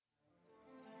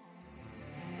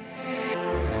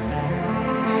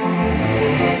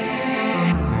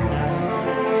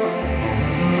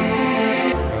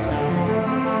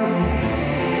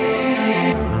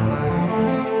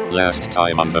last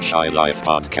time on the Shy Life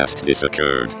podcast this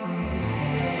occurred.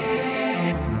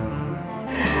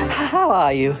 How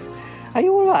are you? Are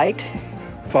you all right?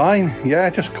 Fine, yeah,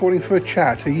 just calling for a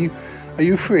chat. Are you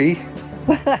free?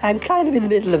 Well, I'm kind of in the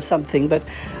middle of something, but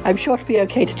I'm sure it'll be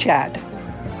okay to chat.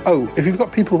 Oh, if you've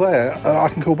got people there, I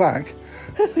can call back.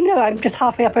 No, I'm just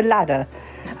halfway up a ladder.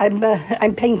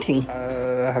 I'm painting.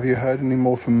 Have you heard any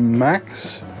more from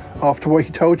Max after what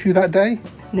he told you that day?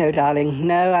 No, darling,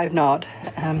 no, I've not.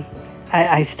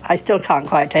 I still can't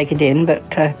quite take it in, but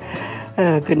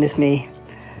oh goodness me.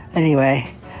 Anyway,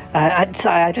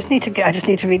 I just need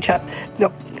to reach up. No,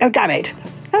 oh damn it!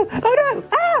 Oh no!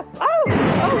 Oh!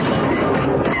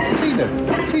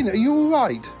 Bettina, are you all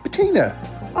right? Bettina.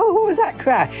 Oh, what was that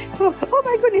crash? Oh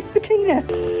my goodness, Bettina.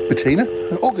 Bettina?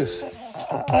 August.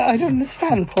 I don't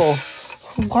understand, Paul.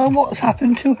 What's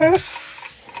happened to her?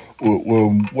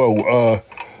 Well,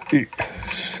 it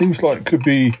seems like it could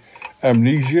be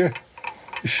amnesia.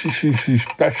 She's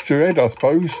bashed her head, I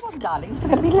suppose. Come on, darlings, we're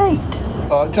going to be late.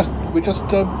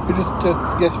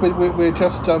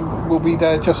 We'll be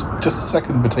there just a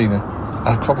second, Bettina.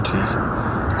 Property.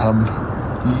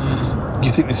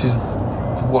 You think this is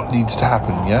what needs to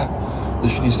happen, yeah? That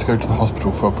she needs to go to the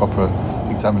hospital for a proper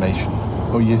examination?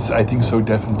 Oh yes, I think so,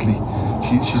 definitely.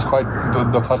 She's quite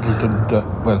befuddled and,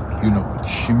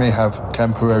 she may have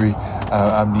temporary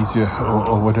amnesia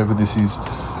or whatever this is.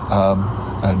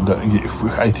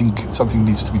 I think something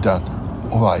needs to be done.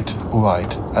 All right.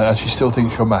 And she still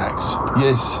thinks you're Max.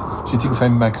 Yes, she thinks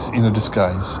I'm Max in a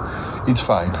disguise. It's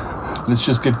fine. Let's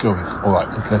just get going. All right,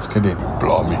 let's get in.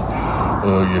 Blimey.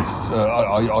 Yes.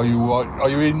 Are you right? Are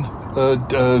you in,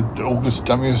 August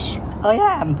Damius? I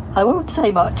am. I won't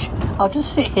say much. I'll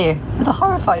just sit here with a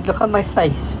horrified look on my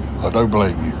face. I don't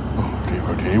blame you. Oh dear.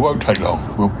 It won't take long.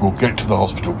 We'll get to the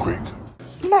hospital quick.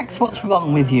 Max, what's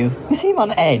wrong with you? You seem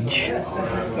on edge.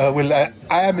 I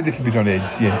am a little bit on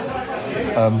edge, yes.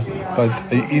 But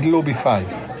it'll all be fine.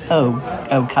 Oh,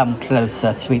 come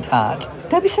closer, sweetheart.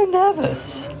 Don't be so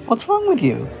nervous. What's wrong with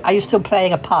you? Are you still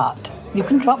playing a part? You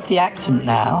can drop the accent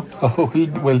now. Oh,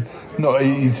 well, no,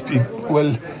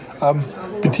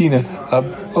 Bettina,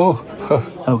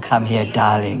 Oh, come here,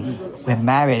 darling. We're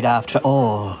married after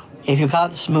all. If you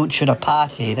can't smooch at a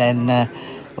party, then,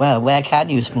 where can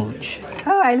you smooch?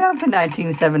 Oh, I love the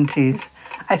 1970s.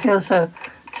 I feel so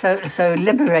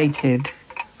liberated.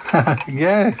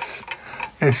 Yes,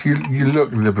 you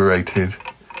look liberated.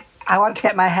 I want to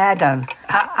get my hair done.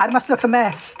 I must look a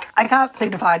mess. I can't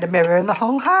seem to find a mirror in the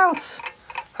whole house.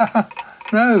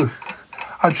 No,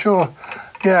 I'm sure.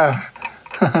 Yeah.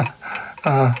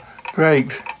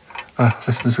 Great.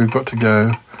 Listeners, we've got to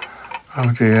go.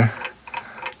 Oh dear.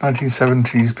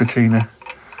 1970s, Bettina.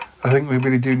 I think we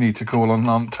really do need to call on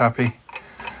Aunt Tappy.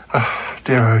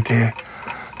 Oh dear.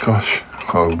 Gosh.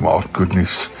 Oh my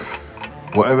goodness.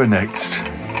 Whatever next.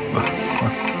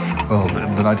 Well,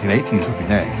 the 1980s would be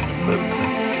next,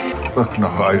 but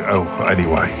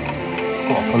anyway.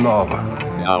 What a palaver.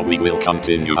 Now we will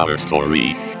continue our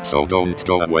story, so don't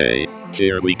go away.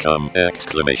 Here we come!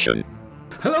 Exclamation.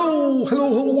 Hello.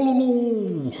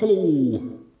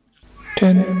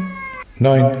 10,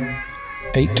 9,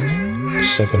 8, 7,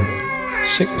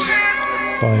 6,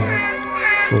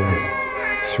 5, 4,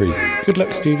 3. Good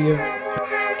luck, studio.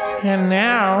 And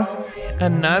now,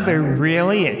 another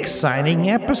really exciting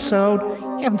episode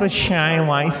of the Shy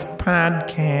Life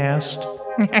podcast.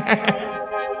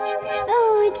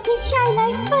 Oh, it's the Shy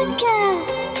Life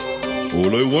podcast.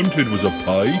 All I wanted was a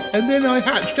pie, and then I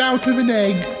hatched out of an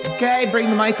egg. Okay, bring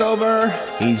the mic over.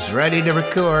 He's ready to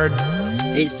record.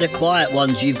 It's the quiet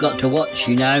ones you've got to watch,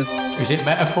 you know. Is it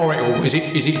metaphorical? Is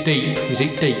it deep? Is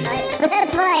it deep?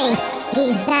 Good boy.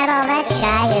 He's not all that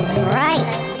shy, is right.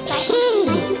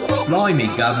 Blimey,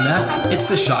 Governor. It's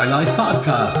the Shy Life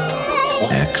podcast.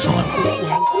 Excellent.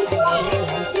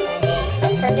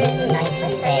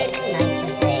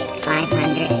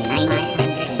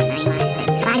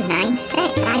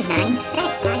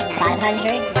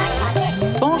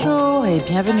 596. Bonjour et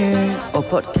bienvenue au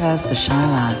podcast The Shy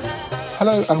Life.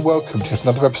 Hello and welcome to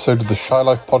another episode of the Shy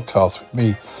Life podcast with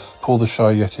me, Paul the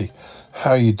Shy Yeti.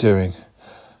 How are you doing?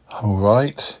 I'm all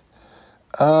right.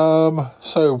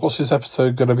 So what's this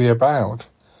episode going to be about?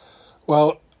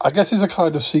 Well, I guess it's a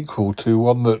kind of sequel to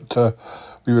one that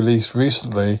we released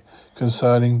recently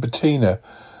concerning Bettina.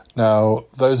 Now,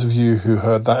 those of you who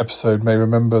heard that episode may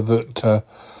remember that,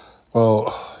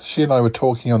 she and I were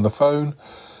talking on the phone.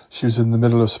 She was in the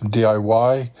middle of some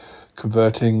DIY,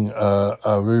 converting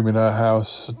a room in her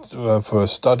house for a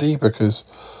study because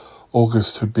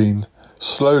August had been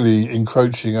slowly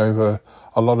encroaching over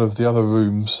a lot of the other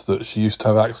rooms that she used to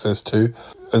have access to.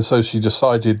 And so she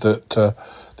decided that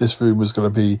this room was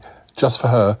going to be just for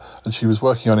her, and she was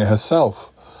working on it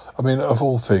herself. I mean, of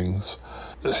all things,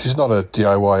 she's not a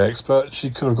DIY expert. She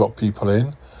could have got people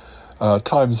in.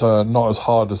 Times are not as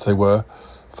hard as they were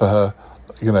for her,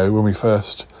 when we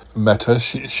first met her.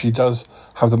 She does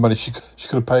have the money. She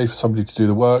could have paid for somebody to do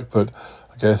the work, but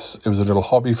I guess it was a little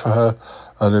hobby for her,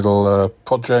 a little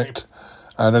project.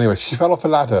 And anyway, she fell off a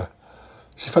ladder.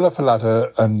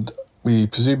 And we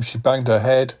presume she banged her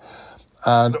head.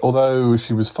 And although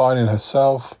she was fine in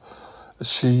herself,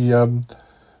 she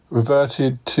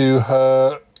reverted to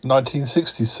her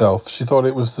 1960s self. She thought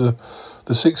it was the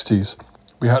 60s.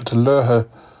 We had to lure her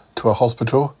to a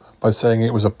hospital by saying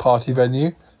it was a party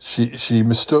venue. She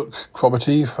mistook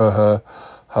Cromitty for her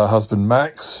husband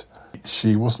Max.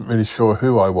 She wasn't really sure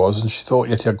who I was, and she thought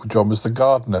Yeti Uncle John was the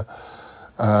gardener.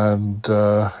 And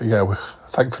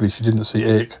thankfully she didn't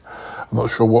see Ick. I'm not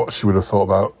sure what she would have thought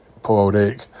about poor old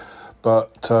Ick.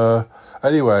 But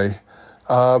anyway,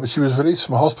 she was released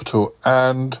from hospital,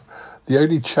 and the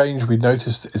only change we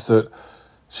noticed is that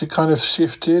she kind of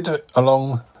shifted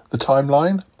along the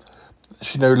timeline.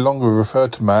 She no longer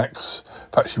referred to Max.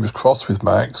 In fact, she was cross with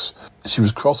Max.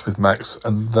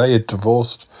 And they had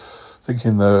divorced, I think,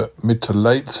 in the mid to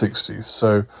late 60s.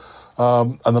 So,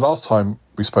 and the last time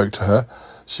we spoke to her,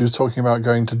 she was talking about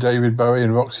going to David Bowie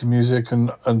and Roxy Music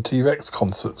and T-Rex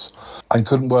concerts, and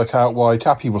couldn't work out why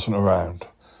Tappy wasn't around.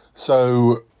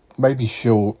 So maybe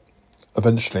she'll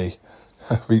eventually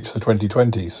reach the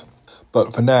 2020s.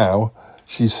 But for now,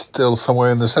 she's still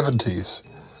somewhere in the 70s.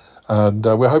 And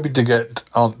we're hoping to get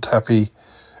Aunt Tappy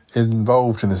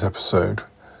involved in this episode.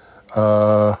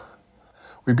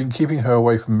 We've been keeping her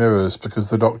away from mirrors because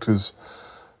the doctors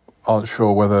aren't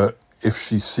sure whether, if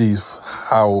she sees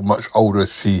how much older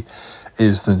she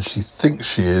is than she thinks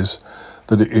she is,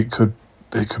 that it could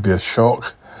be a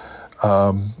shock.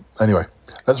 Anyway,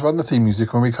 let's run the theme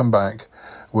music. When we come back,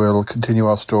 we'll continue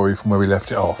our story from where we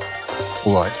left it off.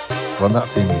 All right, run that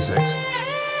theme music.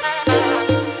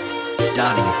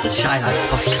 Darling, it's the Shy Life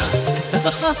podcast.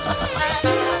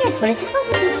 Yes, but it's a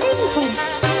positive turning point.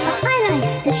 The High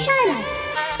Life, the Shy Life.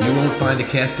 You won't find a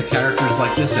cast of characters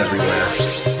like this everywhere.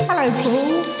 Hello,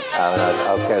 Paul.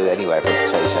 I'll go anywhere for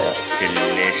potato.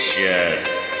 Delicious.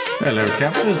 Hello,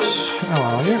 campers. How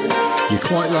are you? You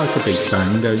quite like a big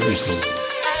bang, don't you, Paul?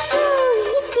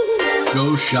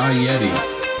 Go Shy Yeti.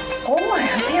 Oh, I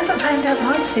hope he hasn't found out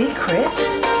my secret. I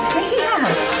think he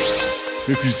has.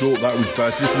 If you thought that was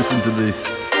bad, just listen to this.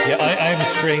 Yeah, I'm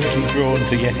strangely drawn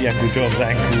to Yeti Uncle John's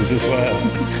ankles as well.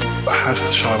 But has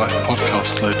the Shy Life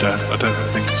podcast slowed down? I don't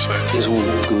think so. It's all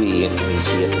gooey and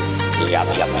greasy and yum,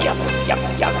 yum, yum, yum,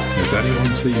 yum. Has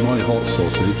anyone seen my hot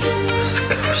sausage?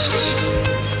 I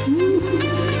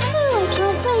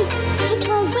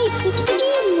can't wait for it to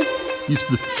begin. It's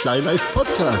the Shy Life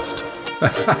podcast.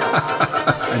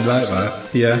 I like that.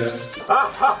 Yeah.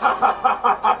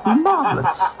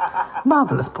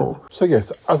 Marvellous, Paul. So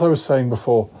yes, as I was saying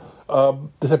before,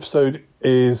 this episode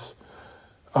is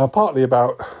partly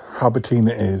about how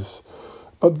Bettina is,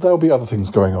 but there'll be other things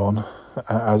going on,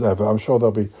 as ever. I'm sure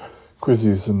there'll be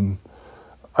quizzes and,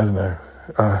 I don't know,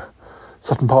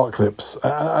 Sutton Park clips,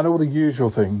 and all the usual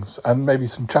things, and maybe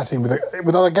some chatting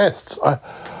with other guests.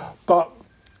 But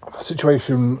the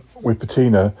situation with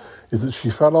Bettina is that she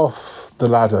fell off the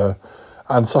ladder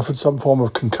and suffered some form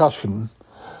of concussion,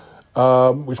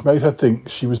 which made her think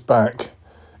she was back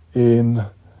in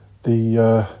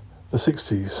the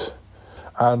 60s.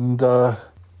 And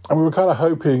we were kind of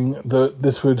hoping that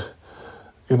this would,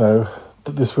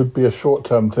 be a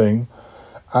short-term thing.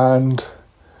 And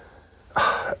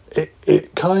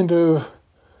it kind of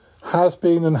has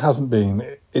been and hasn't been.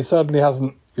 It certainly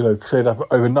hasn't, cleared up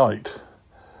overnight.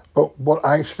 But what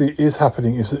actually is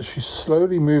happening is that she's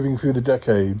slowly moving through the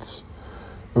decades,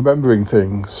 remembering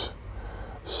things.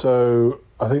 So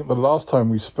I think the last time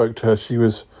we spoke to her, she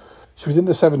was in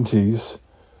the 70s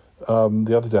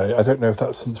the other day. I don't know if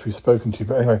that's since we've spoken to you,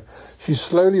 but anyway, she's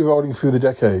slowly rolling through the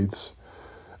decades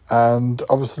and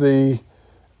obviously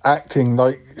acting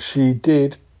like she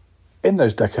did in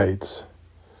those decades.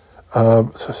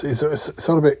 So it's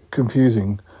all a bit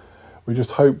confusing. We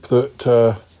just hope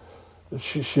that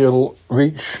she'll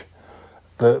reach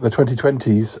the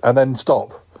 2020s and then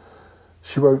stop.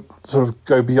 She won't sort of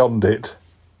go beyond it.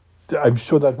 I'm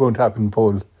sure that won't happen,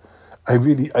 Paul. I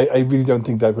really don't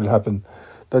think that will happen.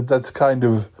 That's kind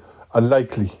of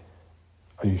unlikely.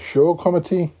 Are you sure,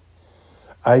 Cromitty?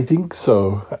 I think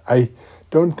so. I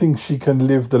don't think she can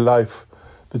live the life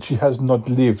that she has not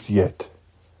lived yet.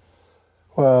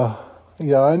 Well,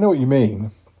 Yeah, I know what you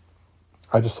mean.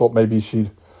 I just thought maybe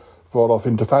she'd roll off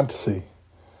into fantasy.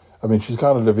 I mean, she's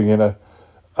kind of living in a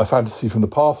fantasy from the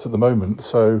past at the moment,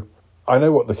 so I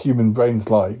know what the human brain's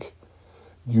like.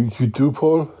 You do,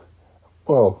 Paul?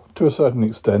 Well, to a certain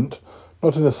extent.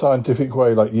 Not in a scientific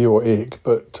way like you or Ick,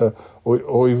 but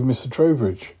or even Mr.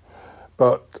 Trowbridge.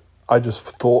 But I just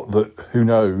thought that, who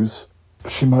knows,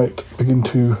 she might begin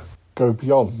to go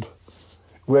beyond.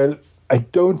 Well, I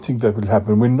don't think that will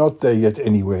happen. We're not there yet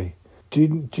anyway.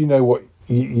 Do you know what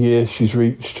year she's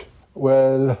reached?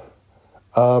 Well,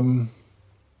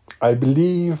 I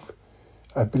believe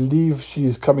she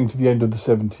is coming to the end of the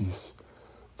 70s.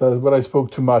 When I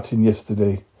spoke to Martin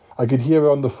yesterday, I could hear her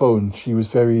on the phone. She was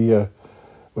very,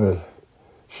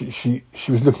 she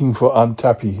was looking for Aunt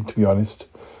Tappy, to be honest.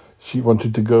 She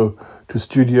wanted to go to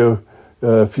Studio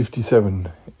 57.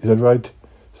 Is that right?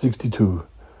 62,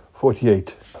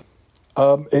 48.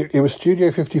 It was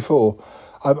Studio 54.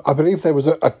 I believe there was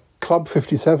a Club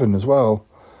 57 as well,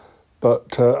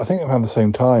 but I think around the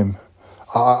same time.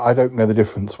 I don't know the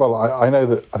difference. Well, I know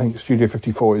that I think Studio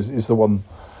 54 is the one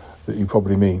that you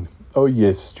probably mean. Oh,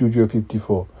 yes, Studio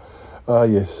 54.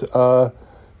 Yes.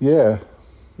 Yeah.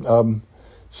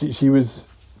 She was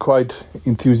quite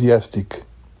enthusiastic.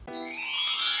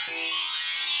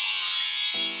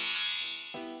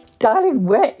 Darling,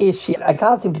 where is she? I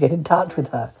can't seem to get in touch with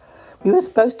her. We were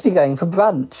supposed to be going for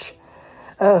brunch.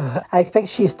 Oh, I expect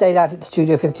she stayed out at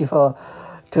Studio 54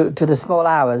 to the small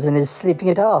hours and is sleeping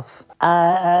it off.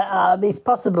 It's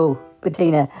possible,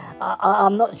 Bettina.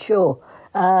 I'm not sure.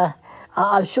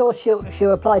 I'm sure she'll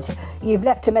reply to... You've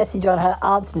left a message on her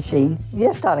aunt's machine.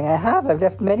 Yes, darling, I have. I've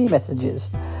left many messages.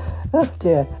 Oh,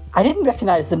 dear. I didn't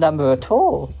recognise the number at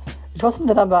all. It wasn't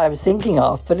the number I was thinking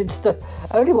of, but it's the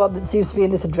only one that seems to be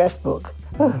in this address book.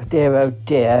 Oh,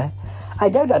 dear. I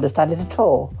don't understand it at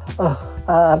all.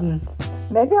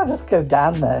 Maybe I'll just go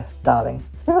down there, darling.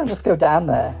 Maybe I'll just go down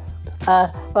there.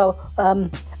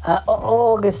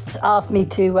 August asked me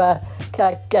to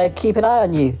keep an eye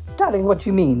on you. Darling, what do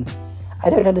you mean? I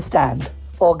don't understand.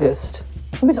 August.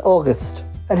 Who is August?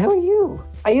 And who are you?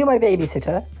 Are you my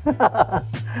babysitter?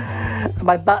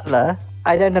 My butler?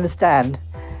 I don't understand.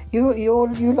 You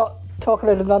lot talk a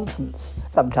little nonsense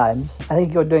sometimes. I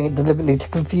think you're doing it deliberately to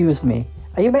confuse me.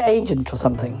 Are you my agent or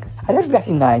something? I don't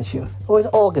recognise you. Or is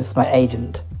August my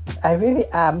agent? I really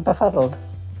am befuddled.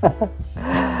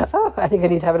 Oh, I think I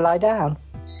need to have a lie down.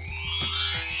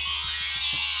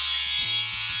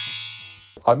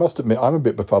 I must admit, I'm a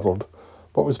bit befuddled.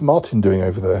 What was Martin doing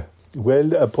over there?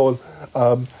 Well, Paul,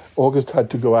 August had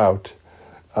to go out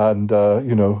and,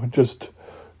 just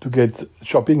to get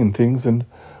shopping and things. And,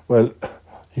 well,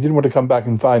 he didn't want to come back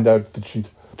and find out that she'd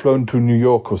flown to New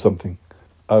York or something.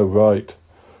 Oh, right.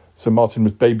 So Martin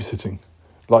was babysitting,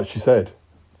 like she said.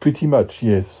 Pretty much,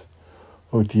 yes.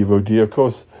 Oh, dear. Of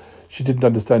course, she didn't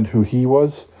understand who he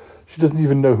was. She doesn't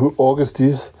even know who August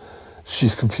is.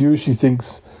 She's confused. She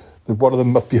thinks that one of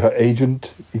them must be her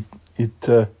agent. It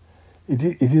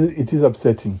is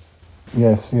upsetting.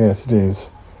 Yes, it is.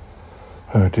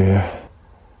 Oh dear.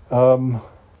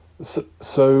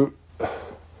 So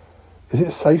is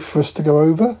it safe for us to go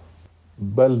over?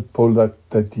 Well, Paul, that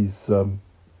is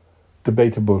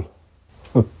debatable.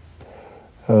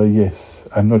 Yes,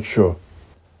 I'm not sure.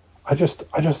 I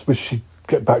just wish she'd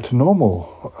get back to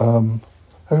normal.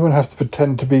 Everyone has to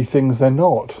pretend to be things they're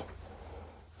not.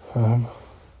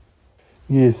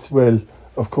 Yes, well,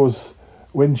 of course,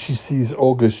 when she sees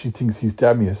August, she thinks he's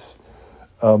Damius.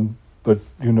 But,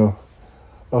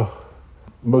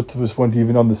 most of us weren't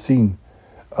even on the scene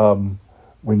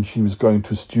when she was going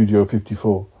to Studio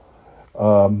 54.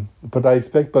 But I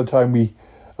expect by the time we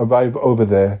arrive over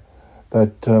there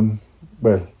that,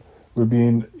 we'll be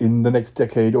in the next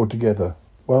decade altogether.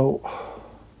 Well,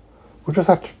 we'll just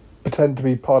have to pretend to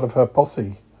be part of her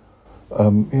posse.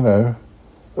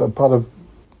 Part of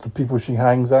the people she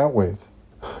hangs out with.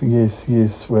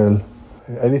 Yes, well,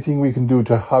 anything we can do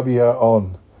to hurry her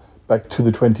on back to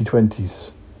the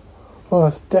 2020s. Well,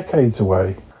 that's decades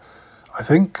away. I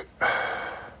think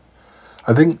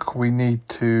we need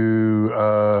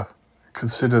to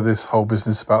consider this whole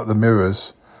business about the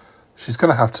mirrors. She's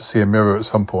going to have to see a mirror at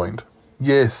some point.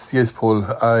 Yes, Paul,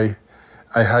 I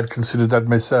had considered that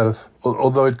myself.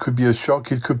 Although it could be a shock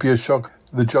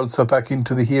that jolts her back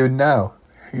into the here and now.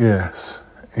 Yes.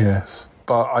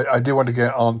 But I do want to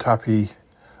get Aunt Tappy,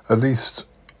 at least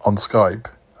on Skype,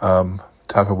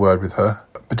 to have a word with her.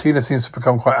 Bettina seems to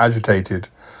become quite agitated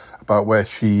about where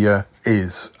she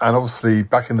is. And obviously,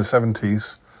 back in the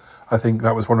 70s, I think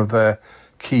that was one of their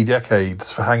key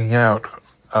decades for hanging out.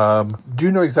 Do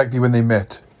you know exactly when they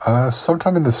met?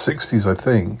 Sometime in the 60s, I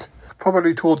think.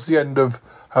 probably towards the end of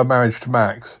her marriage to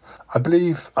Max. I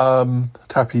believe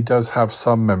Tappy does have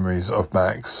some memories of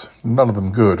Max. None of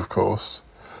them good, of course.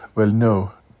 Well,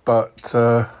 no. But,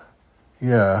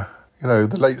 yeah, you know,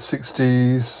 the late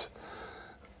 60s,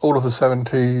 all of the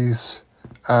 70s,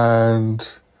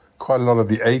 and quite a lot of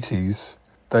the 80s,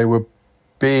 they were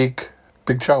big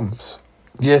chums.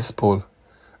 Yes, Paul.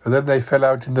 And then they fell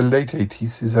out in the late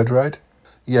 80s, is that right?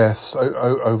 Yes,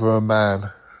 over a man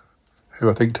who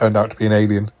I think turned out to be an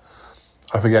alien.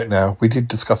 I forget now. We did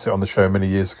discuss it on the show many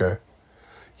years ago.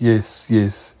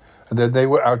 Yes. And then they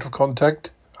were out of contact.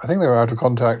 I think they were out of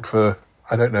contact for,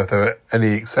 I don't know if there were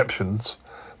any exceptions,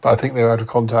 but I think they were out of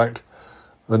contact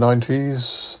the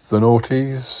 90s, the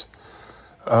noughties,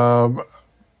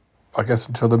 I guess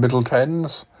until the middle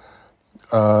 10s.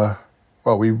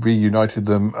 Well, we reunited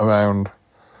them around,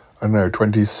 I don't know,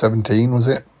 2017, was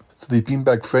it? So they've been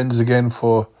back friends again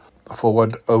for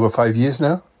what, over 5 years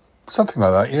now? Something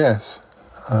like that, yes.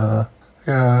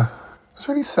 Yeah. It's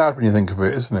really sad when you think of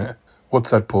it, isn't it?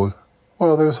 What's that, Paul?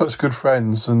 Well, they were such good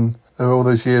friends, and there were all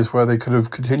those years where they could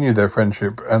have continued their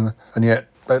friendship, and yet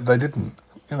they didn't.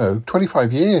 You know,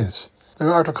 25 years. They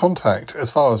were out of contact, as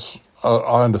far as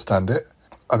I understand it.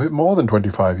 A bit more than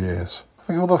 25 years.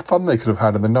 Think of all the fun they could have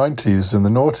had in the 90s and the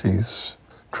noughties,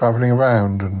 travelling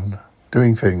around and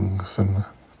doing things. And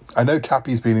I know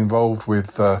Tappy's been involved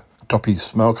with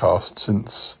Doppy's Smellcast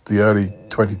since the early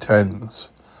 2010s,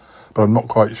 but I'm not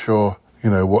quite sure, you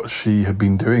know, what she had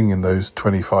been doing in those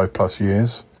 25 plus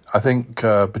years. I think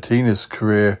Bettina's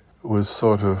career was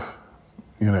sort of,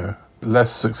 you know,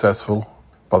 less successful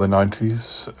by the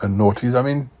 90s and noughties. I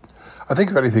mean, I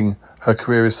think if anything, her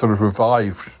career is sort of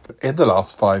revived in the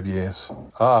last 5 years.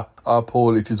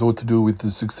 Paul, it is all to do with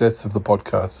the success of the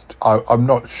podcast. I'm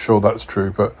not sure that's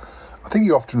true, but I think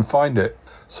you often find it.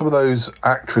 Some of those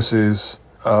actresses,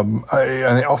 and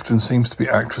it often seems to be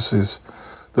actresses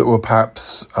that were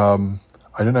perhaps, I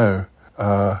don't know,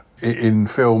 in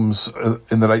films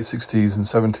in the late 60s and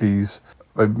 70s,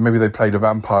 maybe they played a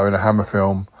vampire in a Hammer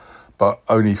film, but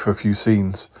only for a few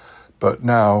scenes. But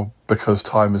now, because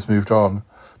time has moved on,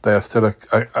 they are still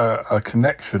a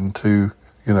connection to,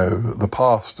 you know, the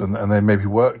past, and they maybe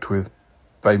worked with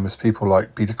famous people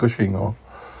like Peter Cushing or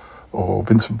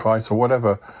Vincent Price or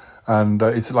whatever, and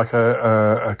it's like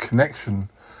a connection.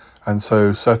 And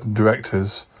so certain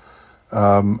directors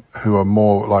who are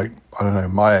more like, I don't know,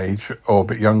 my age or a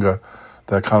bit younger,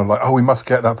 they're kind of like, oh, we must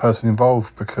get that person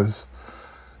involved because,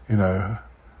 you know,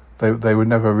 they were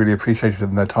never really appreciated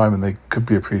in their time, and they could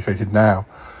be appreciated now.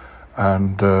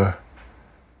 And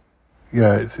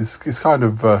yeah, it's kind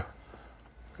of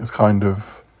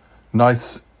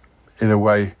nice in a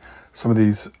way. Some of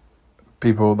these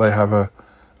people, they have a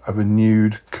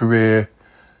renewed career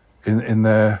in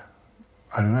their,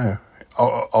 I don't know,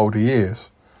 older years.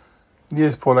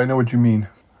 Yes, Paul, I know what you mean.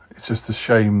 It's just a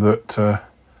shame that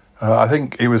I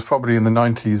think it was probably in the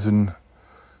 90s and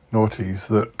noughties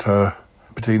that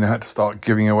Bettina had to start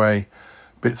giving away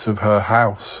bits of her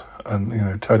house and, you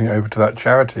know, turning it over to that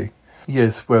charity.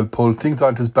 Yes, well, Paul, things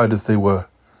aren't as bad as they were.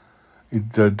 It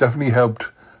definitely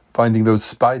helped finding those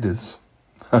spiders.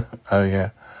 Oh, yeah.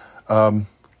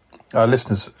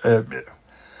 Listeners,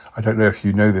 I don't know if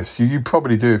you know this. You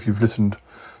probably do if you've listened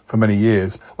for many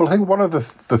years. Well, I think one of the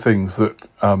things that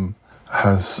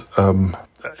has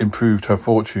improved her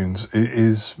fortunes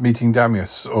is meeting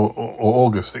Damius or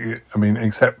August. I mean,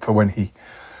 except for when he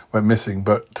went missing,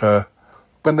 but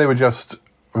when they were just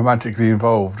romantically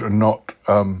involved and not,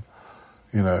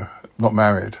 you know, not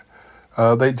married.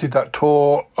 They did that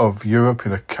tour of Europe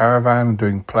in a caravan,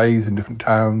 doing plays in different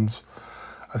towns.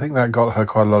 I think that got her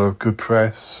quite a lot of good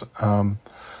press.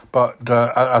 But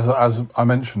as I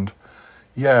mentioned,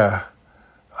 yeah,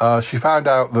 she found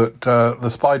out that the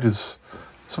spiders,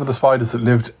 some of the spiders that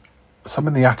lived, some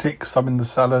in the attic, some in the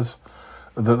cellars,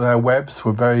 that their webs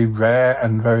were very rare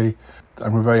and were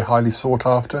very highly sought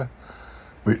after,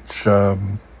 which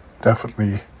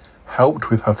definitely helped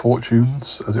with her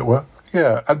fortunes, as it were.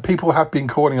 Yeah, and people have been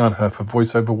calling on her for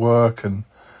voiceover work and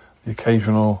the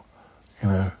occasional, you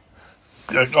know,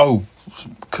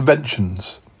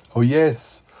 conventions. Oh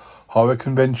yes, horror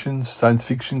conventions, science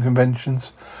fiction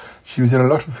conventions. She was in a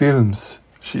lot of films.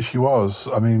 She was,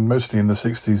 I mean, mostly in the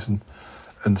 60s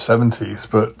and 70s,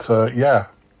 but yeah,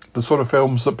 the sort of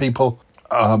films that people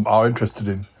are interested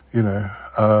in, you know,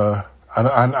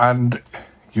 and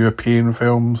European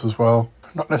films as well.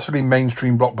 Not necessarily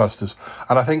mainstream blockbusters.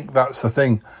 And I think that's the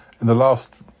thing. In the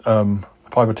last 5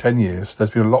 or 10 years, there's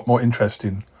been a lot more interest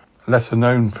in lesser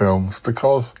known films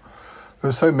because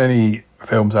there's so many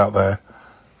films out there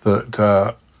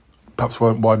that perhaps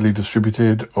weren't widely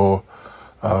distributed or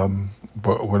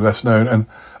were less known. And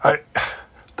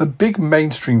the big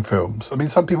mainstream films, I mean,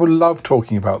 some people love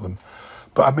talking about them,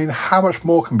 but I mean, how much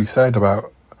more can be said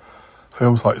about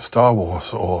films like Star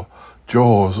Wars or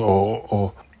Jaws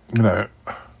or you know,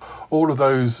 all of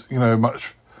those, you know,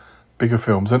 much bigger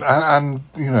films. And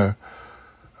you know,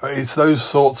 it's those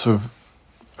sorts of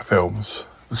films,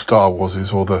 the Star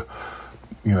Warses or the,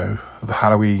 you know, the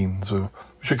Halloweens,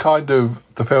 which are kind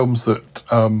of the films that,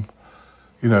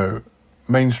 you know,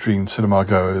 mainstream cinema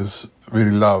goers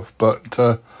really love. But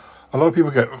a lot of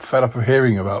people get fed up of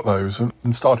hearing about those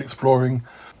and start exploring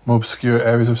more obscure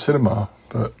areas of cinema.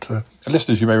 But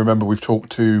listeners, you may remember we've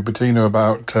talked to Bettina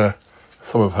about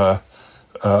some of her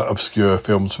obscure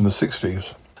films from the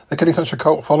 60s. They're getting such a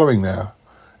cult following now.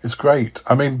 It's great.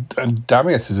 I mean, and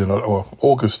Damius is in, or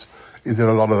August is in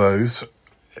a lot of those,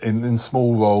 in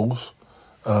small roles,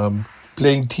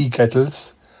 playing tea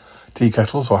kettles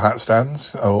or hat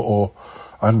stands, or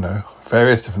I don't know,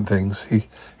 various different things. He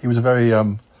was a very he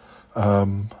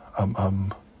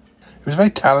was a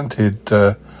very talented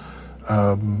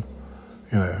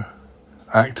you know,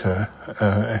 actor,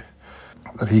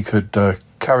 that he could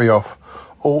carry off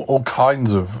all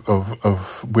kinds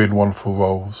of weird, wonderful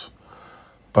roles.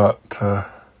 But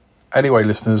anyway,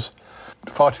 listeners,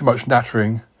 far too much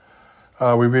nattering.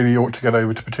 We really ought to get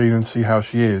over to Bettina and see how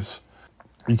she is.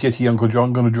 Is Yeti Uncle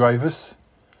John going to drive us?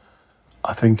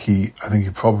 I think he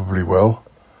probably will.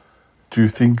 Do you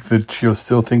think that she'll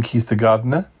still think he's the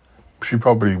gardener? She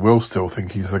probably will still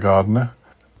think he's the gardener.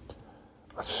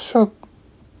 I'm sure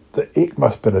that Ick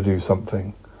must better do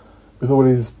something with all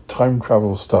his time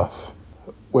travel stuff.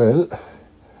 Well,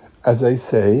 as I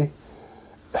say,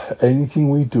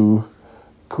 anything we do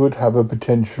could have a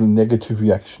potential negative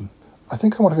reaction. I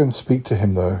think I want to go and speak to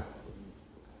him, though.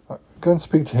 Go and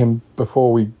speak to him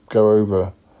before we go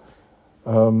over.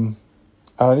 And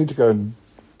I need to go and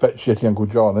fetch Yeti Uncle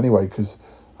John anyway, because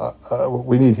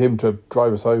we need him to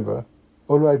drive us over.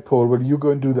 All right, Paul, well, you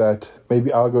go and do that.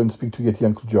 Maybe I'll go and speak to Yeti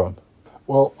Uncle John.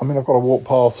 Well, I mean, I've got to walk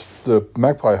past the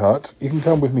Magpie Hut. You can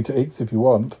come with me to Ix if you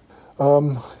want.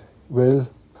 Well,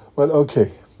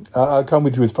 okay. I'll come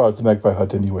with you as far as the Magpie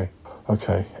Hut anyway.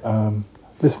 Okay.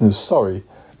 Listeners, sorry.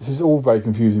 This is all very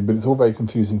confusing, but it's all very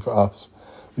confusing for us.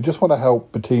 We just want to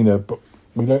help Bettina, but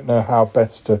we don't know how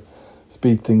best to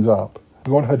speed things up.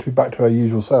 We want her to be back to her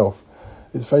usual self.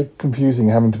 It's very confusing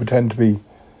having to pretend to be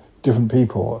different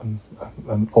people and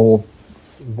or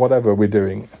whatever we're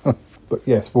doing. But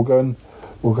yes, we'll go and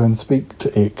speak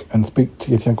to Ick and speak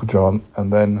to Yeti Uncle John,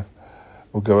 and then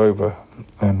we'll go over.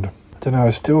 And I don't know,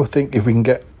 I still think if we can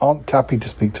get Aunt Tappy to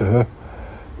speak to her,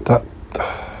 that,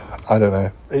 I don't know.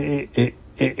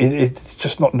 It's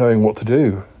just not knowing what to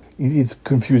do. It's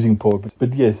confusing, Paul.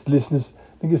 But yes, listeners,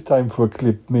 I think it's time for a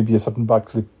clip, maybe a Sutton Back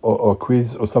clip or a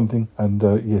quiz or something. And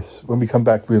yes, when we come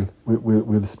back,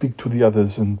 we'll speak to the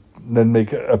others and then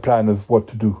make a plan of what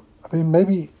to do. I mean,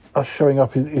 maybe us showing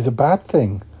up is a bad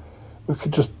thing. We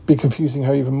could just be confusing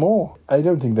her even more. I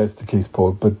don't think that's the case,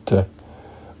 Paul, but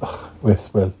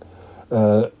yes, well,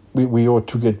 we ought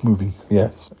to get moving.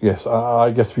 Yes, I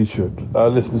guess we should.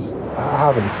 Listeners,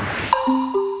 have a listen.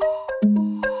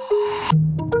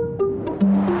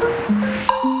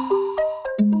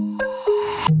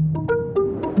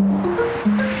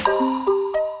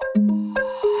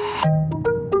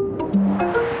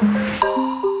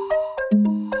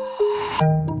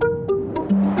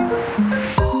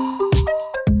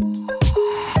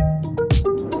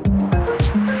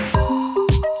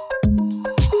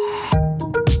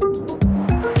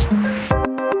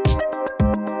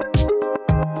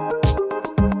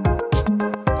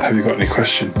 Have you got any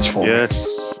questions for me?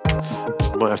 Yes.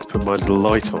 I might have to put my little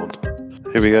light on.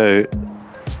 Here we go.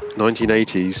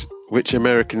 1980s. Which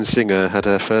American singer had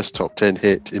her first top 10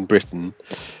 hit in Britain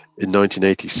in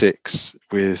 1986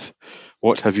 with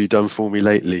What Have You Done For Me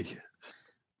Lately?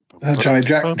 Janet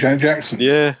Jackson.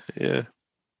 Yeah.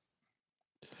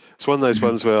 It's one of those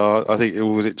ones where I think,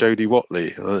 was it Jodie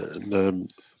Watley?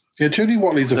 Yeah, Jodie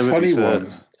Watley's a funny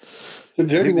one.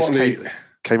 Jodie Watley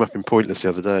came up in Pointless the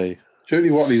other day.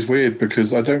 Jodie Watley's weird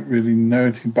because I don't really know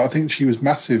anything, but I think she was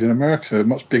massive in America,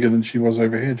 much bigger than she was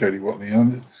over here, Jodie Watley.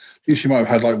 And I think she might have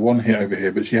had like one hit over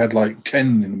here, but she had like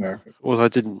 10 in America. Well, I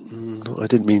didn't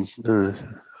mean, I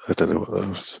don't know what that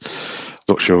was.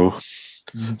 Not sure.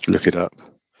 Look it up.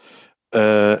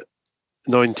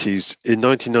 90s. In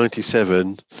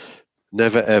 1997,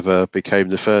 Never Ever became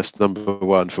the first number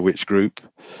one for which group?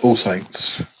 All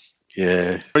Saints.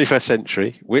 Yeah. 21st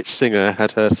century. Which singer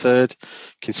had her third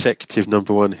consecutive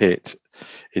number one hit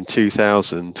in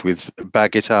 2000 with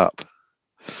Bag It Up?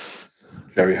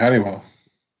 Jerry Halliwell.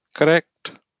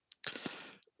 Correct.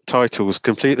 Titles.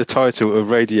 Complete the title of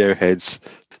Radiohead's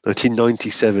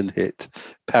 1997 hit,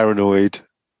 Paranoid.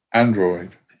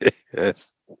 Android. Yes.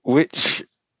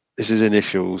 This is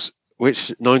initials,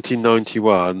 which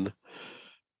 1991,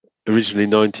 originally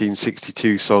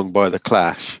 1962 song by The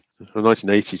Clash, or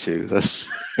 1982, that's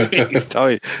it's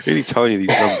tiny, really tiny, these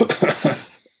numbers.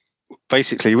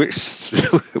 Basically,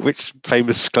 which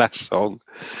famous Clash song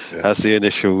has the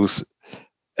initials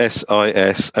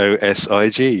SISOSIG?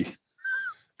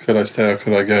 Could I stay or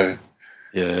could I go?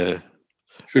 Yeah.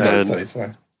 Should I stay,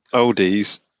 sorry.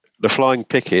 Oldies, the Flying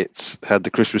Pickets had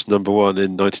the Christmas number one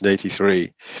in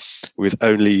 1983 with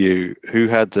Only You. Who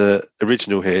had the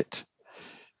original hit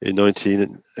in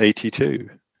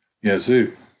 1982? Yeah,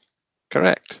 Zoo.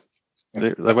 Correct.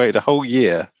 They waited a whole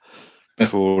year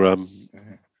before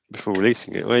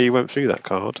releasing it. Well, you went through that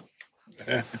card.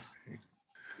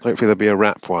 Hopefully there'll be a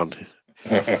rap one.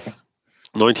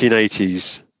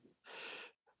 1980s.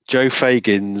 Joe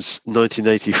Fagan's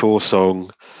 1984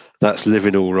 song, That's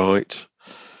Living All Right,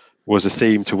 was a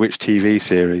theme to which TV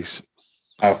series?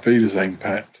 Auf Wiedersehen,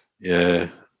 Pat. Yeah.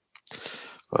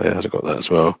 I'd have got that as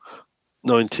well.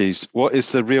 90s. What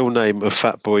is the real name of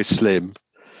Fatboy Slim?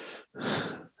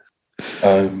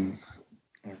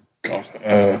 God.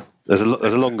 There's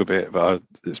a longer bit, but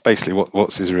it's basically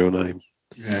what's his real name.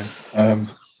 Yeah.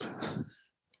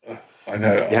 I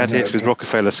know. He had hits with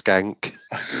Rockefeller Skank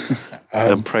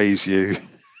and Praise You.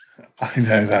 I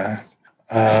know that.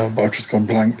 But I've just gone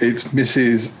blank. It's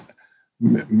Mrs.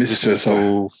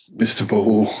 Mr.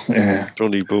 Ball. Yeah.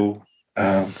 Johnny Ball.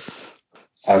 I've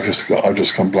just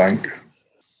gone blank.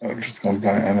 I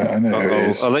know who it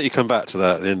is. I'll let you come back to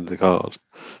that at the end of the card.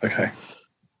 Okay.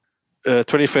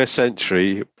 21st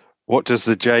century. What does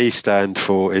the J stand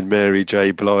for in Mary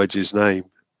J. Blige's name?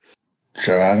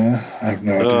 Joanna? I have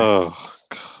no idea. Oh,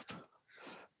 God.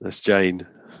 That's Jane.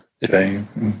 Jane.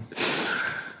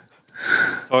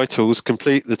 Titles.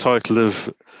 Complete the title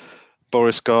of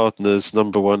Boris Gardner's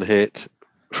number one hit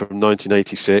from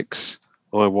 1986.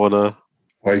 I Wanna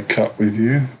Wake Up With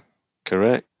You.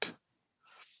 Correct.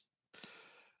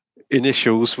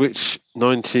 Initials. Which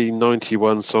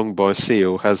 1991 song by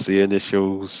Seal has the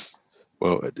initial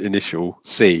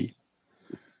C?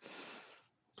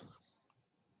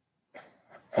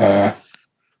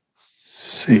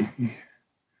 C.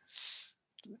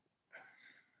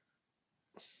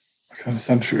 I can't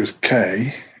understand if it was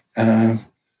K.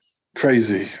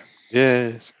 Crazy.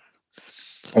 Yes.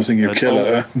 I was thinking of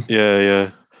Killer.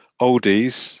 Yeah.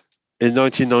 Oldies. In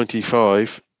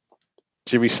 1995,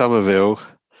 Jimmy Somerville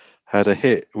had a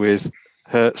hit with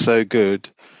Hurt So Good.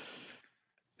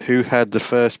 Who had the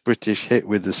first British hit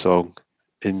with the song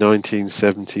in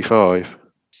 1975?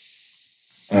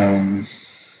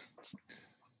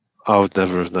 I would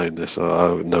never have known this.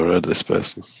 I would never heard of this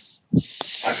person.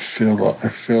 I feel like. But I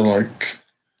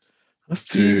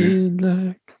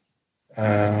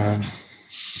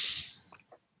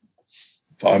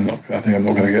think I'm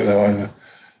not going to get there either.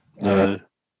 No.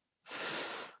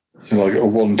 So like a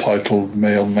one-titled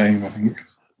male name, I think.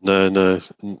 No.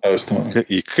 It's not.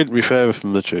 You couldn't be further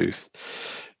from the truth.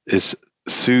 It's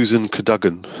Susan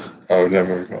Cadogan. Oh,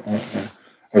 never got that. No.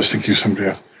 I was thinking of somebody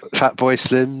else. Fatboy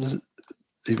Slims.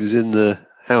 He was in the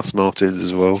House Martins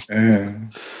as well. Yeah.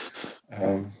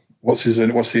 What's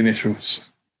the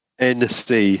initials?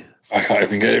 NC. I can't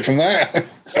even get it from that.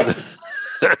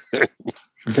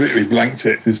 Completely blanked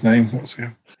it. His name. What's it?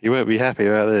 You won't be happy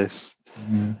about this.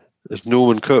 It's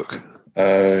Norman Cook.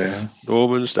 Yeah.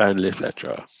 Norman Stanley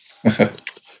Fletcher.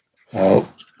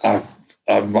 Well,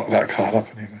 I've mocked that card up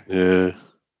anyway. Yeah.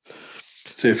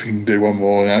 See if we can do one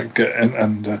more.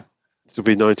 It'll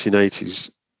be 1980s.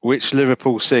 Which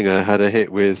Liverpool singer had a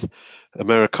hit with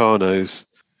Americanos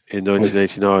in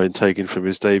 1989, taken from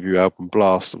his debut album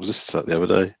Blast? I was just that the other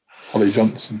day. Holly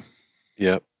Johnson.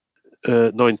 Yeah.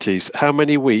 90s. How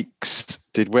many weeks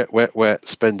did Wet Wet Wet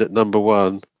spend at number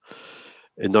one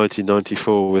in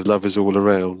 1994 with Lovers All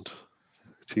Around?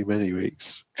 Too many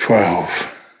weeks.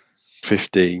 12.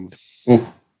 15. Ooh.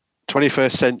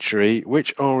 21st century.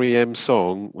 Which REM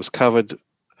song was covered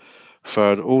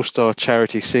for an all-star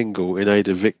charity single in aid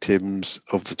of victims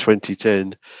of the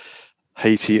 2010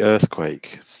 Haiti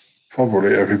earthquake?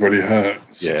 Probably Everybody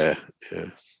Hurts. Yeah.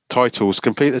 Titles.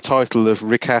 Complete the title of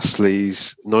Rick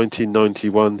Astley's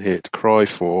 1991 hit Cry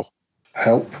For.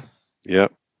 Help.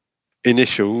 Yep.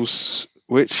 Initials.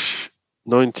 Which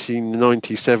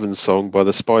 1997 song by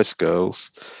the Spice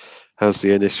Girls has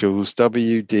the initials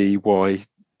WDYTYA?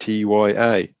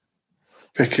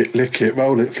 Pick it, lick it,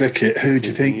 roll it, flick it. Who do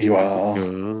you think you are?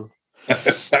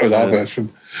 That was our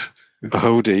version.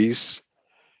 Oldies.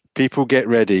 People Get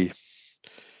Ready.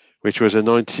 which was a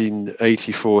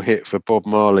 1984 hit for Bob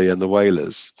Marley and the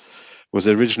Wailers, was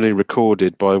originally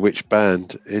recorded by which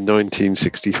band in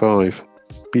 1965?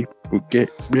 People get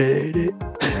ready.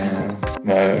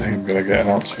 No, I don't think I'm going to get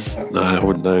an answer to that. No, I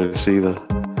wouldn't know this either.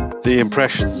 The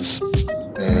Impressions.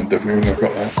 Definitely wouldn't have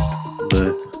got that.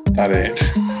 No. That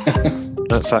it.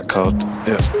 That's that card,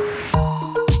 yeah.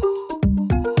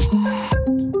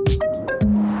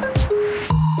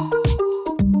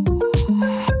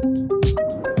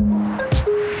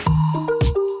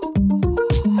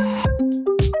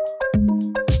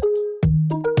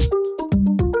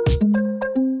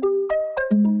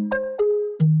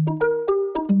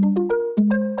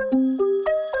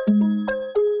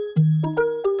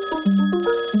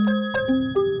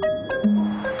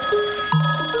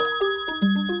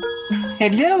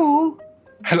 Hello.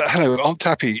 Hello, Aunt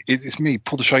Tappy. It's me,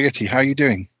 Paul the Shy Yeti. How are you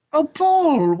doing? Oh,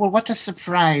 Paul. Well, what a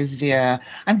surprise, dear.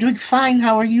 I'm doing fine.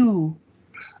 How are you?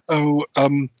 Oh,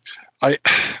 I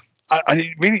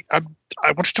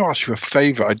wanted to ask you a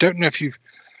favour. I don't know if you've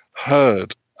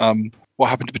heard what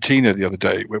happened to Bettina the other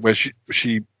day, where she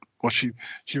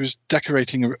was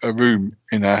decorating a room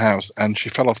in her house and she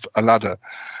fell off a ladder,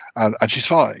 and she's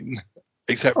fine.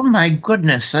 Except, oh my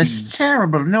goodness, that's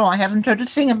terrible. No, I haven't heard a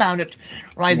thing about it.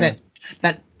 Right, yeah.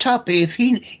 That Toppy, if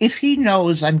he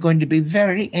knows, I'm going to be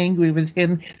very angry with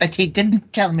him that he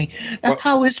didn't tell me. Now, well,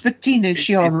 how is Bettina? Is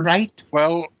she all right?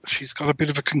 Well, she's got a bit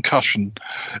of a concussion.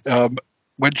 When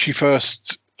we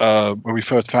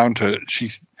first found her,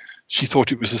 she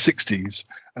thought it was the 60s,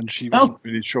 and she wasn't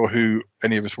really sure who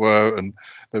any of us were. And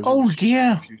there was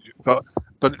dear!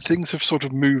 But things have sort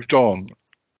of moved on.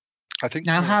 I think.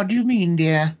 Now, how do you mean,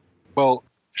 dear? Well,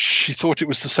 she thought it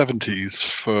was the 70s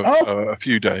for a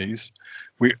few days.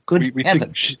 We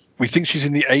think she's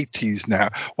in the 80s now.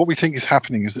 What we think is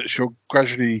happening is that she'll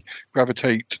gradually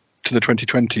gravitate to the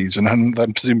 2020s, and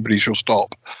then presumably she'll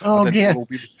stop. Oh, and then dear.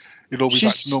 It'll all be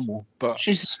back to normal. But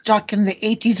she's stuck in the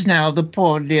 80s now, the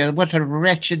poor dear. What a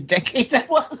wretched decade that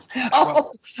was.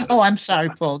 I'm sorry,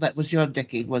 Paul. That was your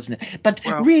decade, wasn't it? But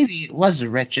really, it was a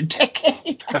wretched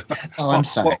decade. I'm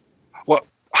sorry. Well,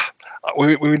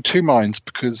 we're in two minds,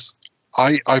 because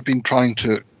I've been trying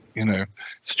to,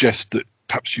 suggest that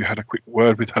perhaps you had a quick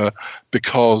word with her,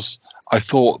 because I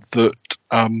thought that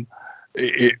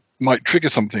it might trigger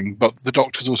something, but the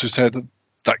doctors also said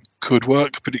that could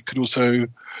work, but it could also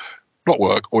not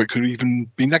work, or it could even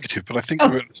be negative. But I think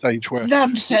we're at the stage where...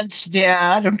 Nonsense, dear.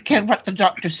 I don't care what the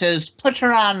doctor says. Put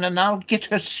her on and I'll get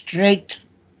her straight.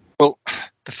 Well,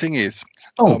 the thing is...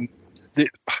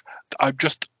 I'm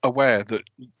just aware that,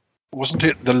 wasn't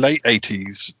it the late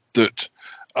 80s that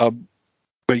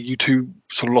where you two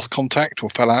sort of lost contact or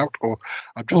fell out? Or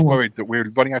I'm just worried that we're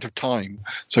running out of time.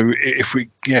 So if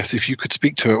you could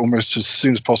speak to her almost as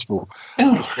soon as possible.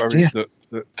 I'm just worried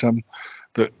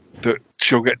that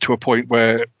she'll get to a point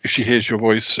where if she hears your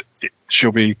voice,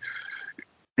 she'll be,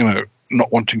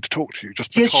 not wanting to talk to you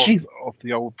just because of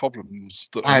the old problems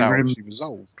that are now actually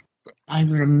resolved. I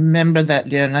remember that,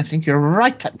 dear, and I think you're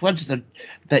right. That was the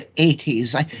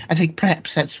 80s. I think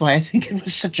perhaps that's why I think it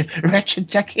was such a wretched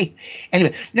decade.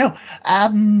 Anyway, no.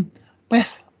 Well,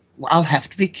 I'll have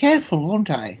to be careful, won't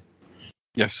I?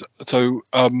 Yes. So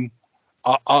I'll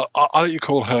let you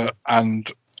call her,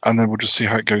 and then we'll just see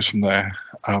how it goes from there.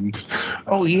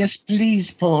 Oh yes,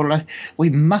 please, Paul. We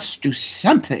must do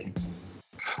something.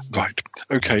 Right.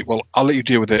 Okay. Well, I'll let you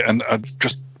deal with it, and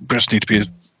just need to be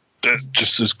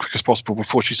just as quick as possible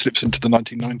before she slips into the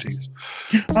 1990s.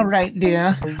 All right,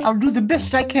 dear. I'll do the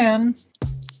best I can.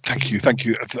 Thank you.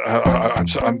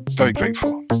 I'm very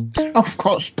grateful. Of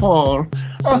course, Paul.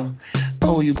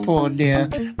 Oh, you poor dear.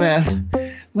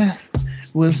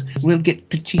 Well, we'll get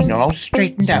Bettina all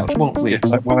straightened out, won't we? Yeah,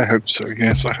 well, I hope so.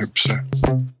 Yes, I hope so.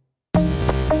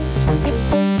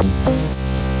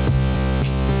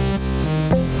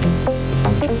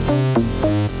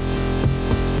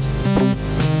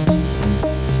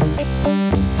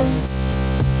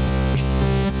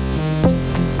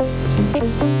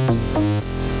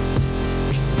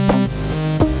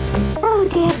 Oh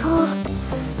dear, Paul.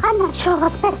 I'm not sure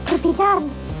what's best to be done.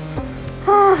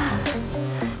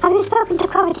 Have you spoken to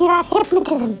Comedy about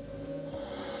hypnotism?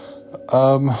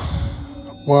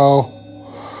 Well,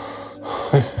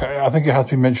 I think it has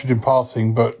been mentioned in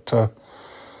passing, but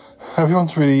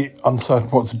everyone's really uncertain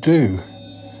what to do.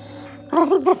 Well, I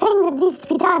think the thing that needs to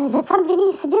be done is that somebody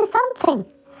needs to do something,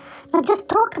 not just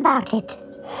talk about it.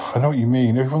 I know what you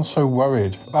mean. Everyone's so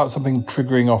worried about something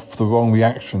triggering off the wrong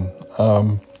reaction.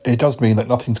 It does mean that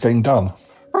nothing's getting done.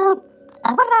 Well,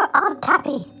 what about Aunt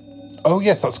Tappy? Oh,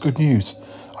 yes, that's good news.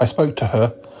 I spoke to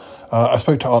her. I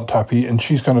spoke to Aunt Tappy, and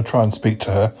she's going to try and speak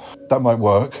to her. That might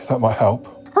work. That might help.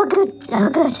 Oh, good. Oh,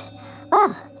 good.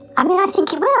 Well, I mean, I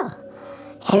think it will.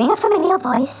 Hearing a familiar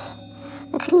voice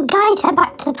that can guide her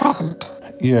back to the present.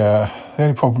 Yeah, the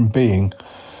only problem being,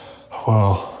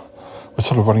 well, we're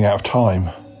sort of running out of time.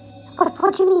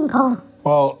 What do you mean, Paul?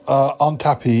 Well, Aunt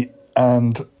Tappy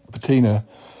and Bettina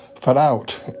fell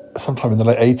out sometime in the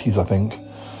late 80s, I think,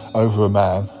 over a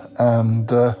man. And,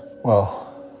 well...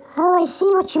 Oh, I see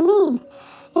what you mean.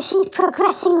 If she's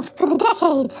progressing through the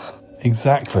decades.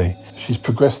 Exactly. If she's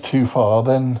progressed too far,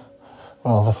 then,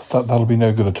 well, that'll be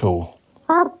no good at all.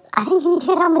 Well, I think you need to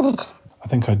get on with it. I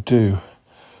think I do.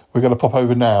 We're going to pop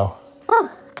over now. Oh,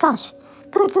 gosh.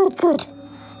 Good.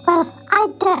 Well,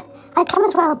 I'd come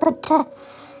as well, but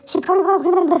she probably won't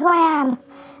remember who I am,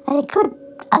 and it could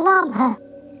alarm her.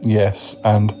 Yes,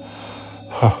 and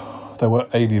there were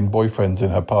alien boyfriends in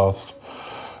her past,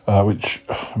 which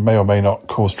may or may not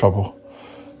cause trouble.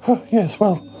 Yes,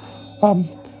 well,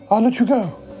 I'll let you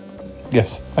go.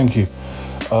 Yes, thank you.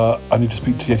 I need to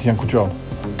speak to Yeti Uncle John,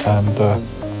 and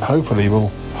hopefully we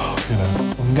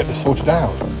can get this sorted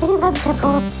out. I do hope so,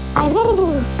 Paul. I really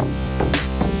do.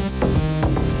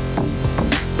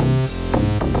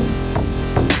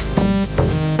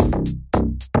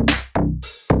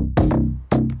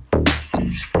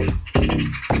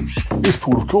 Yes,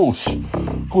 Paul, of course.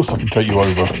 Of course I can take you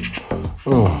over.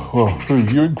 Oh, well, who,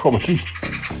 you in Cromarty?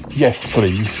 Yes,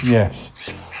 please, yes.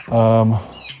 Yeah.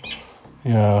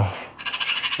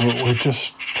 We're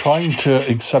just trying to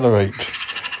accelerate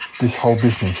this whole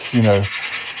business,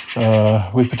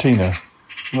 with Bettina.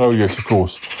 Oh, yes, of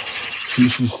course.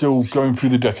 She's still going through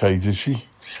the decades, is she?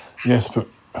 Yes, but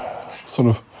sort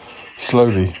of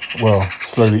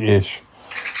slowly-ish.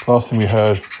 Last thing we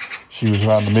heard, she was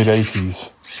around the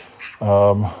mid-80s.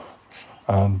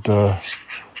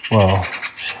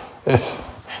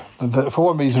 For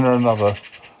one reason or another,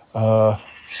 well,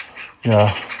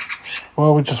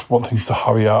 we just want things to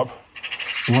hurry up.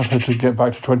 We want her to get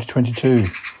back to 2022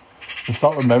 and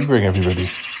start remembering everybody.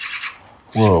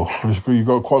 Well, you've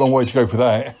got quite a long way to go for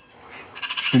that.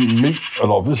 She didn't meet a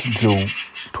lot of us until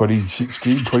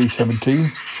 2016,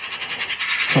 2017,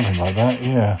 something like that,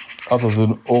 yeah. Other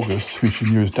than August, who she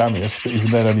knew as Damius, but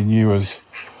even then only knew as,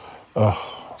 a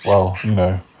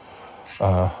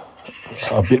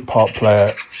bit part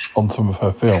player on some of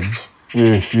her films.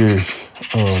 Yes.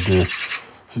 Oh, dear.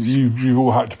 So you've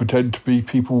all had to pretend to be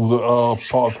people that are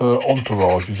part of her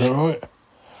entourage, is that right?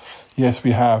 Yes,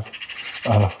 we have.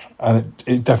 And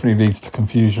it definitely leads to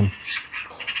confusion.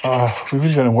 We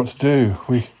really don't know what to do.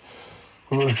 We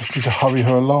just need to hurry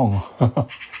her along.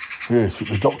 Yes, but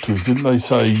the doctors, didn't they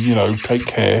say, take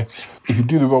care. If you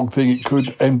do the wrong thing, it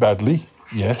could end badly.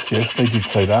 Yes, they did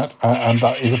say that. And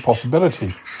that is a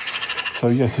possibility. So,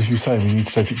 yes, as you say, we need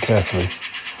to take it carefully.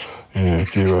 Yeah,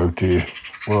 dear, oh dear.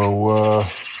 Well,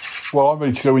 I'm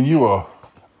ready to go when you are.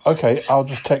 Okay, I'll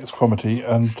just text Cromarty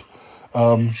and,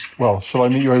 shall I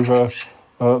meet you over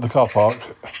the car park?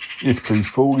 Yes, please,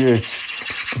 Paul, yes.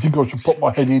 Do you think I should pop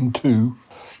my head in too?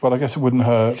 Well, I guess it wouldn't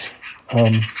hurt.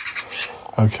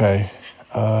 Okay.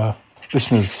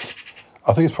 Listeners,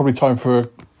 I think it's probably time for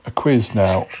a quiz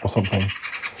now or something.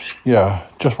 Yeah,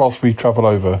 just whilst we travel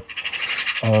over.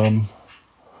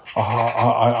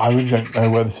 I really don't know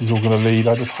where this is all going to lead.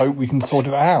 I just hope we can sort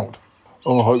it out.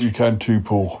 Oh, I hope you can too,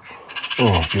 Paul.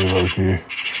 Oh, dear.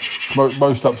 It's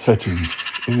most upsetting.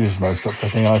 It is most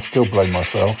upsetting. I still blame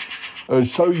myself.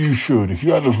 So you should. If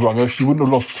you hadn't have rung us, you wouldn't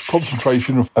have lost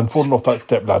concentration and fallen off that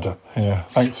step ladder. Yeah,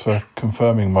 thanks for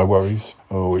confirming my worries.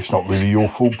 Oh, it's not really your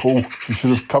fault, Paul. You should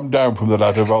have come down from the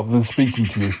ladder rather than speaking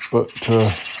to you. But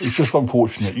it's just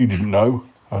unfortunate you didn't know.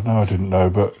 I know I didn't know,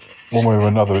 but one way or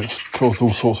another, it's caused all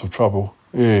sorts of trouble.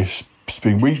 Yeah, it's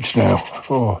been weeks now.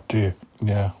 Oh, dear.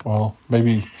 Yeah, well,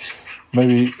 maybe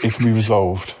it can be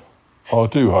resolved. I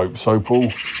do hope so,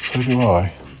 Paul. So do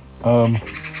I.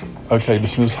 Okay,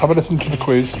 listeners, have a listen to the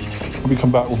quiz. When we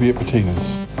come back, we'll be at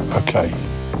Bettina's. Okay.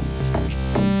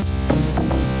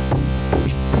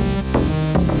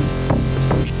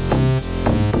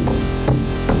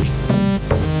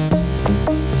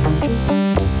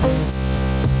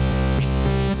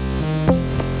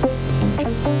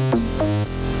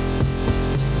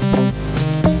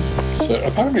 So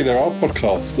apparently there are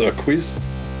podcasts that are quiz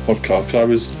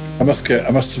podcasts. I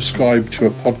must subscribe to a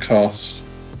podcast.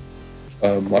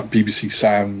 Like BBC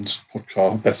Sounds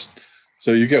podcast, best.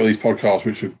 So you get all these podcasts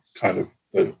which are kind of,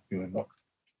 not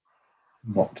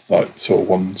like the sort of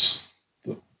ones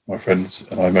that my friends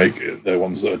and I make. They're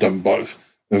ones that are done by,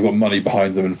 they've got money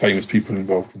behind them and famous people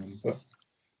involved in them. But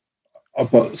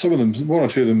But some of them, one or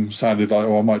two of them sounded like,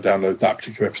 oh, I might download that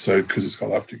particular episode because it's got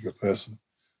that particular person.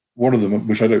 One of them,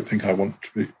 which I don't think I want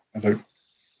to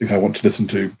listen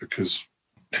to because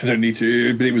I don't need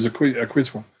to, but it was a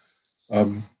quiz one.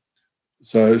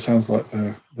 So it sounds like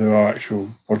there are actual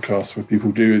podcasts where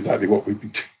people do exactly what we've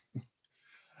been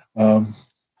doing.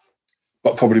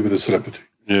 But probably with a celebrity.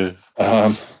 Yeah.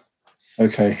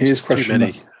 Okay, here's question. Too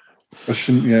many.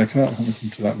 Question, yeah, can I listen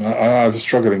to that? I was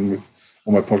struggling with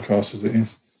all my podcasts as it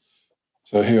is.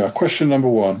 So here are question number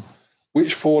 1.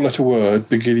 Which 4-letter word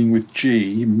beginning with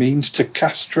G means to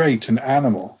castrate an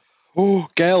animal? Oh,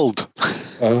 geld.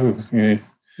 Oh, yeah.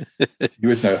 You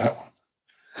would know that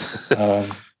one.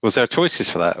 Was there choices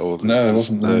for that? Or no, there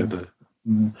wasn't. No.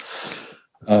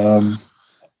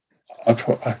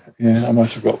 I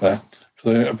might have got there.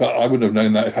 But I wouldn't have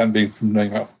known that if it hadn't been from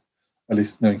knowing about, at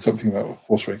least knowing something about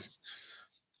horse racing.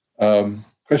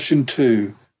 Question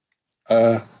 2.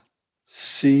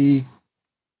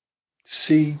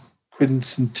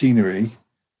 Sequencentenary.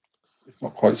 It's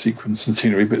not quite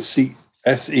sequencentenary, but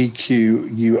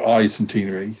SEQUI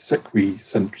centenary,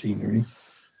 sequicentenary,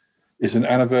 is an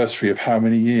anniversary of how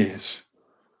many years?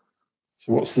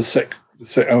 So what's the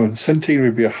centenary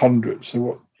would be 100. So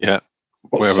what? Yeah.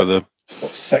 What's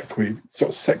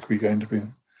sequi going to be?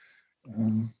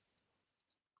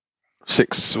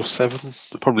 6 or 7,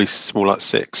 probably more like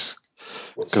 6.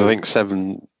 Because I think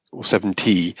 7 or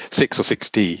 7T, 6 or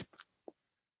 6D.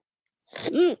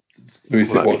 Do we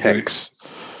think hex?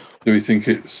 Do we think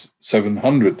it's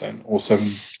 700 then, or 7?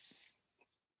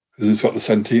 Because it's got the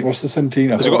centenary. What's the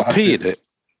centenary? Has it got a P in it?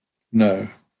 No.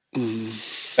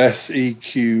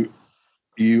 SEQUI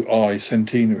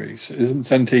centenary. Isn't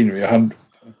centenary 100?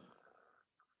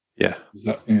 Yeah.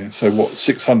 So what?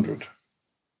 600.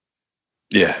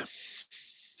 Yeah.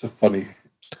 It's a funny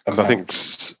amount. I think.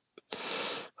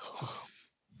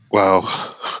 Well,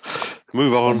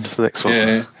 move on to the next one.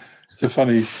 Yeah, it's a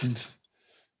funny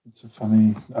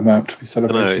amount to be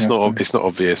celebrating. No, it's not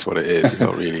obvious what it is. You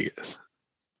can't really guess.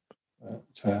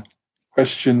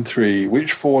 Question 3: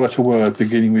 which 4-letter word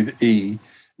beginning with E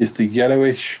is the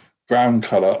yellowish brown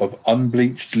colour of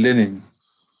unbleached linen?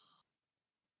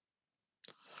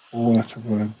 4-letter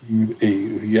word beginning with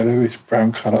E, the yellowish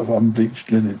brown colour of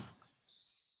unbleached linen.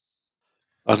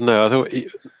 I don't know. I thought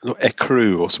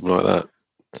ecru or something like that.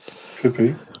 Could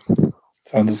be.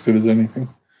 Sounds as good as anything.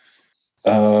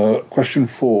 Question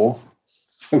 4.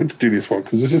 I'm going to do this one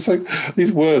because this is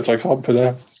these words I can't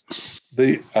pronounce.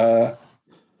 The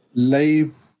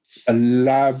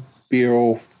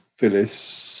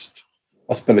labirophilist.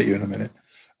 I'll spell it you in a minute.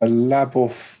 A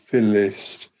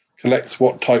labirophilist collects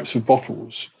what types of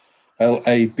bottles?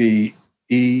 LABEOR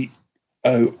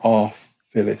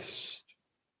philist.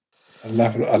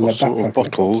 What sort of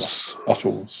bottles?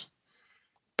 Bottles.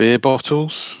 Beer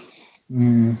bottles?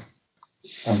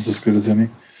 Sounds as good as any.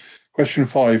 Question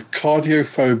 5.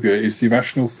 Cardiophobia is the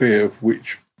irrational fear of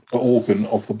which organ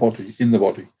of the body, in the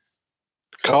body?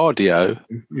 Cardio?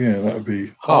 Yeah, that would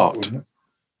be heart. Wouldn't it?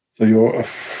 So you're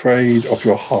afraid of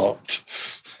your heart.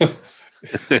 You're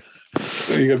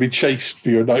going to be chased for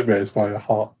your nightmares by a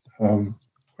heart.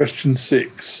 Question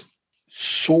 6.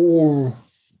 Sorrow.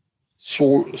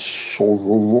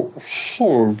 SORORAL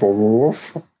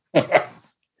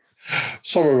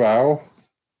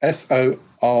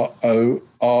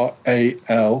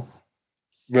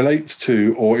relates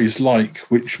to or is like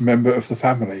which member of the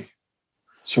family?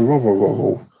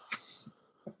 Sorororo.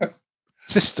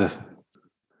 Sister.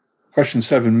 Question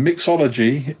 7.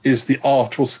 Mixology is the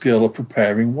art or skill of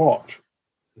preparing what?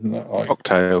 Isn't that like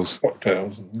cocktails?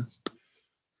 Cocktails.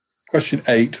 Question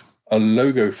 8. A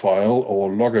logophile or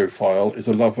logophile is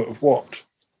a lover of what?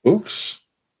 Books?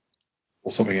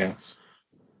 Or something else?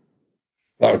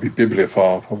 That would be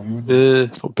bibliophile, probably, wouldn't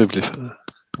it? It's not bibliophile.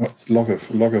 What's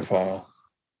logophile?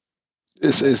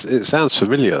 It sounds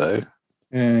familiar, though.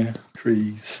 Yeah,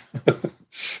 trees.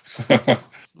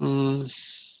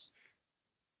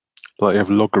 Like you have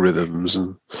logarithms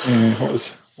and... Yeah,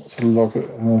 what's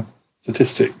a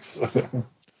statistics? I don't know.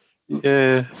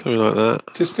 Yeah, something like that.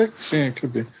 Statistics? Yeah, it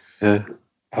could be. Yeah.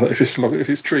 If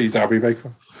it's trees, that'll be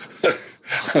bacon.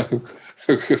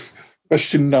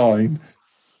 Question 9.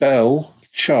 Bell,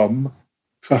 chum,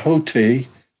 cahote,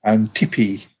 and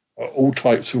tippy are all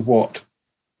types of what?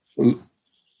 Bell.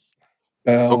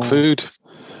 Dog food?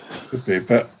 Could be,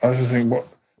 but I was thinking what?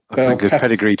 I think of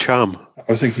pedigree chum. I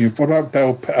was thinking, what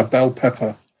about a bell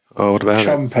pepper? Oh, what about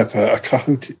chum pepper, a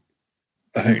cahote?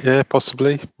 I think. Yeah,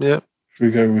 possibly. Yeah. Should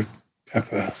we go with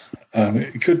pepper?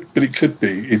 It could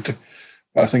be.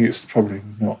 I think it's probably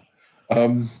not.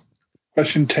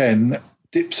 Question 10.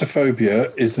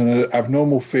 Dipsophobia is an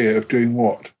abnormal fear of doing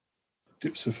what?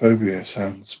 Dipsophobia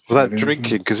sounds... Well, that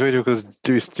drinking, because we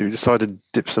decided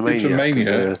dipsomania.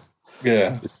 Dipsomania,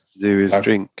 yeah. It's to do with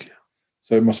drink.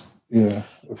 So it must, yeah.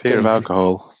 Fear of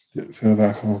alcohol. Fear of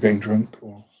alcohol, getting drunk.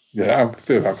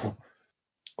 Fear of alcohol.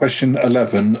 Question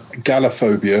 11.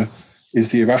 Gallophobia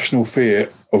is the irrational fear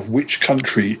of which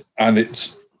country and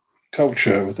its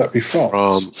culture? Would that be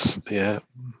France? France, yeah.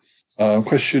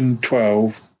 Question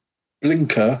 12.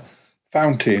 Blinker,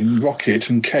 fountain, rocket,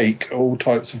 and cake are all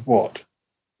types of what?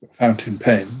 Fountain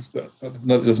pen, but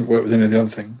that doesn't work with any of the other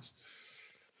things.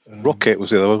 Rocket was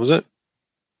the other one, was it?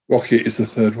 Rocket is the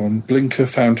third one. Blinker,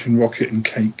 fountain, rocket, and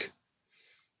cake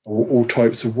are all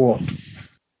types of what? I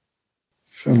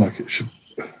feel like it should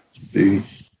be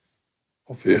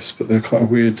obvious, but they're quite a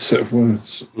weird set of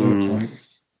words. Like,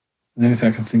 the only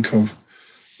thing I can think of,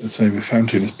 let's say with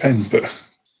fountain, is pen, but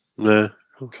no.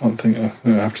 Can't think. I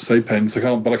have to say pens. I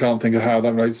can't think of how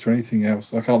that relates to anything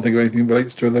else. I can't think of anything that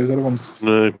relates to those other ones.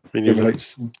 No, me neither.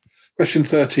 Relates to them. Question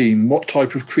 13. What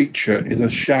type of creature is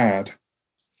a shad?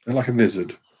 They're like a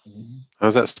lizard.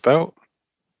 How's that spelled?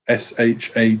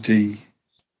 SHAD.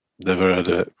 Never heard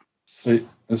of it.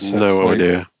 No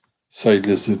idea. Say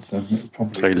lizard then.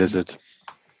 Probably. Say lizard.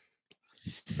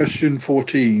 Question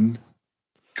 14.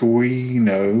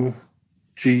 Guino.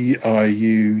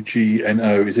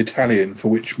 Giugno is Italian for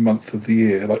which month of the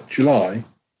year? Like July?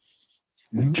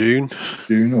 June.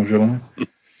 June or July?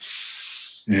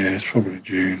 Yeah, it's probably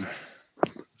June.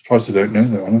 I'm surprised I don't know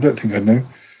that one. I don't think I know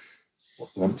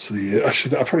what the months of the year. I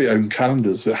probably own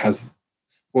calendars that has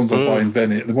ones I buy in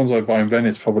Venice. The ones I buy in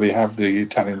Venice probably have the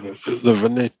Italian version. The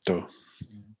Veneto.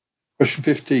 Question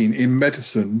 15. In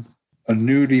medicine, a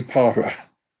nullipara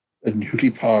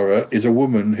is a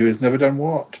woman who has never done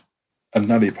what? A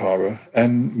nullipara,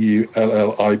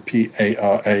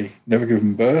 Nullipara, never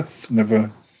given birth,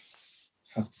 never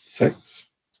had sex.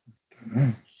 Don't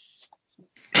know.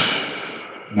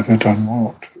 Never done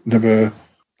what? Never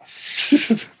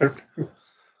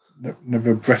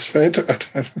breastfed.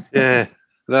 Yeah,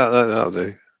 that'll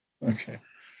do. Okay,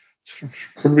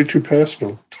 probably too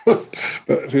personal, but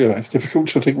it's difficult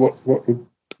to think what would be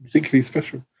particularly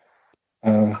special.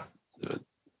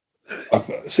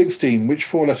 16. Which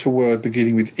four-letter word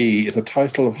beginning with E is a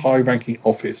title of high-ranking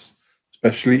office,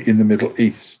 especially in the Middle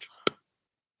East?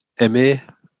 Emir.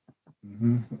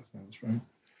 That sounds right.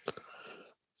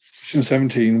 Question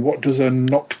 17. What does a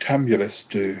noctambulist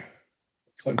do?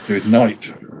 Something to do with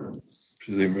night,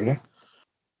 presumably.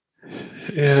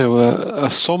 Yeah, well, a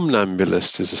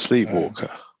somnambulist is a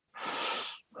sleepwalker.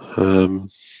 Who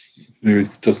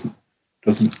doesn't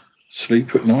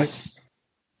sleep at night?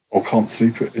 Or can't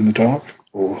sleep in the dark,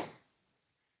 or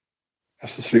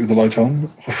has to sleep with the light on.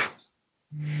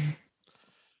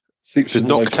 Sleeps with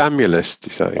noctambulist,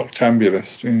 you say?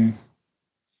 Noctambulist, yeah.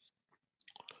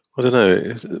 I don't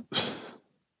know.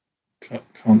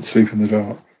 Can't sleep in the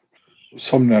dark.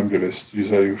 Somnambulist, you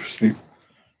say sleep?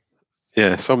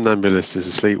 Yeah, somnambulist is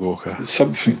a sleepwalker. It's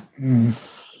something.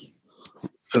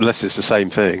 Unless it's the same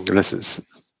thing. Unless it's...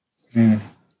 Yeah.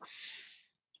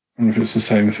 I wonder if it's the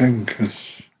same thing,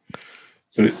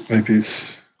 but maybe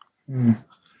it's...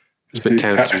 It's a bit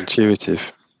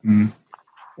counterintuitive. I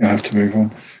have to move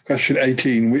on. Question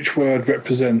 18. Which word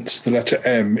represents the letter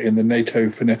M in the NATO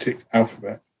phonetic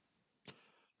alphabet?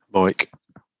 Mike.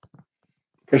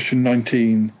 Question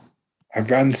 19.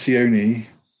 Arancione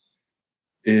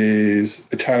is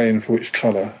Italian for which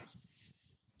colour?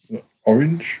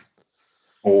 Orange?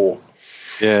 Or...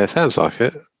 Yeah, sounds like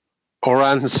it.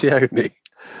 Arancione.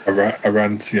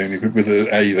 Arancione, but with an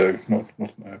A though, not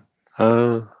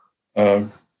an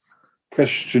O.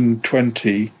 Question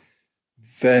 20.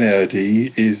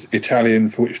 Venerdì is Italian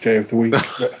for which day of the week?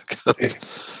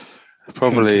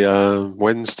 Probably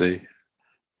Wednesday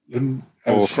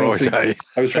or Friday.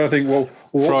 I was trying to think. Well,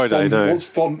 Friday.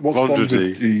 What's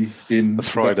Vendredi in? That's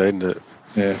Friday, isn't it?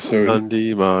 Yeah. So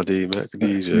Lundi, mardi,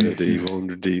 mercredi, jeudi,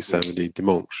 vendredi, samedi,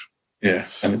 dimanche. Yeah,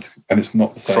 and it's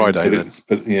not the same. Friday,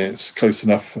 but yeah, it's close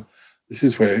enough. This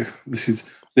is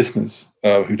listeners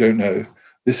who don't know.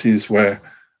 This is where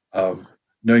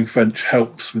knowing French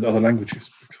helps with other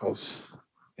languages because,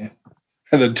 yeah.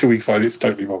 And until we find it's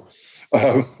totally wrong.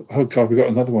 Oh God, we got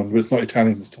another one, but it's not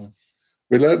Italian this time.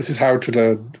 We learned this is how to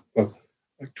learn.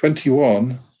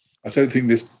 21. I don't think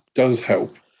this does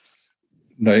help.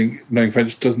 Knowing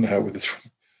French doesn't help with this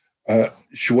one.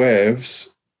 Jueves,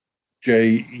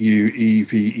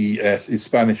 Jueves, is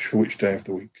Spanish for which day of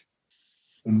the week?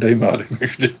 Sunday, Monday.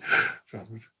 Is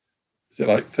it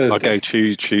like Thursday? I'll go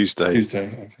Tuesday. Tuesday.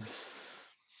 Okay.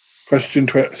 Question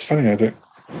 20. It's funny, I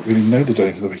We didn't know the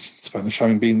days of the week in Spanish,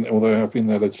 although I've been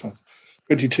there loads of times.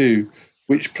 22.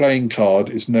 Which playing card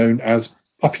is known as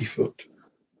puppy foot?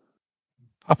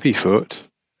 Puppy foot?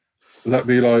 Would that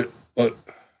be like the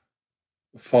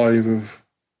 5 of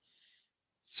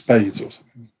spades or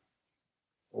something?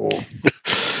 Or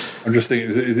I'm just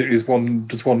thinking,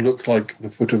 does one look like the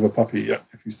foot of a puppy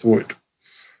if you saw it?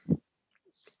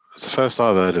 It's the first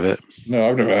I've heard of it. No,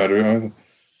 I've never heard of it either.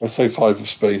 I say 5 of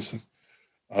spades.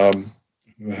 I've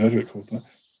never heard of it called that.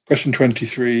 Question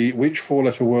 23. Which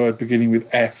 4-letter word beginning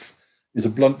with F is a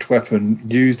blunt weapon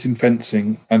used in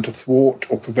fencing and to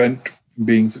thwart or prevent from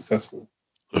being successful?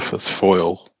 That's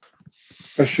foil.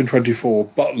 Question 24.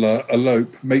 Butler,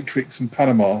 elope, matrix, and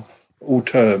Panama are all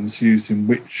terms used in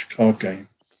which card game?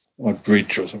 Like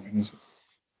bridge or something, is it?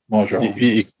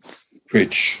 Mahjong.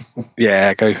 Bridge.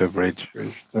 Yeah, go for bridge.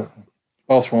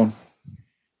 Last one.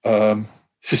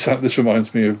 This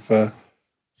reminds me of. This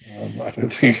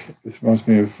reminds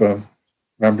me of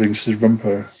Rambling Sid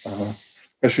Rumpo.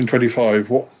 Question 25.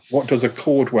 What does a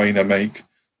cordwainer make?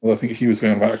 Well, I think he was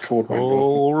going about a cordwainer.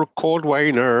 Oh, a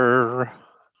cordwainer.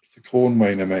 What's a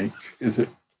cordwainer make? Is it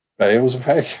bales of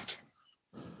hay?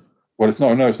 Well, it's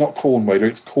not. No, it's not cornwainer.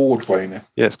 It's cordwainer.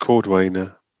 Yeah, it's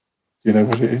cordwainer. Do you know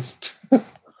what it is?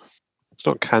 It's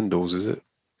not candles, is it?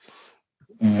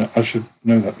 I should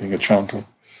know that, being a Chandler.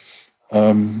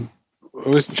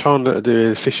 Isn't Chandler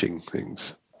doing fishing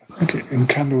things? I think in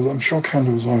candles, I'm sure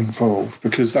candles are involved,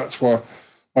 because that's why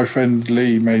my friend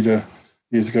Lee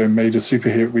years ago made a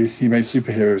superhero. He made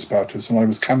superheroes about us, and I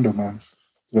was Candleman.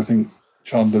 But I think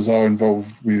Chandlers are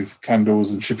involved with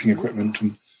candles and shipping equipment,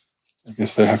 and I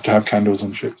guess they have to have candles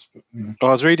on ships. But,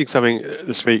 I was reading something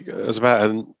this week. It was about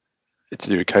to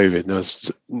do with COVID. And there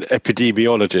was an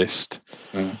epidemiologist,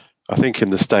 I think in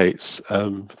the States,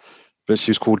 but she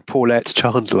was called Paulette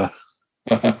Chandler.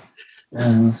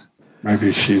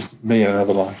 Maybe she's me in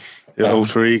another life. Your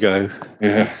alter ego.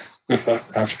 Yeah, I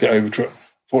have to get over to it.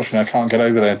 Fortunately, I can't get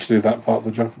over there to do that part of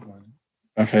the job at the moment.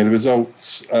 Okay, the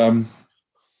results.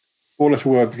 4-letter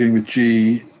word beginning with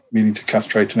G, meaning to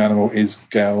castrate an animal, is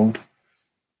geld.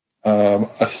 A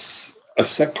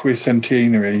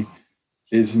sequicentenary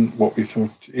isn't what we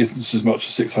thought. Isn't as much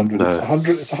as 600. No. It's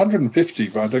 100. It's 150,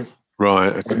 but I don't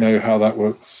know how that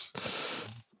works.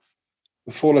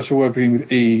 The 4-letter word beginning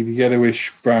with E, the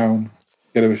yellowish brown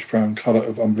colour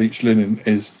of unbleached linen,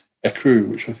 is ecru,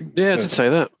 which I think. Yeah, I did say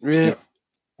that. Yeah.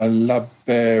 A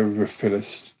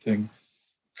laberophilist thing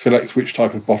collects which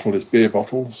type of bottle is beer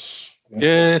bottles.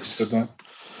 Yes. Said that.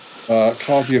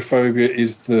 Cardiophobia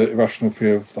is the irrational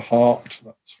fear of the heart.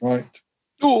 That's right.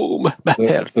 Oh, my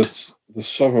heart. The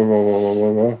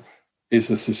sorrow is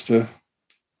the sister.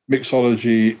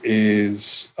 Mixology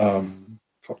is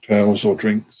cocktails or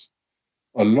drinks.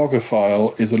 A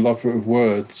logophile is a lover of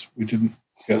words. We didn't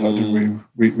get that, did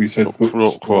we? We said books.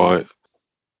 Not quite.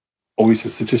 Or we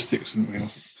said statistics, didn't we?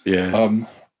 Yeah.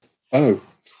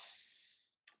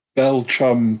 Bell,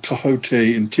 chum,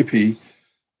 coyote, and tippy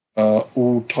are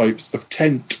all types of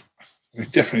tent. We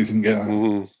definitely didn't get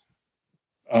that.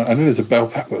 I know there's a bell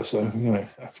pepper, so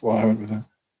that's why I went with that.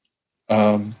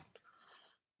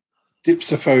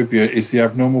 Dipsophobia is the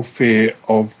abnormal fear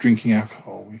of drinking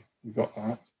alcohol. We got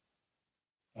that.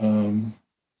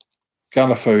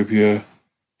 Gallophobia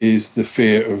is the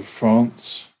fear of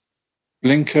France.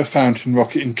 Blinker, fountain,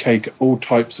 rocket, and cake are all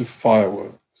types of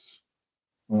fireworks.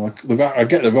 Well, I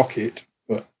get the rocket,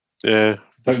 but I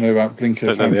don't know about blinker.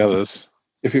 Don't know the others.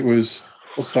 If it was,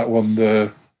 what's that one?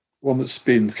 The one that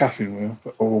spins, Catherine wheel,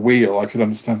 or a wheel, I could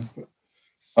understand. But,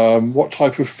 what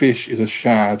type of fish is a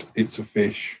shad? It's a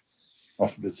fish,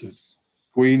 not a lizard.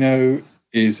 Guino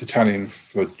is Italian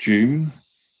for June.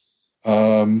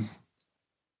 Now,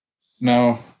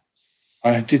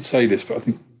 I did say this, but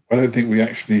I don't think we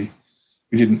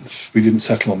didn't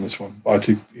settle on this one. But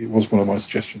it was one of my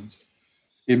suggestions.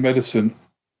 In medicine,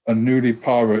 a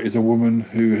nullipara is a woman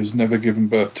who has never given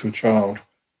birth to a child.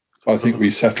 But I think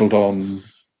we settled on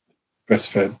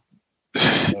breastfed.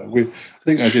 I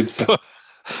think I did.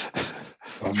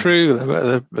 True,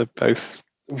 they're both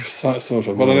sort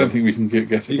of, but I don't think we can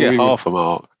get it. You get half a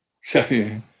mark.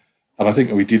 Yeah. And I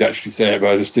think we did actually say it,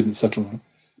 but I just didn't settle on it.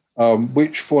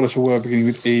 Which 4-letter word beginning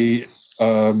with E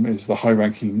is the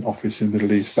high-ranking office in the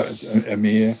Middle East? That is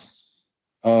Emir.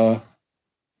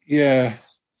 Yeah,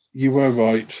 you were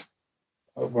right.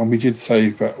 When we did say,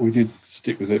 but we did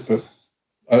stick with it. But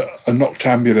a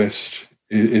noctambulist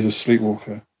is a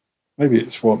sleepwalker. Maybe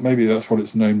that's what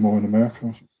it's known more in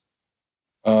America.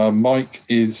 Mike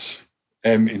is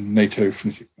M in NATO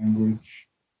phonetic language.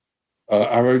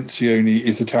 Arancione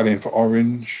is Italian for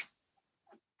orange.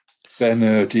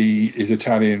 Bernardi is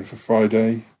Italian for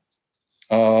Friday.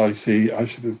 I see. I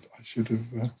should have.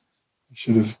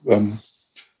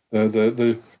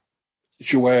 The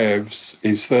Jueves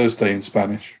is Thursday in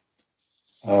Spanish.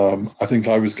 I think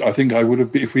I would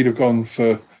have been, if we'd have gone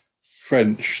for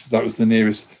French. That was the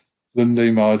nearest.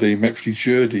 Lundi, mardi, mercredi,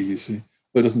 jeudi. You see,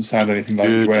 that doesn't sound anything like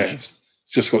Jueves.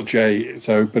 It's just got J.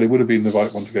 So, but it would have been the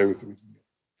right one to go with.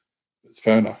 It's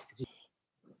fair enough.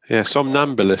 Yeah,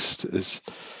 somnambulist is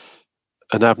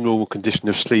an abnormal condition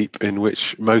of sleep in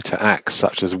which motor acts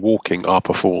such as walking are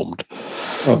performed.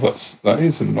 Well, that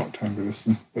is a noctambulist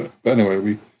thing. But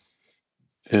anyway,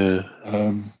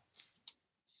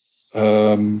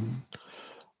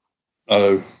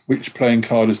 which playing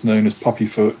card is known as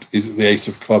Puppyfoot? Is it the Ace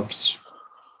of Clubs?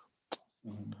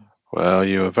 Well,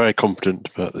 you are very competent,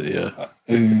 but I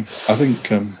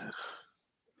think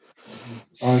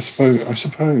I suppose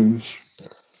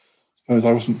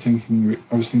I wasn't thinking.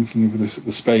 I was thinking of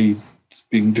the spades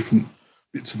being different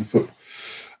bits of the foot.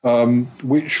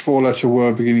 Which four-letter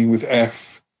word beginning with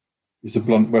F is a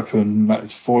blunt weapon? That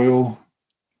is foil.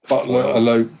 Butler,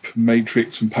 elope,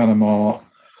 matrix, and Panama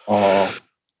are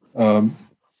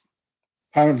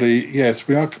apparently yes.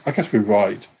 We are. I guess we're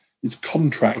right. It's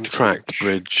contract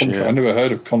bridge. Yeah. I never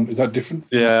heard of Is that different?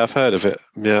 Yeah, I've heard of it.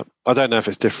 Yeah, I don't know if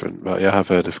it's different, but yeah, I've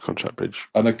heard of contract bridge.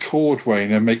 And a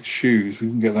cordwainer makes shoes. We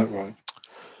didn't get that right.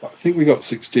 I think we got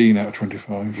 16 out of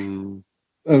 25.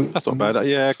 That's not bad.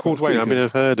 Yeah, cordwainer. I mean,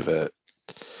 I've heard of it.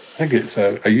 I think it's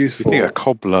a useful. I think a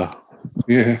cobbler.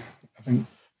 Yeah, I think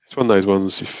it's one of those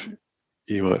ones. If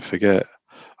you might forget,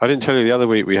 I didn't tell you the other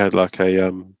week we had like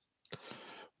a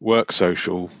work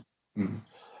social.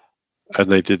 And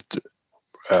they did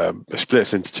split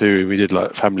us into two. We did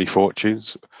like family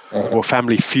fortunes or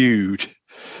family feud.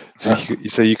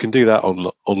 So you can do that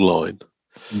online.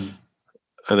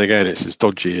 And again, it's as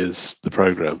dodgy as the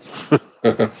program.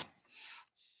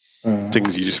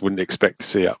 Things you just wouldn't expect to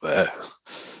see up there.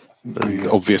 And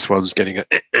the obvious ones getting a.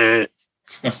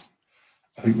 I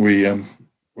think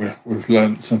we've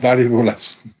learned some valuable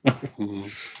lessons.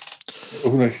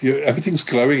 Everything's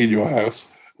glowing in your house.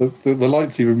 The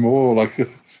light's even more like a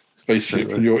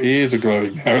spaceship, and your ears are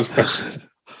glowing now as well.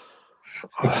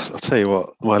 I'll tell you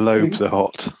what, my lobes are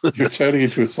hot. You're turning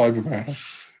into a Cyberman.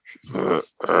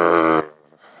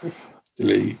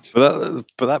 Delete. But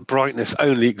that brightness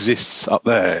only exists up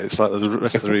there. It's like the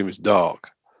rest of the room is dark.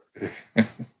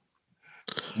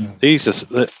 These are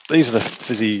the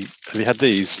fizzy. Have you had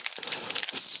these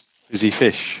fizzy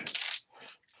fish?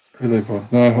 Who are they by?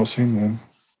 No, I've not seen them.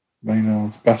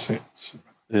 Maynard's, Bassett's.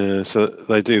 Yeah, so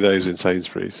they do those in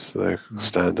Sainsbury's. So they're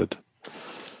standard.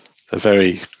 They're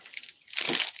very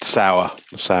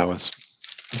sours.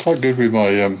 I'm quite good with my.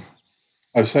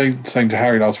 I was saying to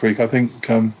Harry last week. I think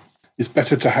it's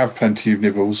better to have plenty of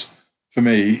nibbles for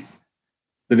me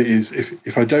than it is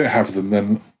if I don't have them.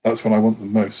 Then that's when I want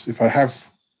them most. If I have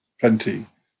plenty,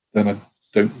 then I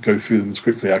don't go through them as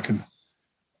quickly. I can.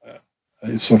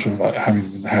 It's sort of like having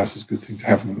them in the house is a good thing to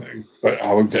have them, but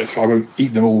I won't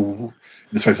eat them all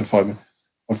in the space of 5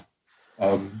 minutes.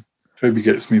 Toby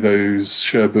gets me those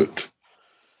sherbet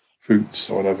fruits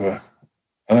or whatever.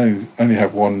 I only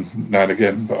have one now and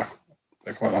again, but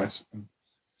they're quite nice.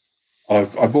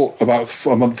 I bought about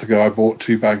a month ago. I bought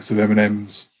 2 bags of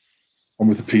M&Ms, one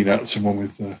with the peanuts and one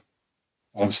with the.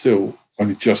 And I'm still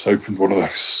only just opened one of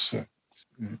those. So,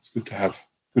 it's good to have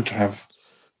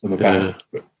them about.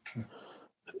 But,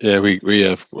 yeah, we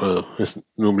have. Well, it's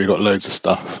normally got loads of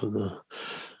stuff. And,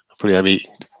 probably have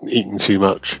eaten too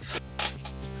much.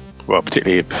 Well,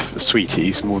 particularly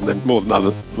sweeties more than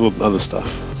other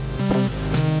stuff.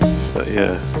 But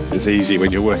yeah, it's easy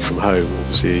when you're working from home.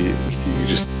 Obviously, you can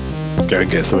just go and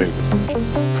get something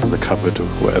from the cupboard or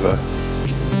whatever.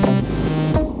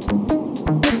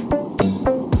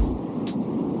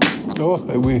 Oh,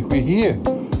 we're here.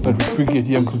 That was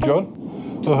Crickety Uncle John.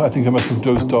 Oh, I think I must have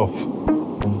dozed off.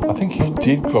 I think he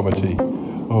did, Cromitty.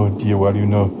 Oh dear, well,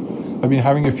 I've been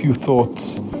having a few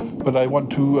thoughts, but I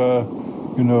want to,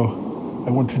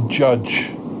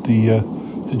 judge the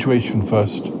situation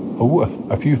first. Oh,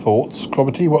 a few thoughts.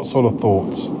 Cromitty, what sort of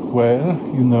thoughts? Well,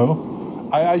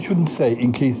 I shouldn't say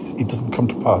in case it doesn't come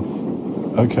to pass.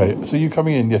 Okay, so you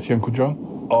coming in yet, Uncle John?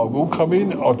 I will come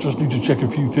in. I just need to check a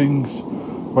few things,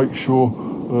 make sure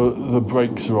the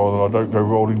brakes are on and I don't go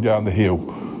rolling down the hill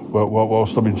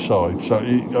whilst I'm inside. So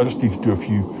I just need to do a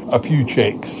few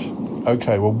checks.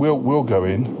 Okay, well we'll go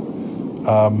in.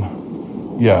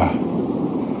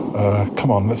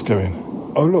 Come on, let's go in.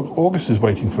 Oh look, August is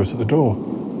waiting for us at the door.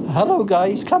 Hello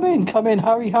guys, come in,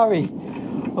 hurry.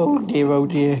 Oh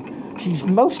dear, she's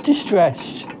most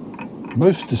distressed.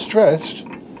 Most distressed?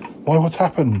 Why, what's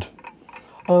happened?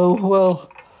 Oh,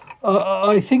 well,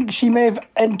 I think she may have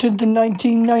entered the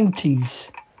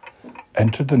 1990s.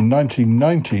 Entered the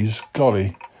 1990s?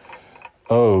 Golly.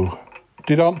 Oh,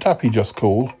 did Aunt Tappy just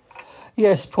call?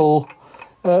 Yes, Paul,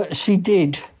 she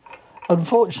did.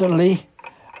 Unfortunately,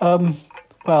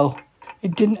 well,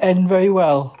 it didn't end very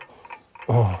well.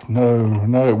 Oh,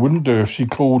 no, it wouldn't do if she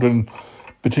called and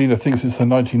Bettina thinks it's the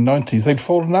 1990s. They'd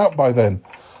fallen out by then.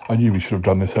 I knew we should have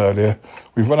done this earlier.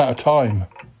 We've run out of time.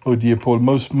 Oh dear, Paul,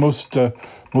 most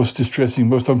distressing,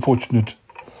 most unfortunate.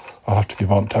 I'll have to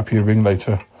give Aunt Tappy a ring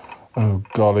later. Oh,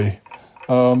 golly.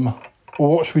 Well,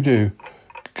 what should we do?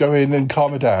 Go in and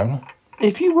calm her down?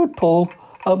 If you would, Paul,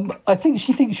 I think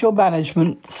she thinks you're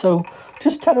management, so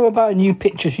just tell her about a new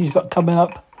picture she's got coming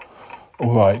up.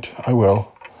 All right, I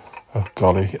will. Oh,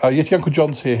 golly. Yeti Uncle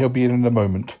John's here. He'll be in a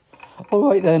moment. All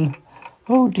right, then.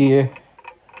 Oh, dear.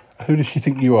 Who does she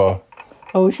think you are?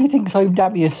 Oh, she thinks I'm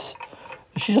Damius.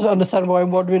 She doesn't understand why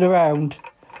I'm wandering around.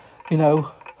 You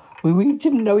know, we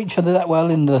didn't know each other that well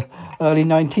in the early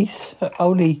 90s,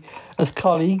 only as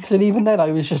colleagues, and even then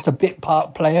I was just a bit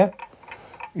part player.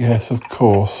 Yes, of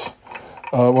course.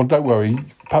 Well, don't worry.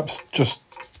 Perhaps just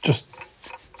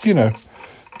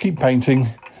keep painting,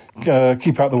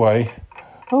 keep out the way.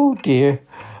 Oh, dear.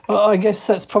 I guess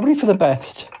that's probably for the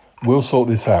best. We'll sort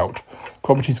this out.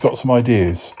 Cromitty's got some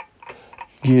ideas.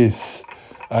 Yes,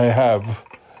 I have.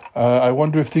 I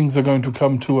wonder if things are going to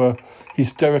come to a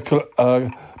hysterical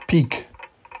peak.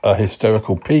 A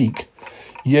hysterical peak?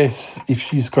 Yes, if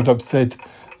she's got upset,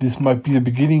 this might be the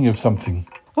beginning of something.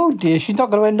 Oh dear, she's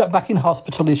not going to end up back in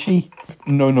hospital, is she?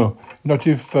 No, not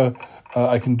if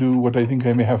I can do what I think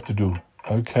I may have to do.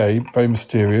 Okay, very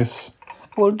mysterious.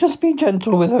 Well, just be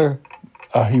gentle with her.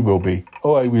 He will be.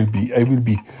 Oh, I will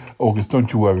be. August,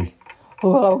 don't you worry.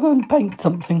 Oh, well, I'll go and paint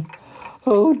something.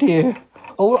 Oh dear.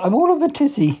 Oh, I'm all of a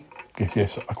tizzy.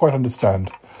 Yes, I quite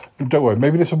understand. Don't worry,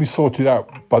 maybe this will be sorted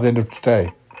out by the end of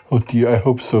today. Oh dear, I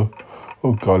hope so.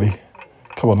 Oh golly.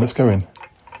 Come on, let's go in.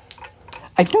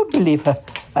 I don't believe her,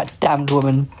 that damned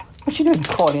woman. What's she doing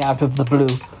calling out of the blue?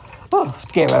 Oh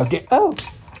dear, oh dear. Oh,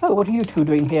 what are you two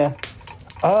doing here?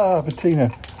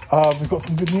 Bettina, we've got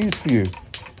some good news for you.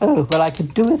 Oh, well, I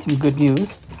could do with some good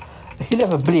news. You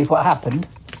never believe what happened.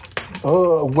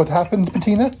 Oh, what happened,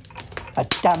 Bettina?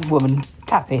 That damned woman,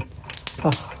 Tappy.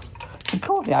 Oh, she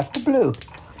called me out of the blue.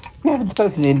 We haven't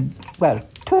spoken in,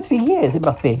 2 or 3 years, it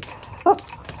must be. Oh,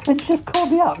 and she just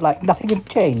called me up like nothing had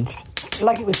changed.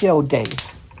 Like it was the old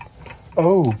days.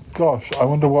 Oh, gosh, I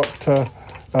wonder what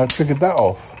triggered that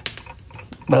off.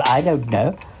 Well, I don't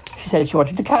know. She said she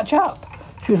wanted to catch up.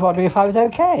 She was wondering if I was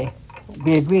okay.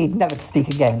 We agreed never to speak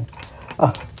again.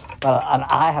 Oh, well, and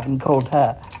I haven't called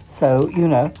her. So,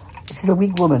 she's a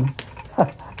weak woman.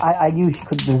 I knew she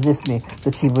couldn't resist me,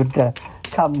 that she would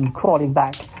come crawling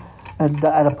back and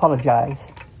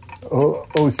apologise. Oh,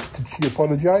 did she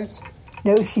apologise?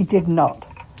 No, she did not.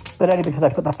 But only because I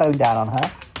put the phone down on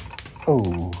her.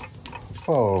 Oh,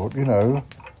 well,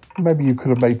 maybe you could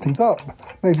have made things up.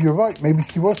 Maybe you're right. Maybe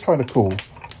she was trying to call.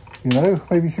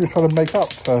 Maybe she was trying to make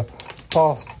up for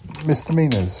past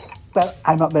misdemeanours. Well,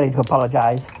 I'm not ready to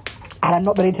apologise. And I'm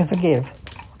not ready to forgive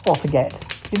or forget.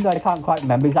 Even though I can't quite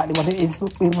remember exactly what it is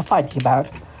we were fighting about.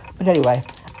 But anyway,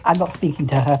 I'm not speaking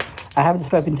to her. I haven't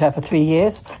spoken to her for 3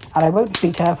 years, and I won't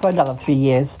speak to her for another 3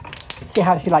 years. See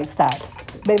how she likes that.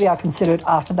 Maybe I'll consider it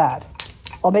after that.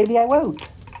 Or maybe I won't.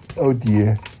 Oh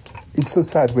dear. It's so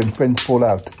sad when friends fall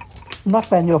out. Not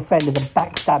when your friend is a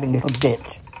backstabbing little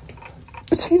bitch.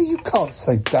 Bettina, you can't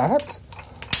say that.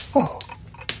 Oh,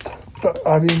 but,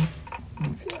 I mean,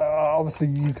 obviously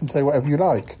you can say whatever you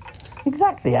like.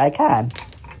 Exactly, I can.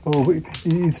 Oh,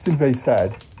 it's still very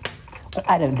sad. But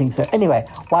I don't think so. Anyway,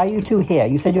 why are you two here?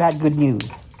 You said you had good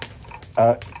news.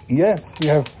 Yes, we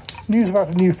have news about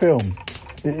a new film.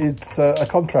 It's a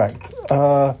contract.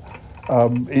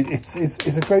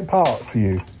 It's a great part for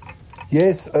you.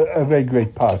 Yes, a very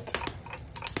great part.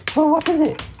 Well, what is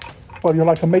it? Well, you're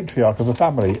like a matriarch of a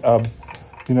family.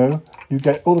 You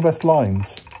get all the best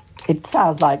lines. It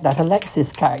sounds like that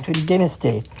Alexis character in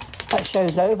Dynasty. That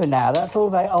show's over now. That's all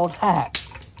very old hat.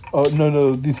 Oh,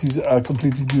 no, this is a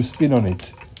completely new spin on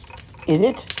it. Is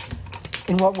it?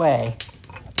 In what way?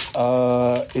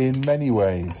 In many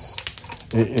ways.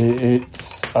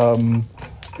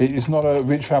 It's not a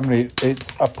rich family, it's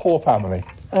a poor family.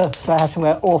 Oh, so I have to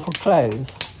wear awful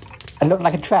clothes and look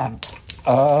like a tramp?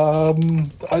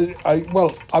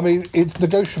 It's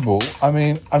negotiable.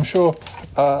 I'm sure,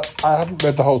 I haven't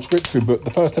read the whole script through, but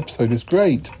the first episode is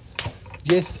great.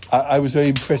 Yes, I was very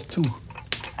impressed too.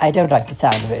 I don't like the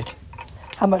sound of it.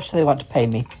 How much do they want to pay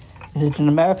me? Is it an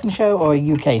American show or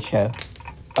a UK show?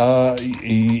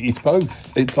 It's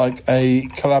both. It's like a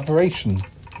collaboration.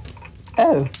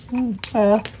 Oh,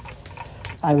 well,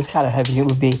 I was kind of hoping it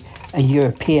would be a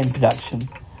European production.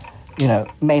 You know,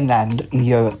 mainland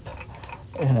Europe.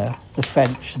 You know, the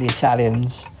French, the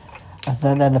Italians. And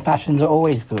then the fashions are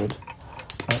always good.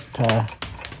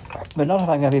 But not if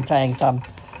I'm going to be playing some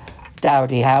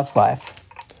dowdy housewife.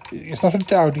 It's not a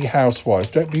dowdy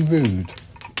housewife. Don't be rude.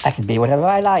 I can be whatever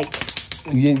I like.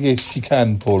 Yes, she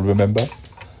can, Paul, remember?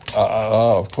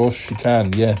 Of course she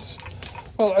can, yes.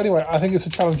 Well, anyway, I think it's a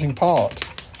challenging part.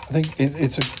 I think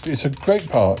it's a great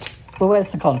part. Well,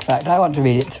 where's the contract? I want to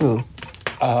read it through.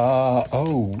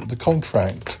 The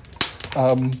contract.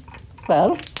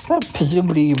 Well,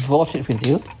 presumably you brought it with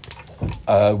you.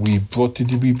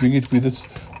 Did we bring it with us?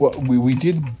 Well, we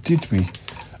did we?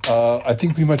 I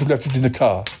think we might have left it in the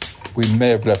car. We may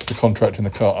have left the contract in the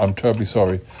car. I'm terribly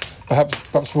sorry.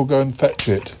 Perhaps we'll go and fetch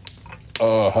it.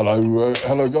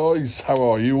 Hello guys. How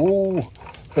are you all?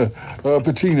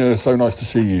 Bettina, so nice to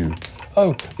see you.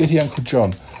 Oh, Yeti Uncle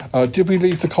John. Did we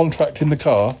leave the contract in the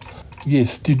car?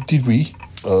 Yes, did we?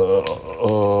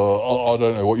 I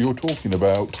don't know what you're talking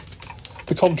about.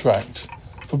 The contract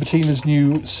for Bettina's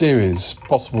new series,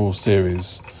 possible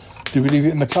series. Did we leave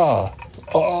it in the car?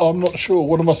 I'm not sure.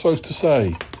 What am I supposed to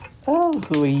say? Oh,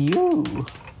 who are you?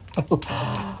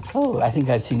 Oh, I think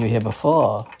I've seen you here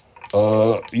before.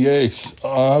 Yes,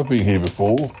 I have been here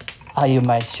before. Are you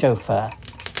my chauffeur?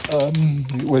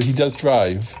 Well, he does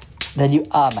drive. Then you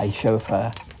are my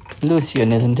chauffeur.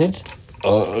 Lucian, isn't it?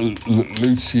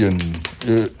 Lucian.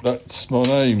 That's my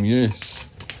name, yes.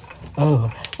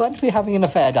 Oh, weren't we having an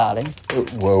affair, darling?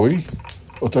 Were we?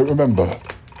 I don't remember.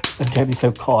 Don't be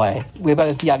so coy. We're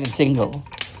both young and single.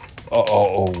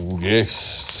 Oh, yes,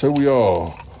 so we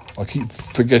are. I keep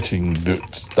forgetting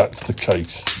that that's the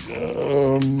case.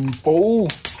 Paul?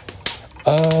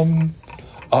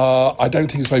 I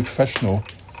don't think it's very professional,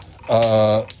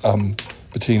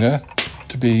 Bettina,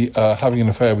 to be having an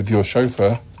affair with your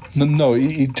chauffeur. No,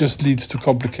 it just leads to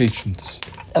complications.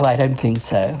 Oh, I don't think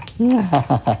so.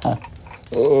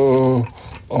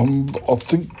 I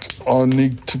think I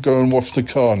need to go and wash the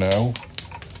car now.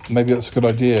 Maybe that's a good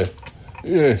idea.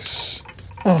 Yes.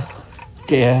 Oh,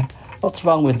 dear. What's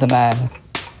wrong with the man?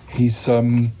 He's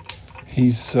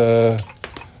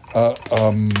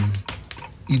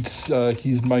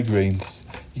migraines.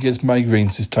 He gets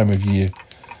migraines this time of year.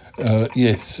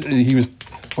 Yes, he was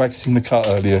waxing the car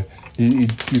earlier.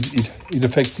 It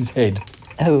affects his head.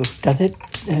 Oh, does it?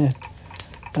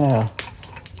 Well,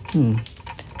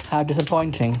 how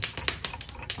disappointing.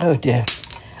 Oh dear.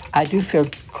 I do feel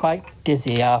quite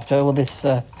dizzy after all this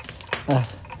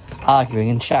arguing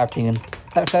and shouting, and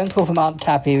that phone call from Aunt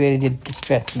Tappy really did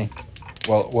distress me.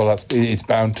 Well, it's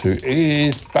bound to. It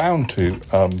is bound to,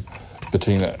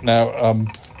 Bettina. Now,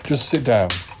 just sit down.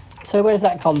 So where's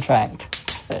that contract?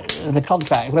 The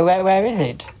contract, where is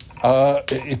it?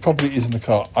 It probably is in the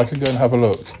car. I can go and have a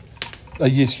look.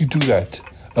 Yes, you do that.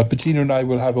 Bettina and I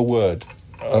will have a word.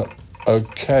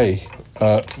 Okay.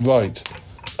 Right.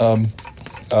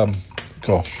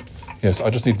 Gosh. Yes, I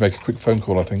just need to make a quick phone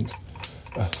call, I think.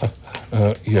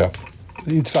 Yeah.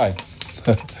 It's fine.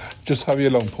 Just hurry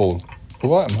along, Paul.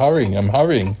 All right, I'm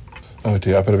hurrying. Oh,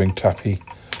 dear, I better ring Tappy.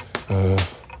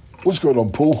 What's going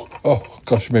on, Paul? Oh,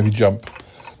 gosh, you made me jump.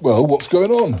 Well, what's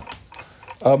going on?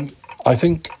 I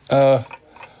think,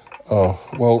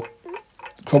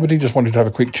 Comedy just wanted to have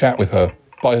a quick chat with her,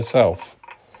 by herself.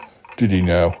 Did he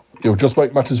now? It'll just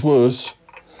make matters worse.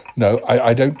 No,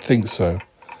 I don't think so.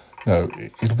 No,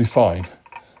 it'll be fine.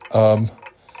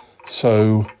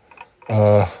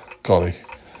 Golly.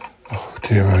 Oh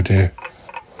dear.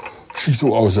 She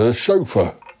thought I was her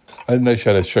chauffeur. I didn't know she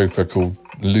had a chauffeur called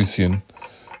Lucian.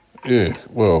 Yeah,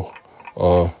 well,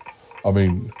 I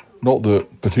mean, not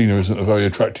that Bettina isn't a very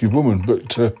attractive woman,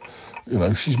 but,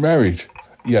 she's married.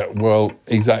 Yeah, well,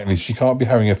 exactly. She can't be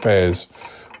having affairs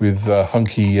with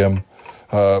hunky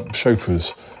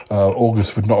chauffeurs.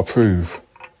 August would not approve.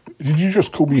 Did you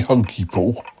just call me hunky,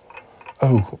 Paul?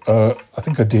 Oh, I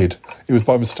think I did. It was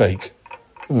by mistake.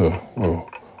 Oh, well,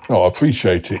 no, I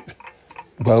appreciate it.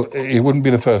 Well, it wouldn't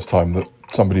be the first time that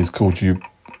somebody's called you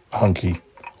hunky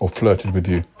or flirted with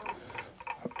you.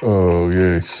 Oh,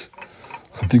 yes.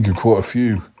 I can think of quite a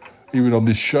few, even on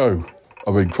this show.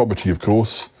 I mean, comedy, of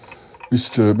course.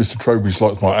 Mr. Trowbridge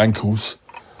likes my ankles.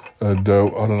 And, I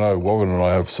don't know, Warren and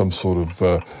I have some sort of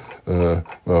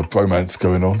bromance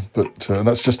going on. But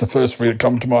that's just the first thing that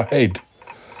come to my head.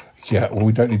 Yeah, well,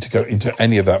 we don't need to go into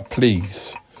any of that,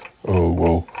 please. Oh,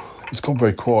 well, it's gone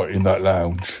very quiet in that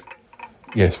lounge.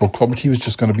 Yes, well, Comedy was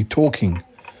just going to be talking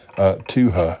to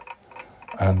her.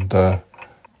 And,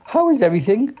 How is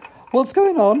everything? What's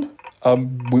going on?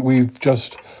 We've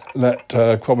just let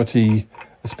Cromitty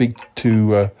speak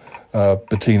to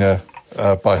Bettina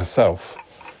by herself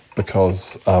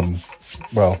because,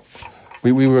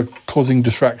 we were causing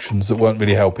distractions that weren't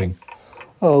really helping.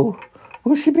 Oh,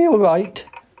 will she be all right?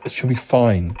 She'll be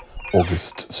fine,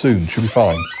 August. Soon, she'll be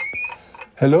fine.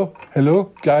 Hello,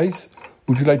 guys.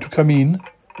 Would you like to come in?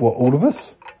 What, all of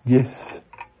us? Yes.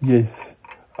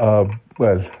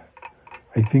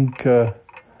 I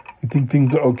think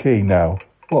things are okay now.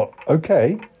 What?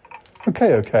 Okay.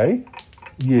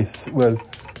 Yes. Well,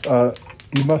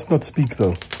 you must not speak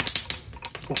though.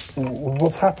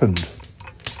 What's happened?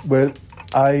 Well,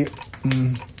 I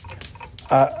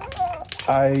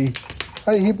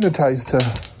hypnotized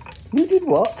her. You did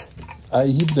what? I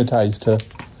hypnotized her.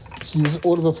 She was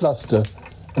all of a fluster,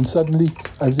 and suddenly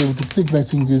I was able to click my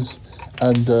fingers,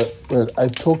 and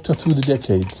I've talked her through the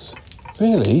decades.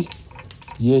 Really?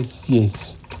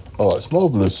 Yes. Oh, it's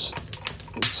marvellous.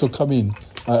 So come in.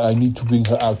 I need to bring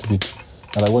her out of it,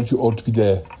 and I want you all to be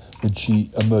there when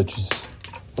she emerges.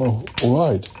 Oh, all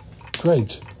right.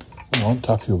 Great. Aunt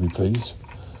Taffy will be pleased.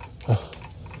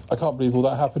 I can't believe all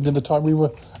that happened in the time we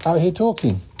were out here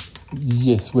talking.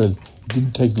 Yes, well, it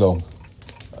didn't take long.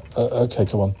 Okay,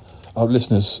 come on.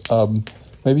 Listeners,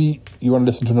 maybe you want to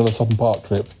listen to another Sutton Park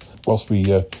clip whilst we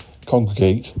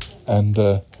congregate, and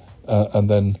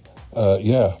then,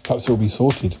 perhaps it will be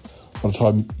sorted by the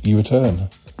time you return.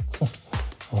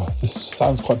 This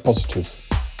sounds quite positive.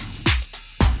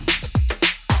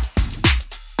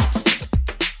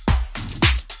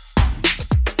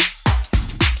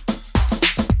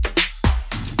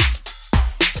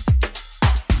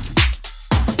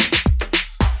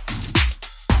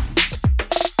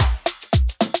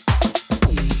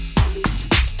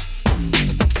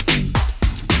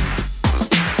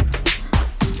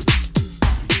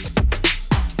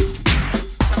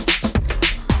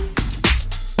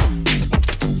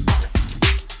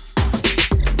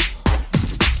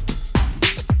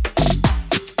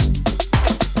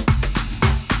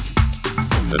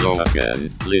 Hello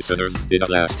again, listeners. In a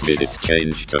last-minute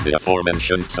change to the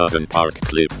aforementioned Sutton Park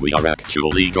clip, we are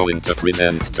actually going to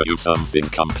present to you something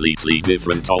completely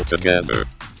different altogether.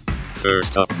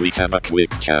 First up, we have a quick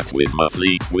chat with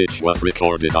Muffley, which was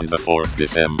recorded on the 4th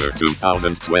December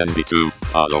 2022,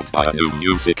 followed by a new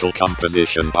musical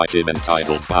composition by him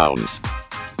entitled Bounce.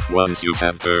 Once you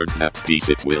have heard that piece,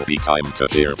 it will be time to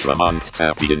hear from Aunt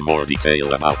Tappy in more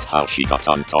detail about how she got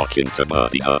on talking to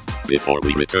Bettina, before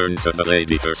we return to the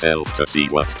lady herself to see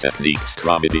what techniques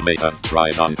Cromitty may have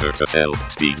tried on her to help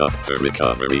speed up her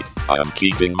recovery. I am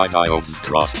keeping my eyes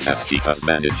crossed that he has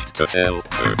managed to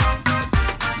help her.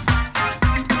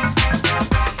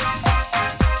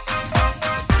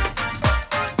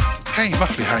 Hey,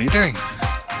 Muffley, how are you doing?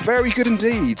 Very good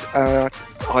indeed.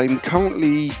 I'm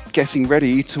currently getting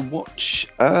ready to watch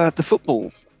the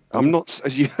football. I'm not,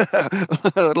 as you,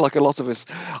 like a lot of us,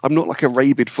 I'm not like a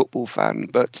rabid football fan,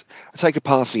 but I take a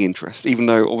passing interest, even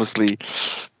though obviously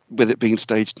with it being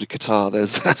staged in Qatar,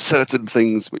 there's certain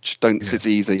things which don't sit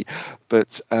easy.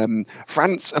 But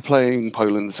France are playing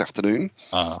Poland this afternoon.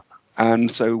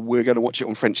 And so we're going to watch it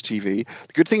on French TV.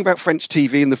 The good thing about French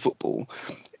TV and the football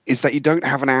is that you don't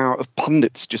have an hour of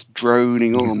pundits just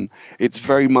droning on. It's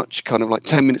very much kind of like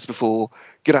 10 minutes before,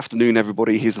 good afternoon,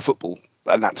 everybody, here's the football.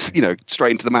 And that's,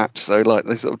 straight into the match. So, like,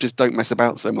 they sort of just don't mess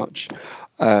about so much.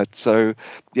 France are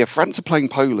playing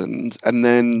Poland. And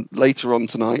then later on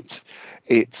tonight,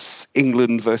 it's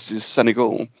England versus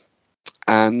Senegal.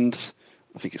 And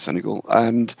I think it's Senegal.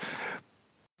 And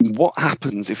what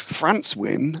happens if France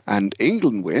win and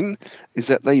England win is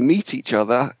that they meet each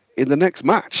other in the next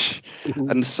match.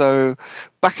 And so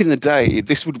back in the day,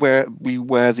 this would where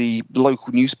the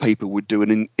local newspaper would do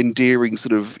an endearing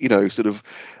sort of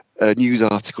news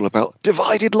article about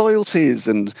divided loyalties,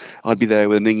 and I'd be there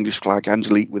with an English flag,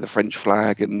 Angelique with a French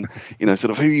flag, and sort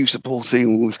of who are you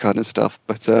supporting, all this kind of stuff.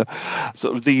 But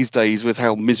sort of these days, with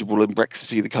how miserable and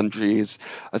Brexity the country is,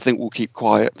 I think we'll keep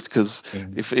quiet, because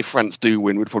if France do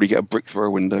win, we'd probably get a brick through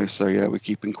a window. So yeah, we're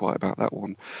keeping quiet about that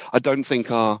one. I don't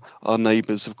think our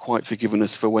neighbours have quite forgiven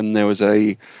us for when there was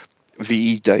a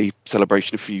VE Day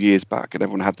celebration a few years back, and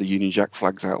everyone had the Union Jack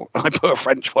flags out. I put a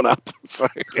French one up. So,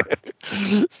 yeah.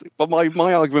 But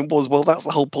my argument was, well, that's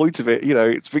the whole point of it.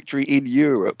 It's victory in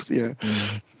Europe. Yeah.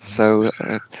 So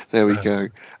there we go.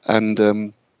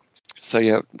 And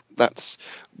that's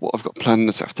what I've got planned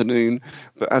this afternoon.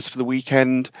 But as for the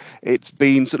weekend, it's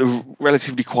been sort of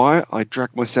relatively quiet. I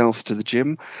dragged myself to the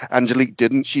gym. Angelique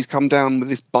didn't. She's come down with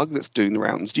this bug that's doing the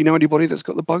rounds. Do you know anybody that's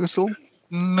got the bug at all?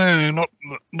 No,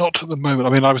 not at the moment.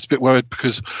 I mean, I was a bit worried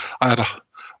because I had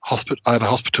I had a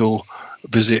hospital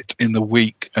visit in the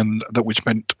week, and that which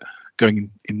meant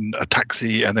going in a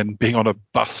taxi and then being on a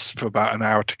bus for about an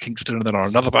hour to Kingston, and then on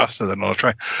another bus, and then on a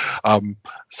train.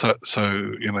 So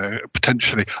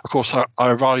potentially, of course, I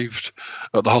arrived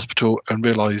at the hospital and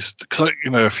realised, because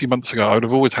a few months ago I would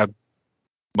have always had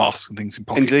masks and things in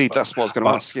pockets. Indeed, that's what I was going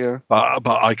to ask. Yeah, but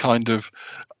I kind of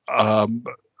I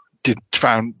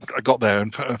got there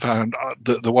and found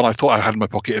the one I thought I had in my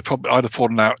pocket had probably either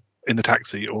fallen out in the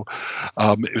taxi, or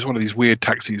it was one of these weird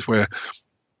taxis where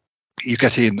you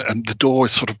get in and the door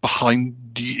is sort of behind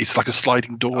you. It's like a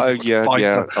sliding door. Oh yeah.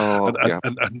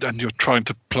 And you're trying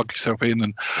to plug yourself in,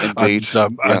 and indeed. So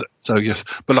yes,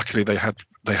 but luckily they had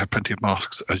plenty of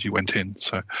masks as you went in.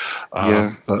 So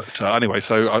But anyway,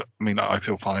 so I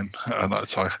feel fine, and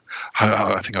so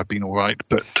I think I've been all right.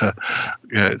 But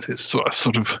it's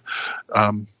sort of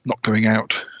not going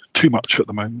out too much at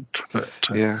the moment. But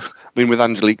with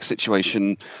Angelique's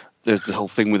situation, there's the whole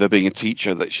thing with her being a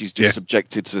teacher, that she's just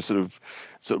subjected to sort of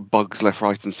bugs left,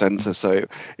 right, and centre. So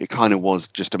it kind of was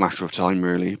just a matter of time,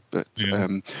 really. But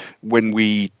when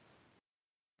we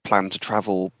plan to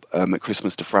travel at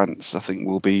Christmas to France, I think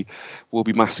we'll be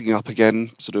masking up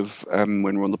again, sort of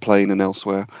when we're on the plane and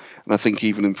elsewhere. And I think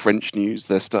even in French news,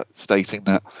 they're stating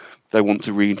that they want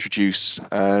to reintroduce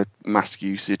mask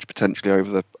usage potentially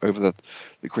over the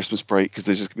Christmas break, because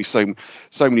there's just going to be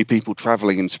so many people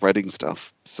travelling and spreading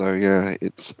stuff. So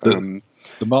it's the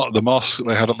masks that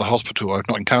they had at the hospital I've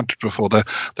not encountered before. They're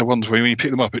ones where when you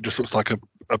pick them up, it just looks like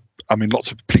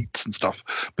lots of pleats and stuff,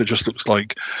 but it just looks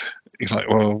like, it's like,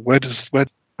 well, where'd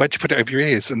you put it over your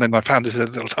ears? And then I found this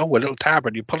little tab,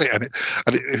 and you pull it, and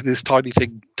this tiny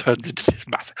thing turns into this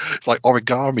massive. It's like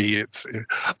origami.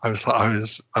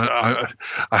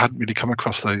 I hadn't really come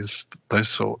across those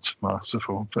sorts of masks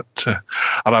before, but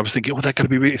and I was thinking, it's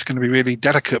going to be really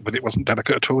delicate, but it wasn't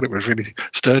delicate at all. It was really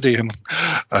sturdy, and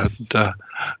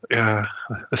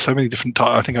there's so many different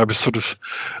types. I think I was sort of,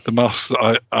 the masks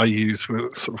that I use were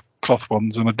sort of cloth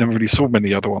ones, and I never really saw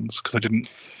many other ones because I didn't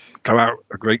go out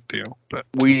a great deal. But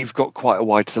we've got quite a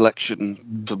wide selection,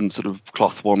 from sort of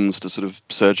cloth ones to sort of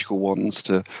surgical ones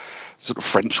to sort of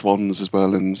French ones as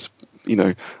well. And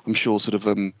I'm sure sort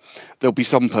of there'll be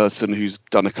some person who's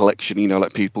done a collection,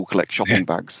 like people collect shopping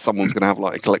bags. Someone's going to have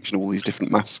like a collection of all these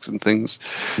different masks and things.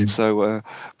 So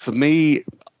for me,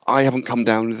 I haven't come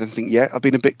down with anything yet. I've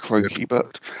been a bit croaky,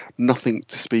 but nothing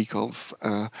to speak of.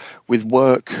 With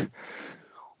work,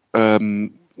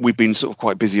 we've been sort of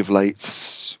quite busy of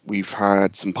late. We've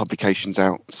had some publications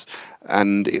out,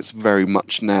 and it's very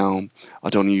much now,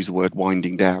 I don't want to use the word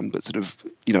winding down, but sort of,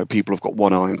 people have got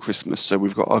one eye on Christmas. So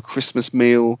we've got our Christmas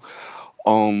meal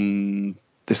on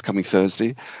this coming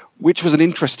Thursday, which was an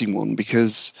interesting one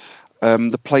because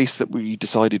the place that we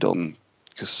decided on,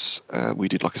 because we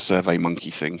did like a Survey Monkey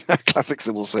thing, classic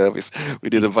civil service. We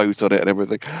did a vote on it and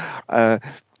everything.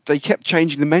 They kept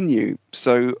changing the menu.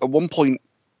 So at one point,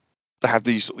 they had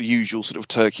the usual sort of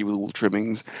turkey with all the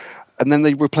trimmings, and then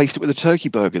they replaced it with a turkey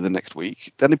burger the next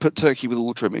week. Then they put turkey with all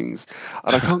the trimmings,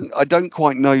 and I don't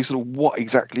quite know sort of what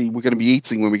exactly we're going to be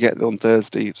eating when we get there on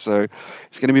Thursday. So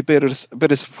it's going to be a bit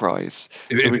of surprise.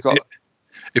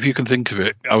 If you can think of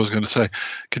it, I was going to say,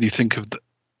 can you think of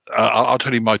I'll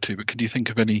tell you my two, but can you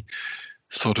think of any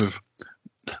sort of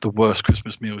the worst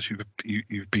Christmas meals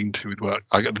you've been to with work?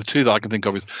 The two that I can think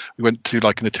of is, we went to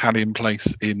like an Italian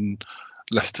place in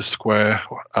Leicester Square,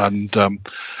 and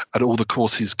all the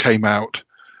courses came out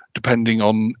depending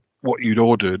on what you'd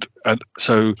ordered, and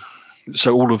so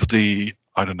all of the,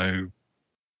 I don't know,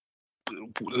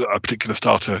 a particular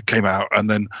starter came out, and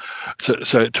then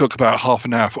so it took about half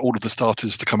an hour for all of the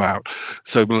starters to come out.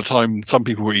 So by the time some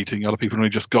people were eating, other people only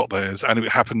just got theirs, and it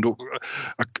happened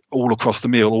all across the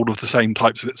meal, all of the same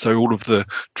types of it. So all of the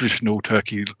traditional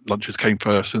turkey lunches came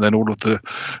first, and then all of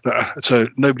so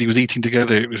nobody was eating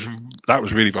together. That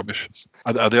was really rubbish.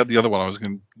 The other one I was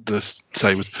going to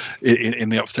say was in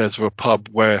the upstairs of a pub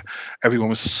where everyone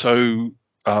was so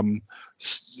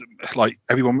like,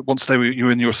 everyone, once you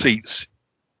were in your seats,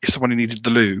 if someone needed the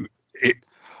loo, it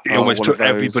almost took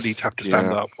everybody to have to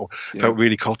stand up, or felt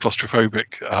really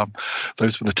claustrophobic.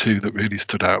 Those were the two that really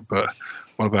stood out. But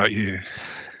what about you?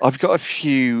 I've got a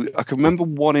few. I can remember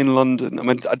one in London. I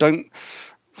mean,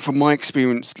 from my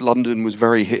experience, London was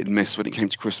very hit and miss when it came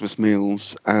to Christmas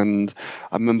meals. And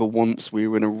I remember once we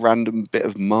were in a random bit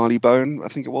of Marylebone, I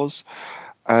think it was,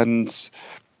 and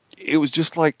it was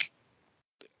just like,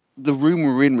 the room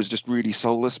we were in was just really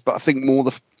soulless. But I think more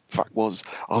the fact was,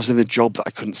 I was in a job that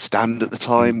I couldn't stand at the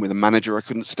time, with a manager I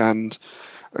couldn't stand,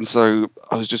 And so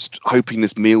I was just hoping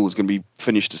this meal was going to be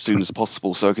finished as soon as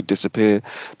possible so I could disappear.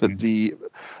 But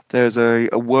there's a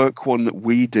work one that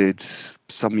we did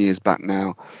some years back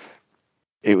now.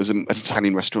 It was an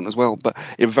Italian restaurant as well, but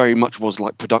it very much was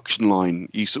like production line.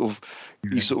 You sort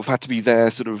of had to be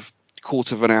there sort of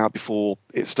quarter of an hour before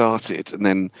it started, and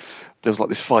then there was like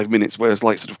this 5 minutes where it was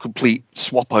like sort of complete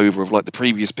swap over of like the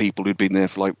previous people who'd been there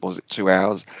for like, was it 2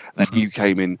 hours, and then you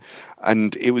came in,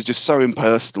 and it was just so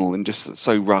impersonal and just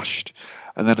so rushed.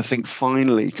 And then I think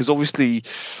finally, because obviously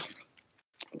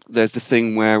there's the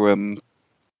thing where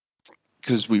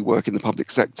because we work in the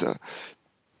public sector,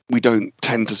 we don't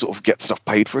tend to sort of get stuff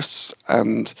paid for us.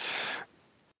 And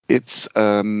it's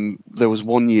there was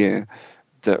one year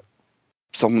that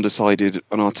someone decided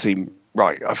on our team,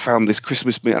 right, I found this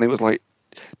Christmas meal, and it was like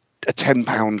a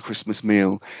 £10 Christmas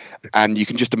meal, and you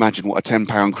can just imagine what a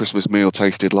 £10 Christmas meal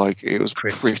tasted like. It was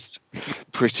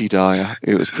pretty dire.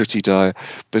 It was pretty dire,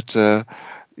 but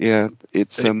yeah,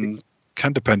 it's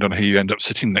can depend on who you end up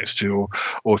sitting next to,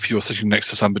 or if you're sitting next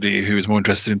to somebody who is more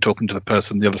interested in talking to the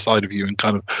person the other side of you and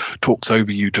kind of talks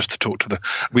over you just to talk to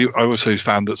I also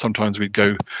found that sometimes we'd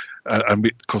go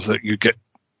because that you get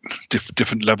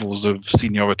different levels of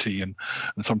seniority, and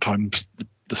sometimes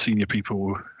the senior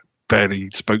people barely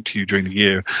spoke to you during the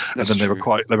year. That's and then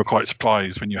true. they were quite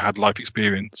surprised when you had life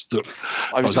experience. That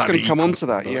I was just going to come on to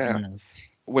that. Yeah,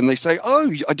 when they say,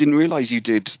 "Oh, I didn't realise you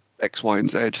did X, Y, and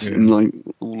Z," and like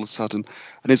all of a sudden,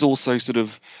 and it's also sort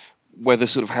of whether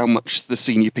sort of how much the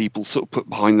senior people sort of put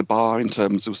behind the bar in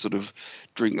terms of sort of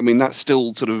drink. I mean, that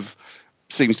still sort of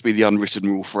seems to be the unwritten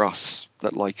rule for us,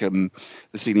 that like the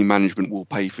senior management will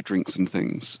pay for drinks and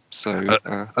things. So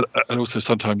and also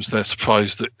sometimes they're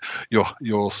surprised that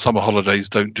your summer holidays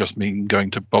don't just mean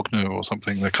going to Bognor or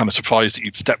something. They're kind of surprised that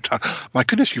you've stepped out. My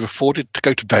goodness, you've afforded to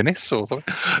go to Venice or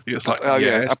something. It's like,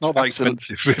 it's not that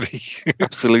expensive, really.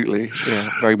 Absolutely, yeah,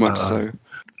 very much so.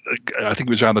 I think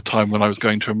it was around the time when I was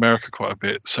going to America quite a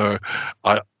bit, so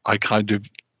I kind of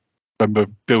remember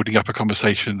building up a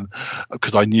conversation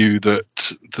because I knew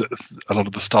that a lot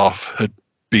of the staff had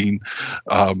been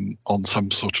on some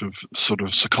sort of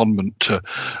secondment to,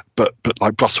 but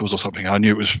like Brussels or something. I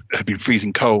knew had been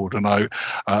freezing cold, and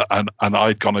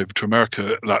I'd gone over to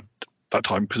America that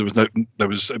time because it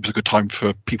was a good time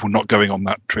for people not going on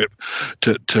that trip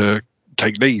to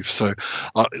take leave. So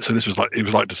this was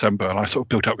like December, and I sort of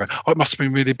built up going, oh, it must have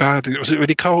been really bad. Was it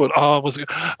really cold? I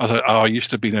thought, I used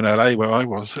to have been in LA where I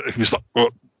was. It was like, well,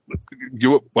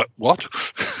 you were what?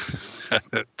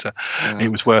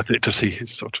 It was worth it to see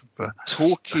his sort of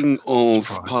talking of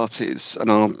parties,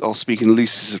 and I'll speak in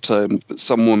loosest of terms, but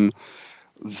someone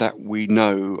that we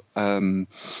know,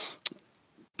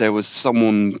 there was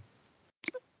someone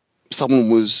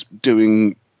was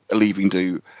doing a leaving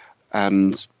do,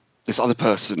 and this other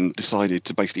person decided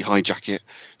to basically hijack it,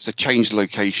 so change the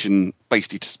location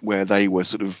basically to where they were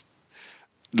sort of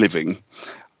living,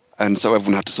 and so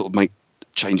everyone had to sort of make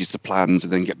changes to plans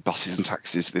and then get buses and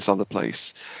taxis to this other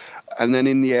place. And then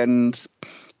in the end,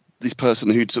 this person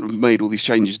who'd sort of made all these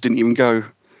changes didn't even go.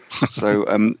 So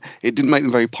it didn't make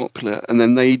them very popular. And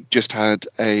then they just had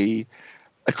a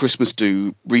Christmas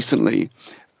do recently.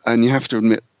 And you have to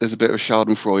admit there's a bit of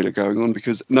schadenfreude going on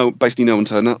because basically no one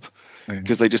turned up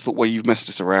because they just thought, well, you've messed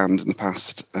us around in the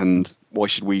past and why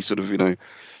should we sort of,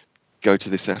 go to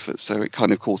this effort? So it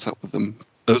kind of caught up with them.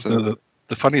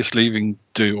 The funniest leaving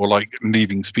do or like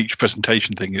leaving speech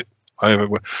presentation thing I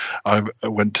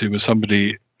went to was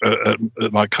somebody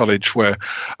at my college where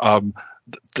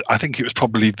I think it was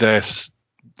probably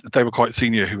they were quite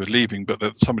senior who were leaving, but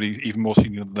that somebody even more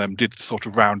senior than them did sort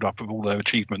of round up of all their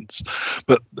achievements.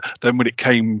 But then when it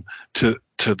came to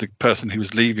the person who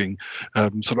was leaving,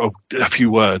 sort of a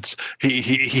few words,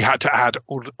 he had to add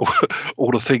all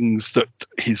the things that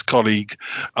his colleague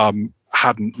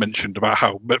hadn't mentioned about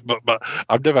how, but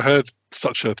I've never heard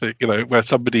such a thing, where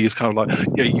somebody is kind of like,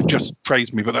 yeah, you've just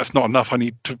praised me, but that's not enough. I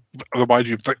need to remind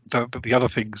you of the other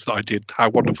things that I did, how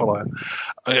wonderful I am.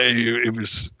 It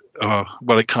was,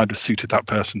 well, it kind of suited that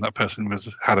person. That person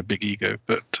had a big ego,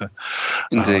 but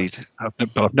indeed.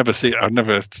 But I've never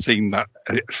seen that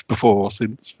before or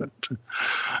since. But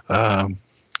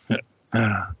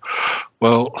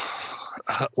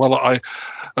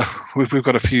we've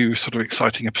got a few sort of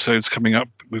exciting episodes coming up.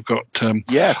 We've got tell me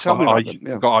about them.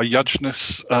 Yeah. We've got our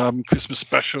Yudgeness Christmas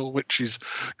special, which is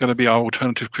going to be our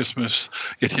alternative Christmas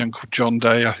Yeti Uncle John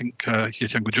Day. I think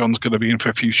Yeti Uncle John's going to be in for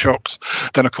a few shocks.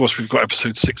 Then, of course, we've got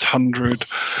episode 600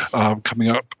 coming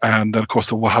up, and then, of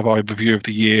course, we'll have our review of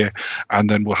the year, and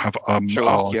then we'll have our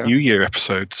New Year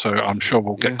episode. So I'm sure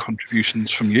we'll get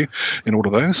contributions from you in all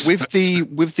of those. With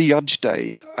the Yudge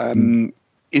Day.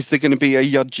 is there going to be a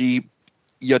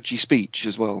Yudgy speech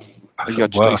as well? A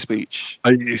Yudge Day speech?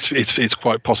 It's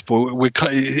quite possible.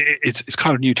 It's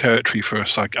kind of new territory for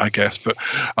us, I guess. But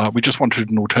we just wanted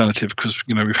an alternative because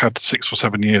we've had 6 or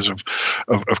 7 years of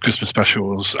Christmas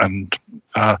specials, and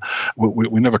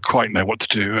we never quite know what to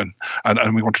do, and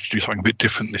we wanted to do something a bit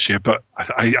different this year. But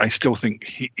I still think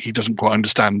he doesn't quite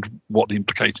understand what the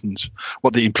implications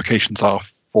are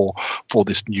for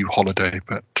this new holiday.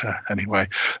 But anyway,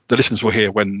 the listeners will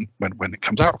hear when it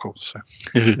comes out, of course.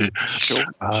 So.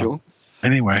 Sure.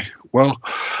 Anyway, well,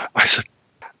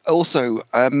 also,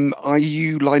 are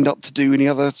you lined up to do any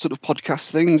other sort of podcast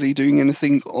things? Are you doing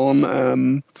anything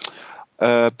on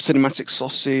Cinematic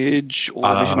Sausage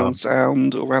or Vision on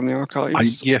Sound or Around the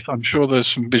Archives? Yes, I'm sure there's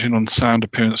some Vision on Sound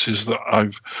appearances that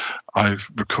I've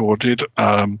recorded,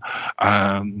 and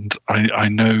I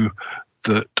know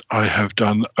that I have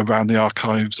done Around the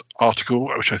Archives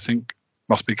article, which I think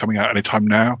must be coming out any time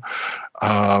now.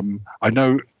 I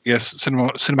know, yes,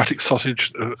 Cinematic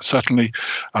Sausage, certainly.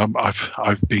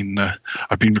 I've been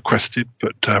requested,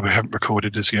 but we haven't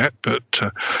recorded as yet.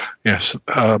 But yes,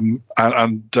 and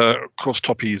of course,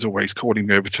 Toppy is always calling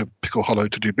me over to Pickle Hollow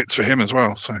to do bits for him as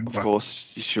well. So of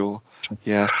course, sure,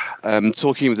 yeah.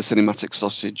 Talking with the Cinematic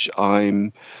Sausage,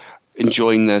 I'm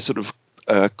enjoying their sort of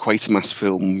Quatermass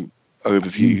film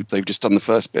overview. They've just done the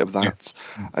first bit of that,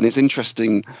 and it's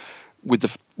interesting with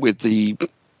the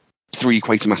 3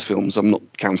 Quatermass films. I'm not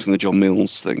counting the John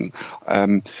Mills thing,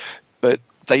 but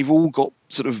they've all got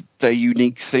sort of their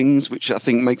unique things, which I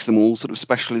think makes them all sort of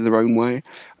special in their own way.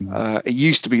 It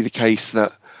used to be the case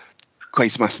that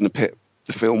Quatermass in the Pit,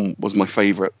 the film, was my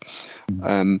favourite,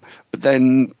 but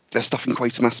then there's stuff in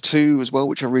Quatermass 2 as well,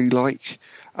 which I really like,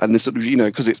 and there's sort of,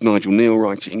 because it's Nigel Neal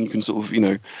writing, you can sort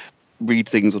of, read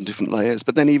things on different layers.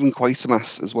 But then even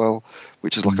Quatermass as well,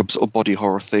 which is like a sort of body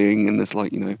horror thing, and there's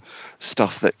like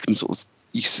stuff that can sort of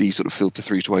you see sort of filter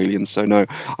through to Aliens. So no,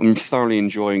 I'm thoroughly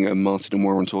enjoying Martin and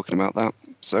Warren talking about that.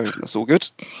 So that's all good.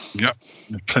 Yeah,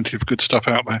 plenty of good stuff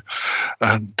out there,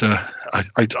 and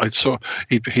I saw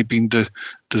he'd been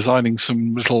designing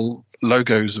some little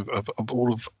logos of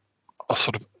all of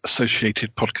sort of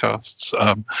associated podcasts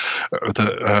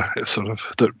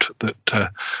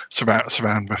that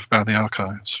surround the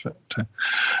archives. But,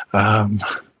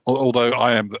 although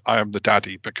I am the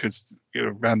daddy, because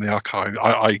around the archive,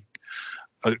 I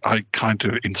kind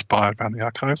of inspired around the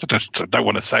archives. I don't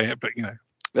want to say it, but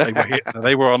they were here.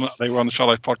 They were on the Shy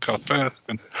Life podcast first,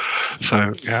 and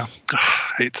so yeah,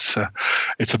 it's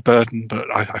a burden, but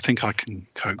I think I can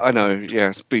cope. I know.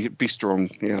 Yes, be strong.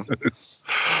 Yeah.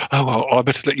 Oh well, I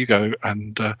better let you go,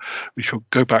 and we shall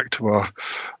go back to our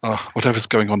whatever's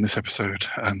going on this episode,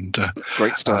 and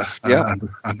great stuff. Yeah,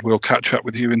 and we'll catch up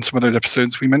with you in some of those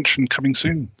episodes we mentioned coming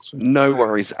soon. So. No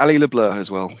worries, Ali LeBleur as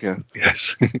well. Yeah.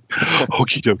 Yes.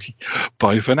 Okie dokie.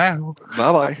 Bye for now.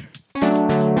 Bye bye.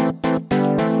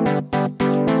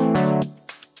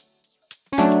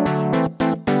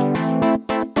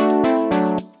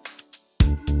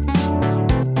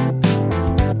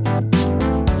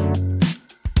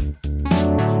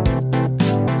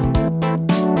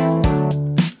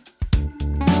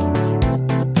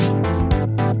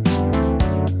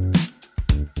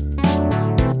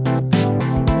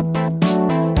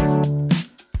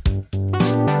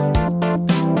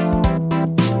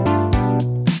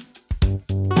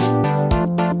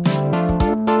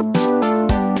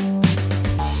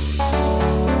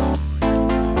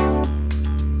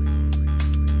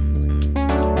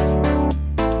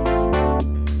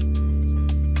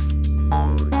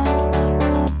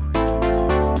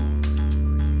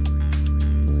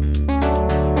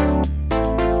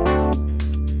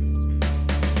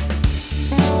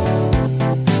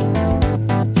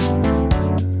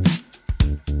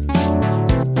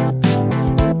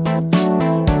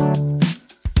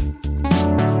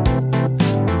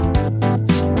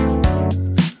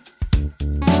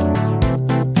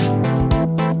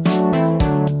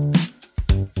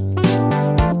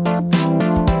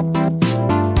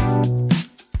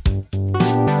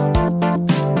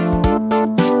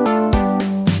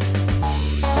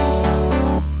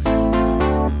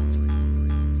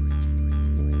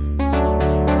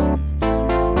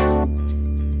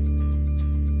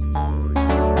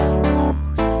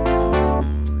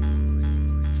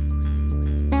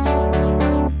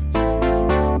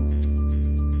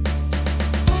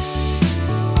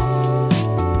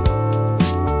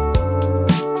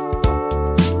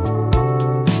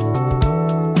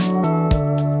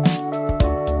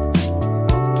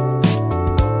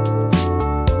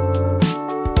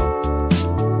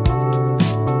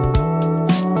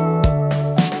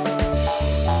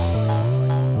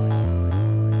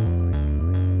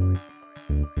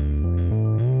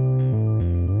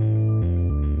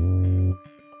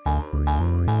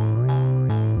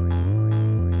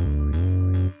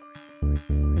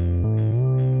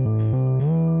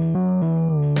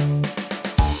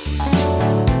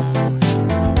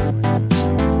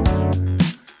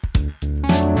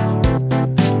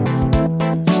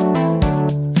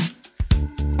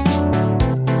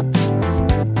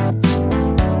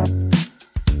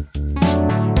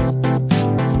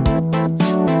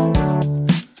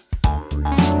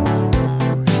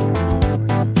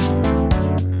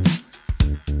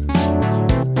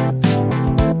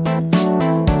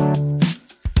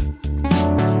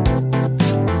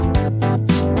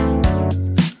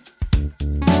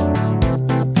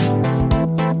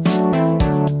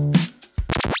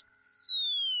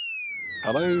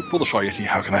 Paul the Shy Yeti,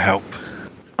 how can I help?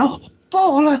 Oh,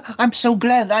 Paul, I'm so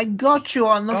glad I got you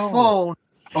on the phone.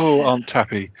 Oh, Aunt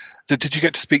Tappy. Did you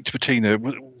get to speak to Bettina?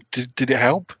 Did it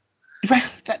help? Well,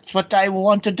 that's what I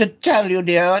wanted to tell you,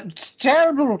 dear. It's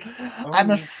terrible. I'm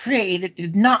afraid it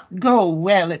did not go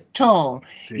well at all.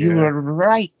 You were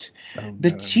right.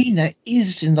 Bettina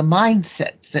is in the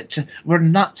mindset that we're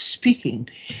not speaking.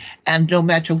 And no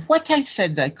matter what I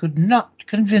said, I could not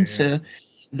convince her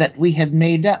that we had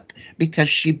made up, because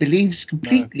she believes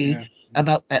completely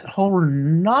about that whole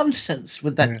nonsense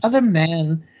with that other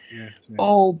man.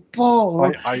 Oh,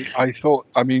 Paul. I thought,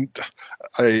 I mean,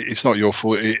 it's not your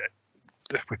fault.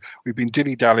 We've been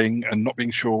dilly-dallying and not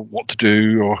being sure what to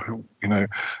do, or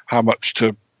how much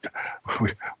to.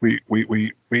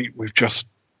 We've just.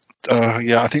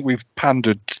 I think we've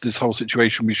pandered to this whole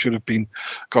situation. We should have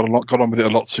got on with it a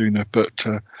lot sooner, but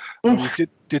you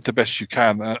did the best you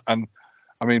can. And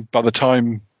I mean, by the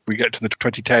time we get to the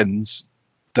 2010s,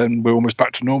 then we're almost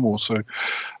back to normal. So,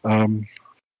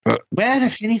 but well,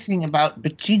 if anything about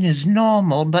Bettina's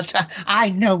normal, but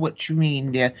I know what you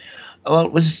mean, dear. Oh,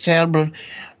 it was terrible.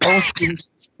 Oh, she was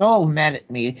so mad at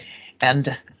me,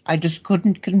 and I just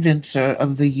couldn't convince her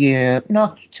of the year.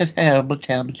 No, it's terrible,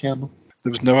 terrible, terrible. There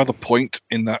was no other point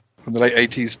in that, from the late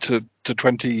 80s to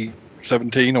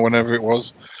 2017 or whenever it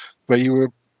was, where you were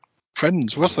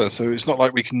friends, was there? So it's not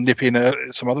like we can nip in at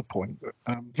some other point.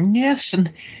 But, yes,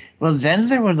 and well, then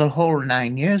there were the whole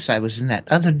 9 years I was in that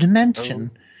other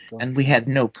dimension, and we had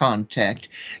no contact.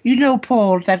 You know,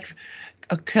 Paul, that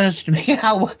occurs to me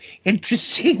how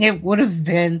interesting it would have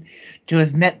been to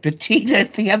have met Bettina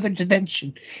at the other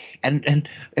dimension and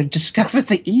discovered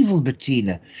the evil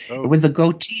Bettina with the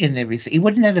goatee and everything.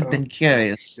 Wouldn't that have been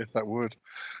curious? Yes, that would.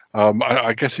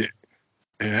 I guess it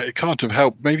can't have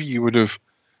helped. Maybe you would have.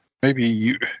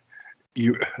 Maybe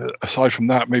you aside from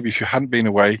that, maybe if you hadn't been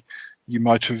away, you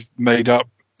might have made up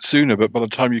sooner. But by the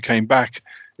time you came back,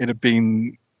 it had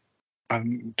been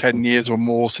 10 years or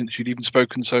more since you'd even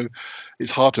spoken. So it's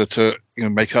harder to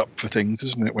make up for things,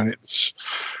 isn't it? When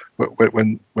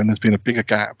there's been a bigger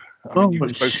gap. I mean, you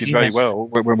both did very well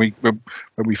when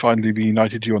we finally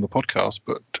reunited you on the podcast,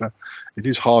 but it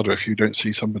is harder if you don't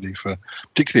see somebody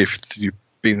particularly if you've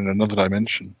been in another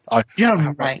dimension. I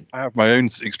have my own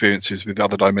experiences with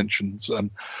other dimensions, and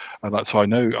that's how I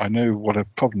know what a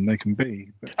problem they can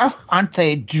be. But, aren't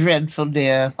they dreadful,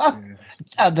 dear?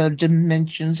 Other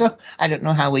dimensions. I don't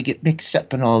know how we get mixed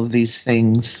up in all of these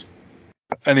things.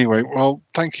 Anyway, well,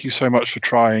 thank you so much for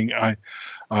trying.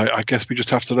 I guess we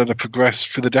just have to let her progress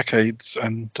through the decades,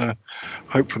 and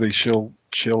hopefully she'll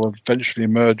eventually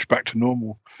emerge back to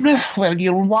normal. Well,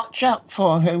 you'll watch out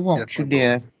for her, won't you,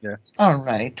 dear? Yes. All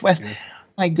right. Well,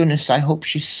 my goodness, I hope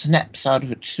she snaps out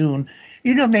of it soon.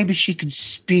 Maybe she could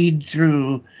speed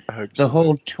through the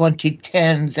whole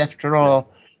 2010s after all.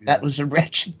 That was a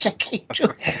wretched decade.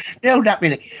 No, not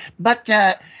really. But,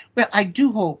 well, I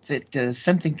do hope that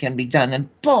something can be done. And,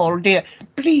 Paul, dear,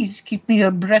 please keep me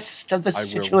abreast of the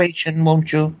situation,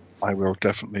 won't you? I will,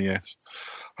 definitely, yes.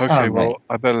 Okay, well,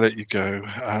 I better let you go.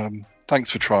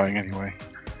 Thanks for trying, anyway.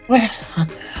 Well,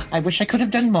 I wish I could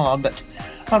have done more, but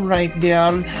all right,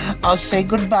 dear, I'll say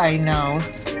goodbye now.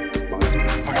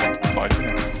 Bye for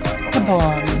now.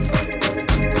 Goodbye.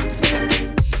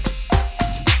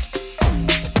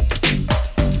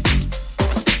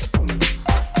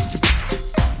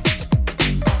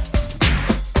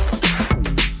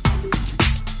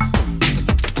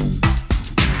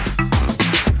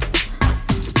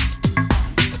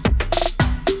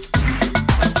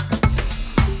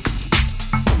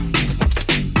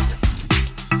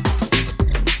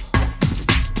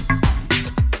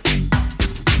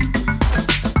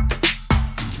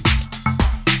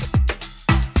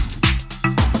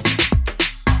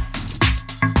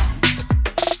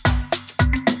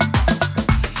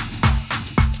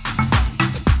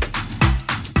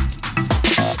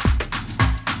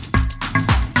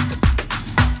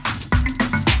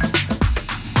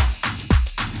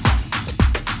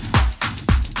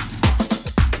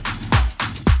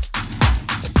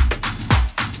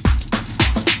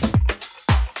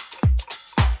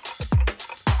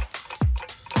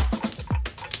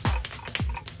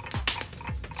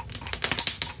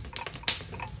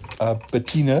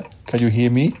 Bettina, can you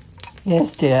hear me?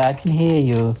 Yes, dear, I can hear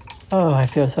you. Oh, I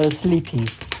feel so sleepy.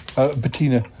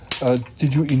 Bettina,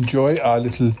 did you enjoy our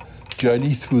little journey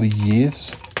through the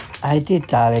years? I did,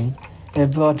 darling.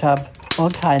 It brought up all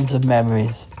kinds of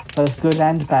memories, both good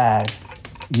and bad.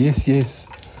 Yes.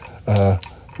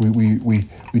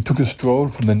 We took a stroll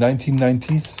from the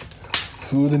 1990s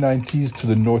through the 90s to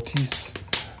the noughties.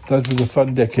 That was a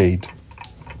fun decade.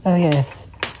 Oh, yes.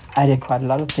 I did quite a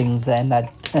lot of things then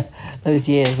that those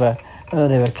years were,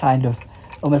 they were kind of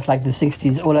almost like the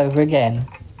 60s all over again.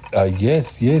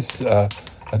 Yes.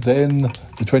 And then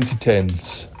the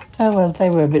 2010s. Oh, well, they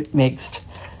were a bit mixed.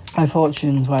 My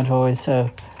fortunes weren't always so,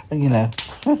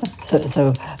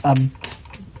 so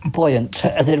buoyant,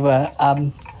 as it were.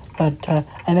 But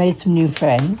I made some new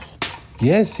friends.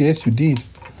 Yes, you did.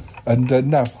 And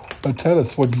now, tell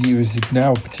us, what year is it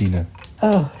now, Bettina?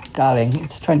 Oh, darling,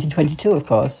 it's 2022, of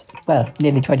course. Well,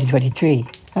 nearly 2023.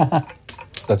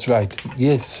 That's right,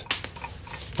 yes.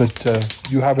 But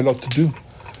you have a lot to do.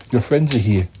 Your friends are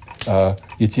here.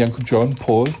 Yeti, Uncle John,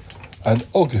 Paul, and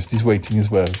August is waiting as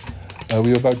well.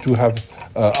 We're about to have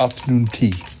afternoon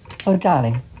tea. Oh,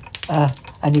 darling,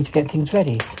 I need to get things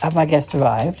ready. Have my guests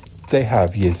arrived? They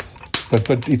have, yes.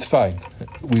 But it's fine.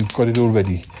 We've got it all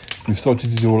ready. We've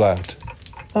sorted it all out.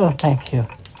 Oh, thank you.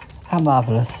 How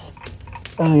marvellous.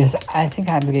 Oh, yes, I think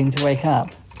I'm beginning to wake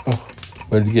up. Oh,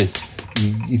 well, yes.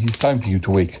 It is time for you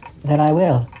to wake. Then I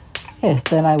will. Yes,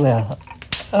 then I will.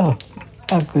 Oh,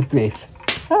 good grief.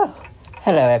 Oh,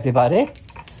 hello, everybody.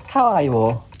 How are you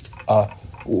all?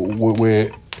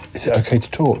 Is it okay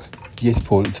to talk? Yes,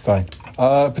 Paul, it's fine.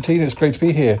 Bettina, it's great to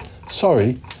be here.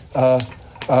 Sorry,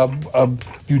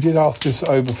 you did ask us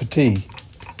over for tea.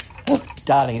 Oh,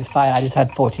 darling, it's fine. I just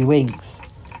had 40 winks.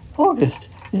 August,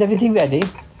 is everything ready?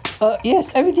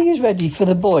 Yes, everything is ready for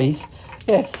the boys.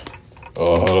 Yes.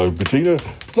 Hello, Bettina.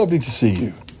 Lovely to see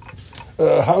you.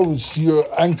 How's your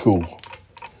ankle?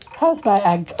 How's my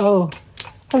ankle?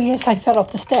 Oh, yes, I fell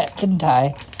off the step, didn't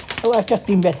I? Oh, I've just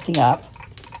been resting up.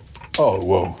 Oh,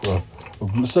 well,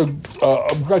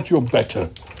 I'm glad you're better.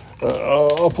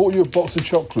 I bought you a box of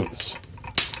chocolates.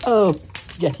 Oh,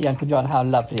 Yeti, Uncle John, how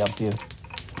lovely of you.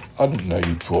 I didn't know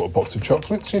you brought a box of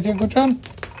chocolates, Yeti, Uncle John.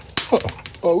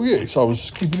 Oh, yes, I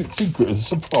was keeping it secret as a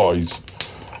surprise.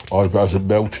 I hope it hasn't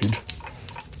melted.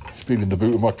 It's been in the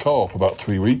boot of my car for about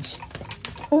 3 weeks.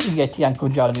 Oh, Yeti, Uncle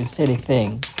John, you silly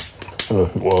thing.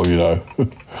 Well, you know,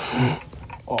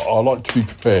 I like to be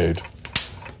prepared.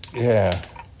 Yeah.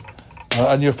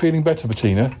 And you're feeling better,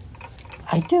 Bettina?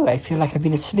 I do. I feel like I've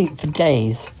been asleep for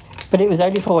days. But it was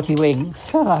only 40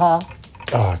 winks.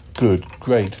 Good.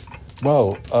 Great.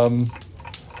 Well,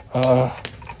 I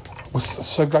was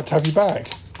so glad to have you back.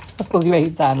 Well, you make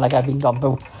it sound like I've been gone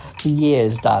for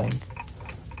years, darling.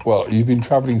 Well, you've been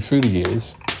travelling through the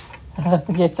years.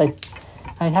 Yes,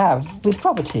 I have. With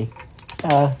property.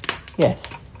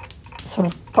 Yes. Sort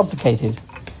of complicated.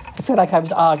 I feel like I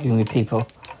was arguing with people.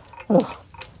 Oh,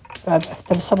 there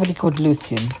was somebody called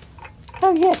Lucian.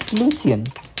 Oh, yes, Lucian.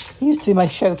 He used to be my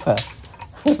chauffeur.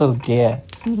 Oh, dear.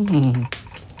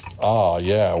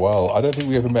 Yeah, well, I don't think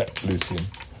we ever met Lucian.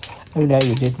 Oh, no,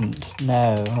 you didn't.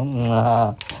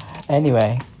 No.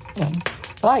 Anyway.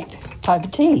 Right, time for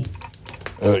tea.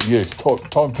 Yes,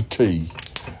 time for tea.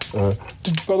 By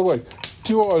the way,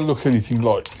 do I look anything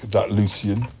like that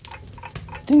Lucian?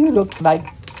 Do you look like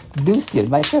Lucian,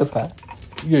 my chauffeur?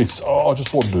 Yes, I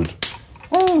just wondered.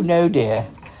 Oh, no, dear.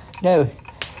 No,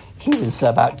 he was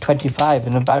about 25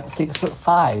 and about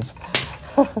 6'5".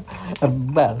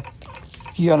 Well,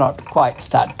 you're not quite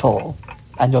that tall,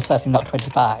 and you're certainly not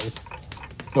 25.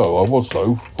 No, I was,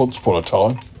 though, once upon a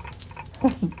time.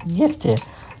 Yes, dear.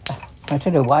 I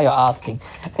don't know why you're asking.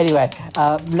 Anyway,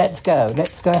 let's go.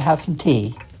 Let's go and have some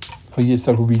tea. Oh, yes,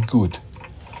 that would be good.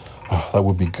 Oh, that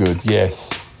would be good,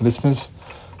 yes. Listeners,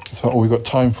 that's all we've got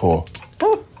time for.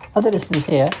 Oh, are the listeners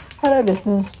here? Hello,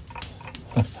 listeners.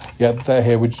 Yeah, they're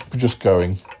here. We're just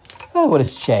going. Oh, what a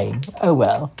shame. Oh,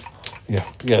 well. Yeah,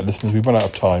 listeners, we've run out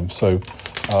of time, so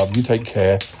you take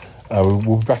care.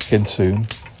 We'll be back again soon.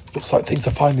 Looks like things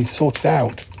are finally sorted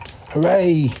out.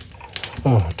 Hooray!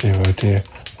 Oh, dear.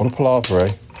 What a palaver,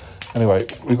 eh? Anyway,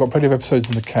 we've got plenty of episodes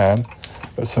in the can,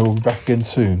 so we'll be back again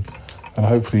soon. And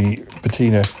hopefully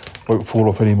Bettina won't fall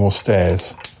off any more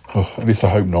stairs. Oh, at least I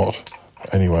hope not.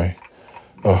 Anyway.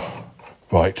 Oh,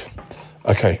 right.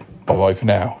 Okay, bye-bye for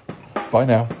now. Bye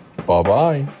now.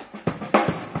 Bye-bye.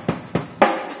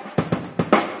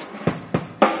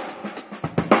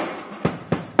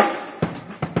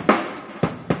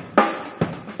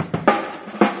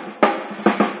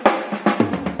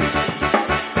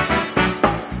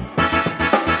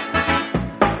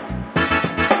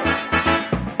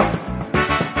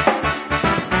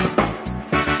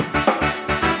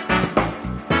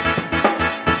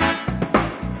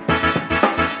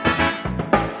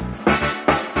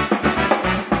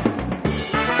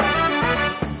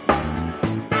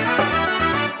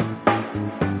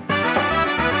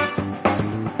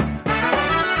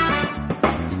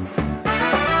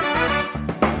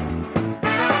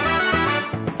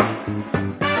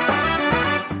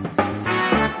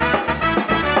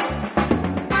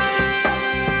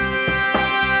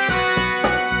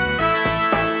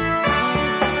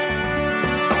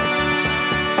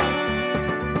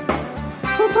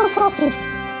 all sorted.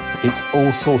 It's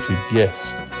all sorted,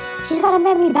 yes. She's got her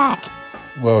memory back.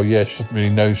 Well, yeah, she doesn't really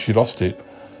know she lost it.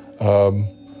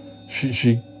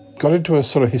 She got into a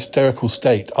sort of hysterical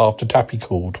state after Tappy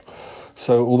called.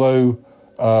 So although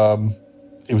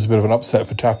it was a bit of an upset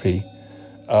for Tappy,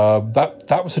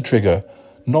 that was a trigger.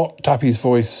 Not Tappy's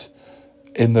voice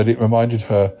in that it reminded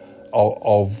her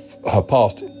of her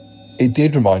past. It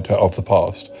did remind her of the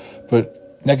past, but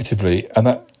negatively, and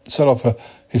that set off a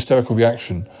hysterical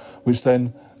reaction, which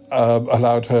then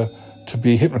allowed her to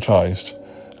be hypnotised,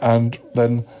 and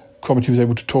then Cromitty was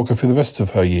able to talk her through the rest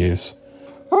of her years.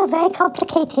 Oh, very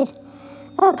complicated.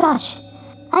 Oh, gosh.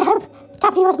 I hope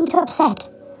Tappy wasn't too upset.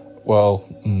 Well,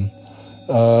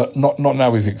 not now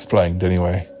we've explained,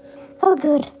 anyway. Oh,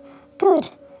 good. Good.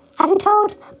 Have you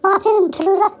told Martin and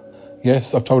Tallulah?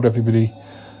 Yes, I've told everybody.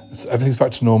 Everything's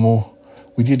back to normal.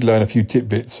 We did learn a few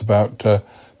tidbits about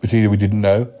Bettina we didn't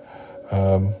know.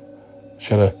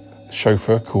 She had a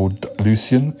chauffeur called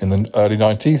Lucian in the early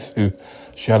 90s who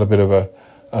she had a bit of a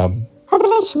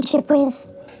relationship with?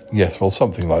 Yes, well,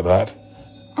 something like that.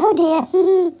 Oh, dear.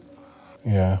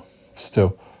 Yeah,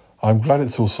 still. I'm glad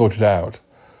it's all sorted out.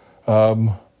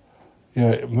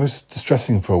 Yeah, most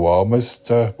distressing for a while, most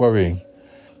worrying.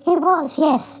 It was,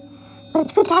 yes. But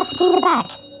it's good to have Bettina back.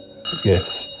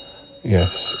 Yes.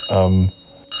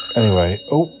 Anyway,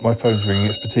 oh, my phone's ringing.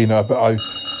 It's Bettina. I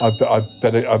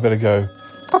better go.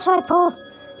 That's right, Paul.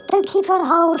 Don't keep her on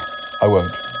hold. I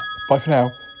won't. Bye for now.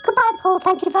 Goodbye, Paul.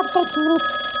 Thank you for updating me.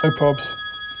 No probs.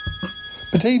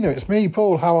 Bettina, it's me,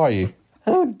 Paul. How are you?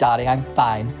 Oh, darling, I'm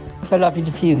fine. So lovely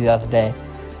to see you the other day.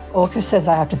 Orcus says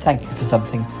I have to thank you for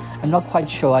something. I'm not quite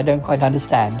sure. I don't quite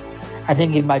understand. I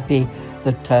think it might be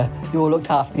that you all looked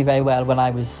after me very well when I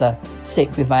was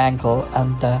sick with my ankle,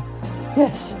 and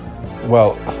yes.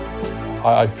 Well,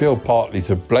 I feel partly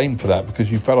to blame for that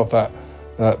because you fell off that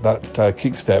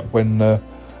kick step when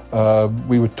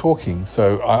we were talking.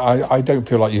 So I don't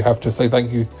feel like you have to say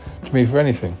thank you to me for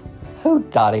anything. Oh,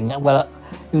 darling. Well,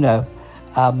 you know.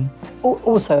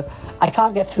 Also, I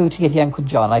can't get through to Yeti Uncle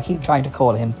John. I keep trying to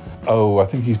call him. Oh, I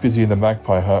think he's busy in the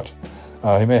Magpie Hut.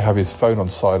 He may have his phone on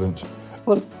silent.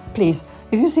 Well, please,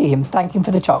 if you see him, thank him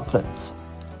for the chocolates.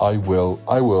 I will.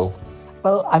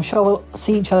 Well, I'm sure we'll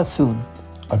see each other soon.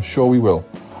 I'm sure we will.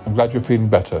 I'm glad you're feeling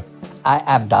better. I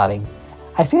am, darling.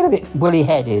 I feel a bit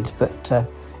woolly-headed, but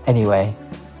anyway.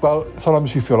 Well,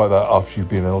 sometimes you feel like that after you've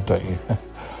been ill, don't you?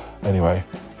 Anyway.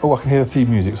 Oh, I can hear the theme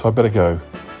music, so I better go.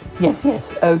 Yes,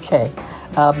 okay.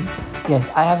 Yes,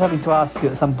 I have something to ask you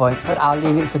at some point, but I'll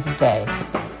leave it for today.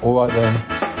 All right then.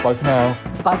 Bye for now.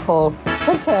 Bye, Paul.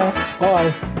 Take care.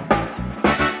 Bye.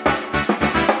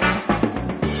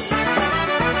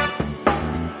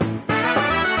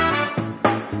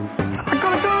 I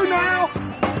gotta go now.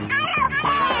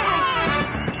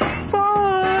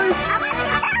 Bye.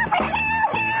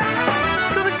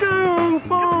 Gotta go.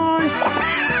 Bye.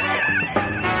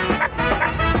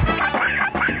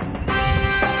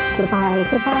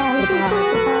 Goodbye.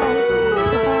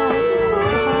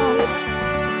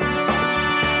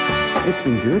 It's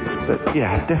been good, but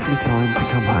yeah, definitely time to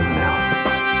come home now.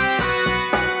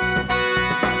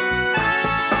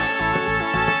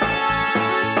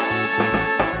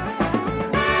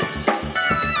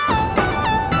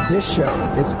 This show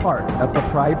is part of the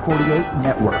Pride 48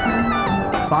 network.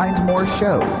 Find more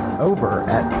shows over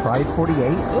at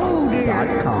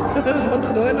pride48.com. What's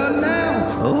going on now?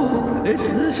 Oh, it's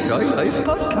the Shy Life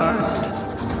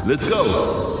podcast. Let's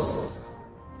go.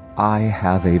 I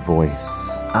have a voice.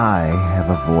 I have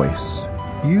a voice.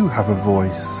 You have a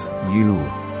voice. You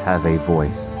have a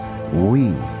voice.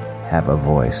 We have a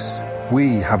voice.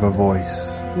 We have a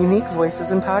voice. Unique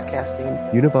voices in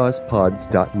podcasting.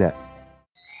 UnivazPods.net.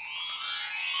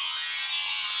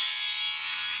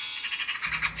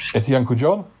 Yeti Uncle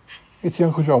John? Yeti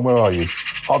Uncle John, where are you?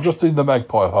 I'm just in the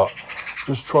Magpie Hut.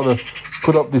 Just trying to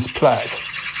put up this plaque.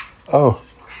 Oh,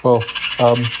 well,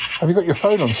 have you got your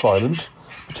phone on silent?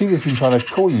 Bettina's been trying to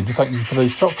call you to thank you for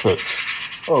those chocolates.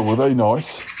 Oh, were they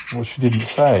nice? Well, she didn't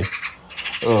say.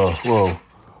 Oh, well,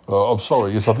 I'm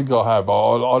sorry. Yes, I think I have.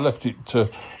 I left it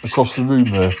across the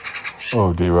room there.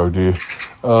 Oh, dear.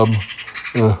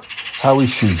 How is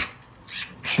she?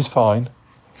 She's fine.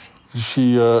 Does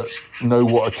she know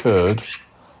what occurred?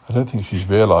 I don't think she's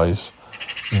realised,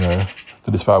 that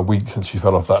it's about a week since she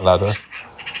fell off that ladder.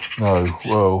 No,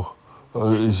 well,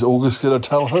 is August going to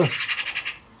tell her?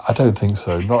 I don't think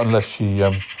so. Not unless she,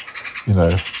 not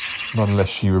unless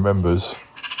she remembers.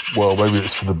 Well, maybe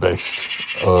it's for the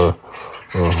best. Well,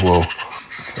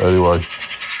 anyway.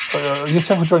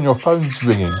 Yes, Uncle John, your phone's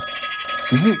ringing.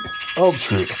 Is it?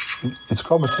 Answer it. It's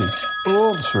Cromitty.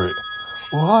 Answer it.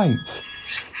 Right.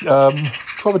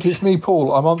 Cromitty, it's me,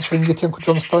 Paul. I'm answering Yeti Uncle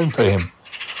John's phone for him.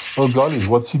 Oh, golly,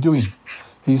 what's he doing?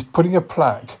 He's putting a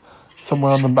plaque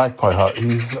somewhere on the Magpie Hut.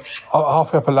 He's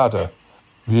halfway up a ladder.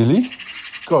 Really?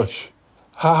 Gosh.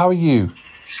 How are you?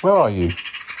 Where are you?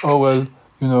 Oh, well,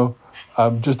 you know,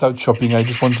 I'm just out shopping. I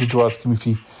just wanted to ask him if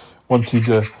he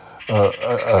wanted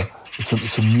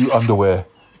some new underwear.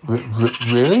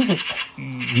 Really?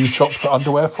 You shop for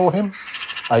underwear for him?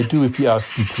 I do if he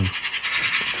asks me to. Do you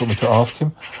want me to ask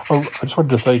him? Oh, I just wanted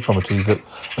to say, Cromitty, that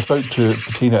I spoke to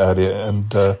Bettina earlier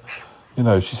and, you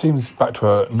know, she seems back to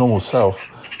her normal self.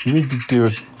 You really did do a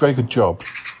very good job.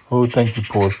 Oh, thank you,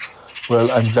 Paul. Well,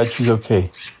 I'm glad she's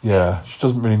okay. Yeah, she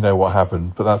doesn't really know what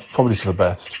happened, but that's probably for the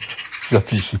best. She just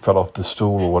thinks she fell off the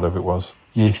stool or whatever it was.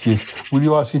 Yes. Will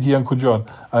you ask Yeti Uncle John?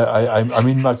 I'm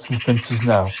in Max and Spencer's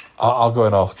now. I'll go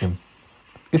and ask him.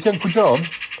 Yeti Uncle John?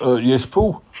 Yes,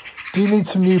 Paul? Do you need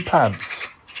some new pants?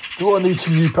 Do I need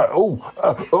some new pants?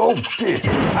 Oh, dear.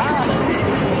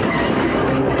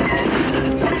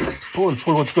 Paul,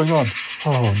 what's going on?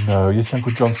 Oh, no, Yeti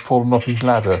Uncle John's fallen off his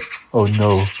ladder. Oh,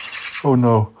 no.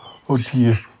 Oh,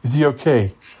 dear. Is he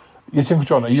okay? Yeti Uncle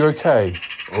John, are you okay?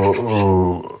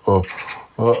 Oh,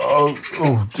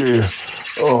 dear.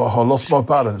 Oh, I lost my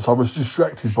balance. I was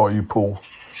distracted by you, Paul.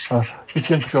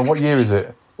 Yeti Uncle John, what year is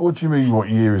it? What do you mean, what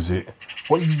year is it?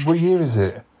 What year is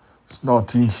it? It's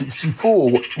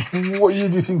 1964. What year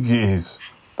do you think it is?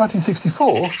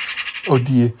 1964? Oh,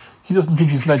 dear. He doesn't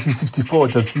think it's 1964,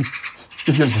 does he?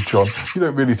 Yeti Uncle John, you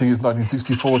don't really think it's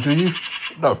 1964, do you?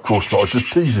 No, of course not. I was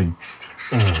just teasing.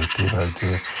 Oh,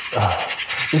 dear.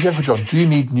 Yeti Uncle John, do you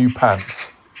need new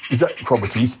pants? Is that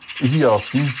Cromitty? Is he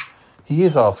asking? He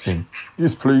is asking.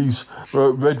 Yes, please.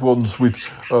 Red ones with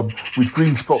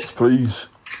green spots, please.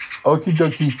 Okie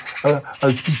dokie.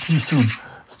 I'll speak to you soon.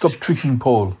 Stop tricking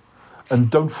Paul. And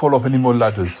don't fall off any more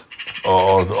ladders.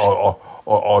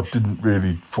 I didn't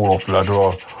really fall off the ladder.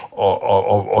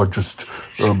 I just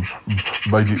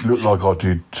made it look like I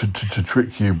did to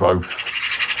trick you both.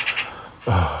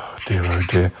 Oh,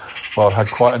 dear. Well, I've had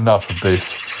quite enough of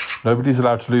this. Nobody's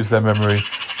allowed to lose their memory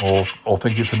or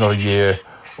think it's another year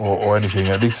or anything,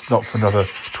 at least not for another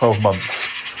 12 months.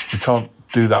 We can't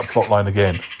do that plot line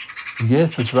again.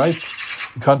 Yes, that's right.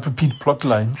 We can't repeat plot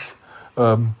lines.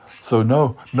 So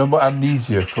no more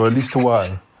amnesia for at least a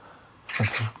while.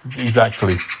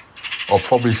 Exactly. I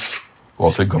promise. Well,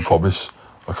 I think I promise.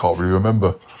 I can't really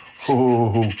remember.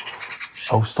 Oh,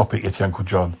 stop it, Yeti Uncle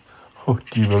John. Oh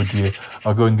dear.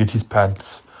 I'll go and get his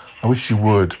pants. I wish you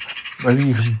would. Maybe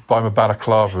you can buy him a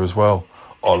balaclava as well.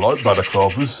 I like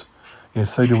balaclavas. Yeah,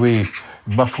 so do we. It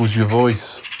muffles your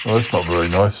voice. Oh, that's not very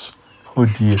nice. Oh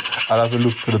dear. I'll have a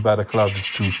look for the balaclavas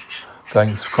too.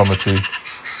 Thanks, Cromitty.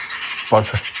 Bye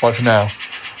for now.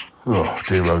 Oh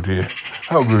dear.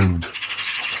 How rude.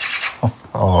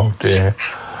 Oh dear.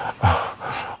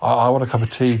 I want a cup of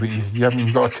tea, but you haven't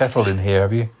even got a kettle in here,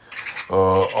 have you?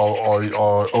 I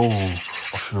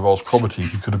should have asked Cromitty.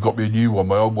 He could have got me a new one.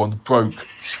 My old one's broke.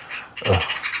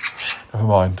 Never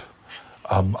mind.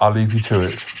 I'll leave you to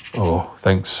it. Oh,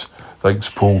 thanks,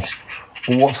 Paul.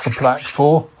 Well, what's the plaque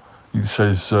for? He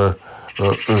says,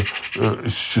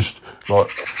 it's just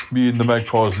like me and the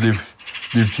Magpies lived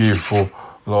here for,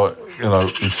 like, you know,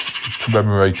 it's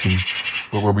commemorating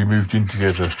when we moved in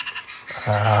together.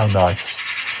 How nice.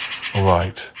 All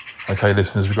right. Okay,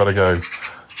 listeners, we've got to go.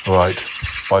 All right.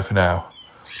 Bye for now.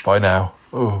 Bye now.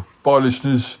 Oh, bye,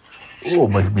 listeners. Oh,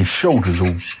 my shoulders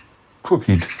all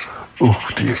crooked. Oh,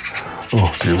 dear.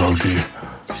 Oh, dear.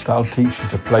 That'll teach you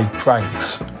to play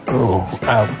pranks. Oh,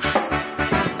 ouch.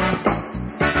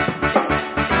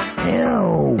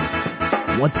 Ew.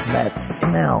 What's that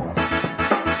smell?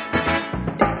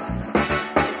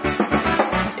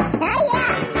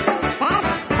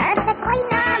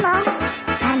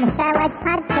 The Shy Life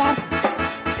Podcast.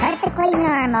 Perfectly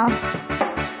normal.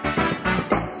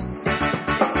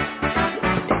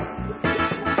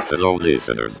 Hello,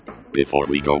 listeners. Before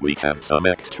we go, we have some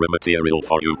extra material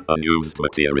for you. Unused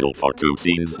material for 2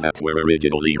 scenes that were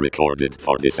originally recorded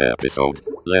for this episode.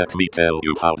 Let me tell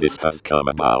you how this has come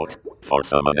about. For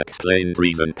some unexplained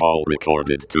reason, Paul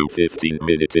recorded 2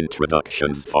 15-minute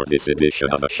introductions for this edition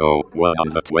of the show, one on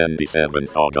the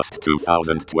 27th August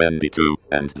 2022,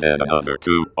 and then another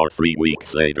 2 or 3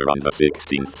 weeks later on the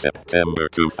 16th September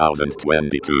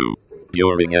 2022.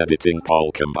 During editing,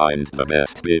 Paul combined the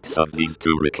best bits of these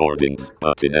 2 recordings,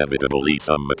 but inevitably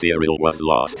some material was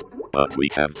lost. But we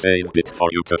have saved it for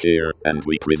you to hear, and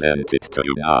we present it to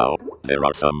you now. There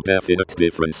are some definite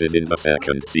differences in the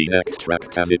second scene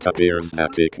extract, as it appears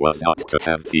that it was not to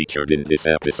have featured in this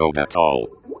episode at all.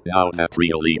 Now that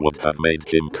really would have made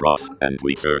him cross, and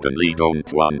we certainly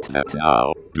don't want that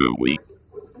now, do we?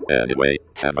 Anyway,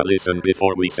 have a listen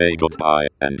before we say goodbye,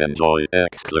 and enjoy!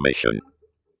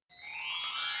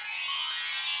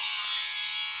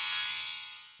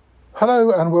 Hello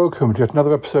and welcome to yet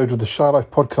another episode of the Shy Life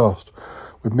podcast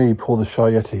with me, Paul the Shy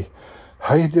Yeti.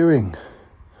 How you doing?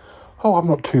 Oh, I'm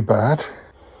not too bad.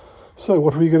 So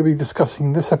what are we going to be discussing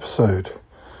in this episode?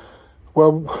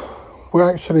 Well, we're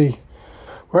actually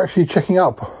checking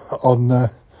up on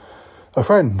a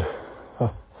friend. I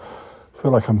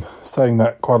feel like I'm saying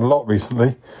that quite a lot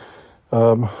recently.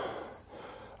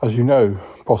 As you know,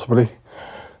 possibly,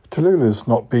 Tallulah's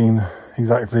not been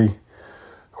exactly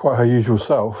quite her usual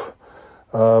self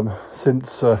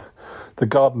since the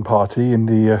garden party in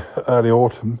the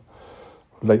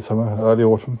late summer, early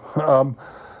autumn.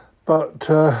 But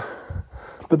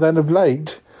then of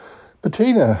late,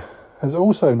 Bettina has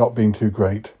also not been too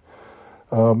great.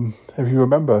 If you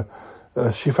remember,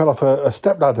 she fell off a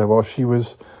stepladder while she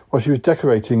was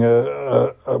decorating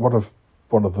one of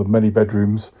the many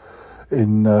bedrooms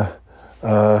in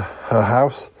her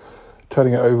house,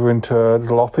 turning it over into a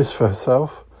little office for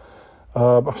herself.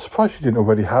 I'm surprised she didn't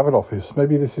already have an office.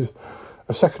 Maybe this is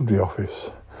a secondary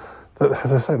office.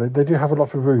 As I say, they do have a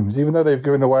lot of rooms, even though they've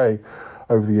given away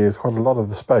over the years quite a lot of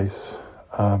the space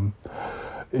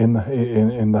in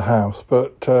the house.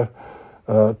 But to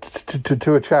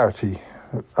a charity,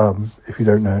 if you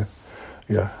don't know,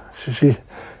 yeah, she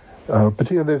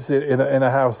Bettina lives in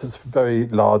a house that's very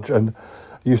large and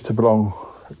used to belong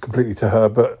completely to her,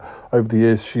 but over the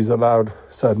years she's allowed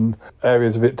certain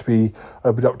areas of it to be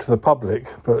opened up to the public,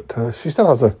 but she still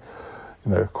has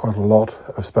quite a lot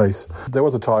of space. There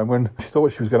was a time when she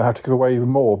thought she was going to have to give away even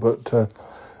more, but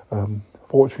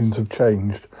fortunes have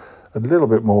changed a little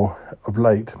bit more of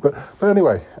late. But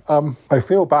anyway, I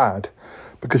feel bad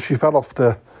because she fell off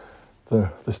the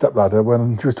stepladder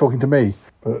when she was talking to me.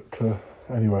 But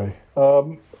anyway,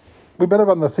 we better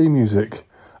run the theme music.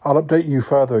 I'll update you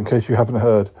further in case you haven't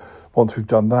heard once we've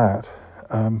done that.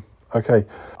 Okay,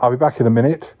 I'll be back in a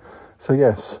minute. So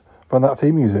yes, run that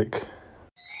theme music.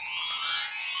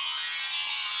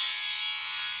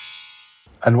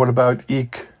 And what about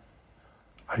Eek?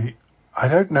 I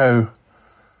don't know.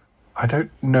 I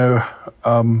don't know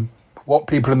what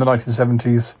people in the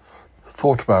 1970s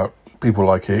thought about people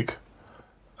like Eek,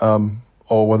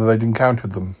 or whether they'd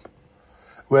encountered them.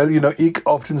 Well, Eek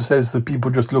often says that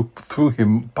people just look through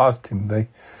him, past him.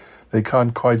 They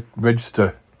can't quite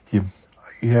register him.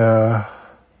 Yeah,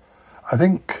 I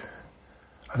think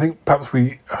perhaps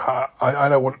we. I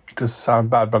don't want to sound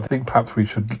bad, but I think perhaps we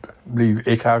should leave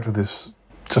Eek out of this.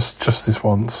 Just this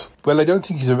once. Well, I don't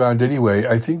think he's around anyway.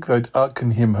 I think that Uck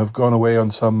and him have gone away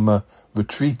on some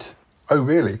retreat. Oh,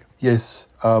 really? Yes.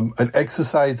 An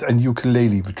exercise and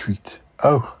ukulele retreat.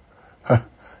 Oh,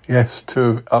 yes, two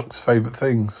of Uck's favourite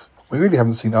things. We really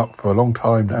haven't seen Uck for a long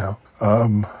time now.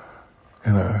 Do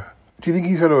you think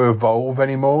he's going to evolve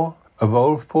anymore?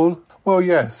 Evolve, Paul? Well,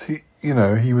 yes. He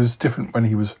was different when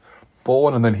he was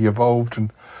born, and then he evolved, and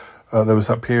there was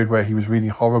that period where he was reading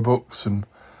horror books and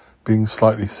being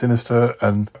slightly sinister,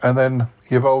 and then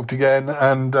he evolved again,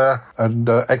 and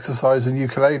exercise and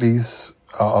ukuleles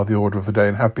are the order of the day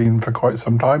and have been for quite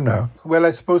some time now. Well,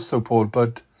 I suppose so, Paul,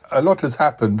 but a lot has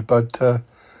happened, but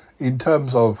in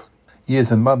terms of years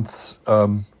and months,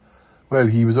 well,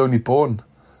 he was only born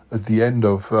at the end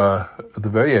of, at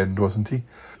the very end, wasn't he,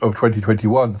 of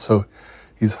 2021, so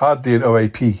he's hardly an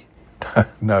OAP.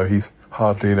 No, he's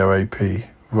hardly an OAP.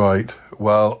 Right,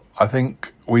 well, I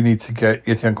think we need to get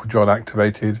Yeti Uncle John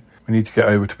activated. We need to get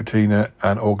over to Bettina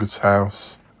and August's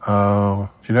house. Do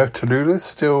you know if Tallulah's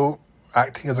still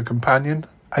acting as a companion?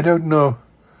 I don't know.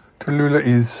 Tallulah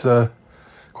is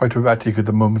quite erratic at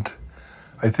the moment.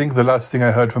 I think the last thing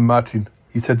I heard from Martin,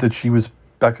 he said that she was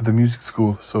back at the music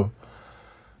school, so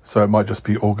it might just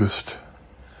be August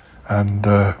and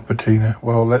Bettina.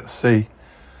 Well, let's see,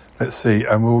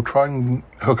 and we'll try and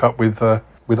hook up with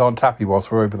Aunt Tappy whilst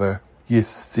we're over there.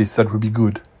 Yes, that would be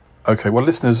good. Okay, well,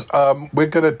 listeners, we're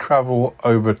going to travel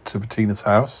over to Bettina's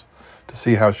house to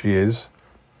see how she is.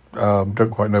 Don't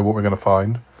quite know what we're going to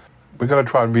find. We're going to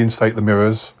try and reinstate the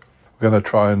mirrors. We're going to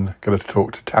try and get her to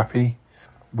talk to Tappy.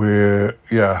 We're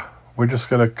just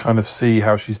going to kind of see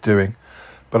how she's doing.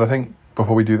 But I think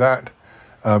before we do that,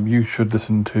 you should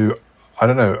listen to, I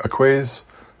don't know, a quiz,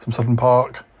 some Sutton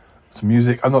Park, some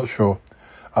music. I'm not sure.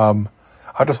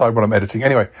 I'll decide when I'm editing.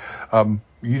 Anyway,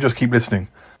 you just keep listening,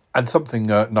 and something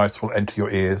nice will enter your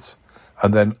ears,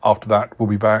 and then after that we'll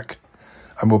be back,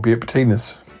 and we'll be at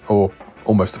Bettina's, or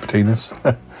almost at Bettina's.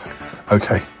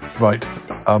 Okay, right.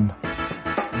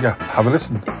 Have a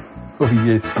listen. Oh,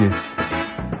 yes, yes.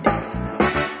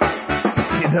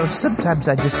 You know, sometimes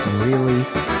I just really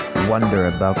wonder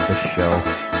about the show.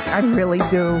 I really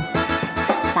do.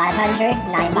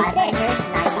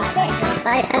 596.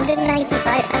 590.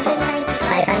 596.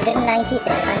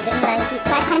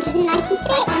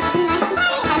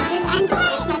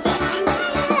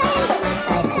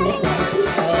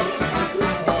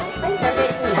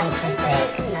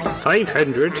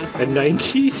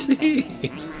 596.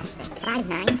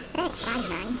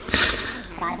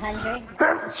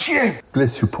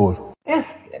 Bless you, Paul.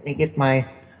 Let me get my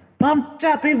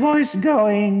pumped-uppy voice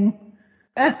going.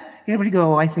 Here we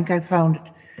go. I think I found it.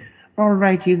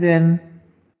 Alrighty then.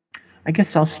 I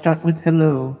guess I'll start with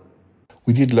hello.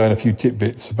 We did learn a few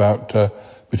tidbits about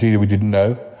Bettina we didn't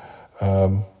know.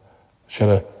 She had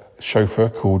a chauffeur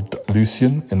called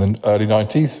Lucien in the early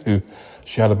 90s who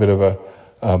she had a bit of a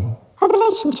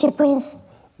relationship with.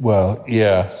 Well,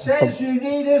 yeah. Says you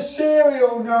need a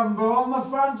serial number on the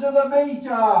front of the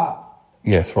meter.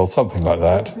 Yes, well, something like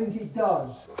that. I think it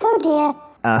does. Oh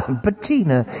dear.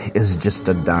 Bettina is just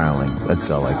a darling. That's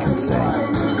all I can say.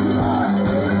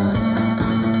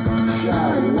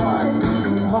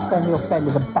 Not when your friend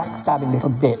is a backstabbing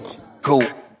little bitch. Cool.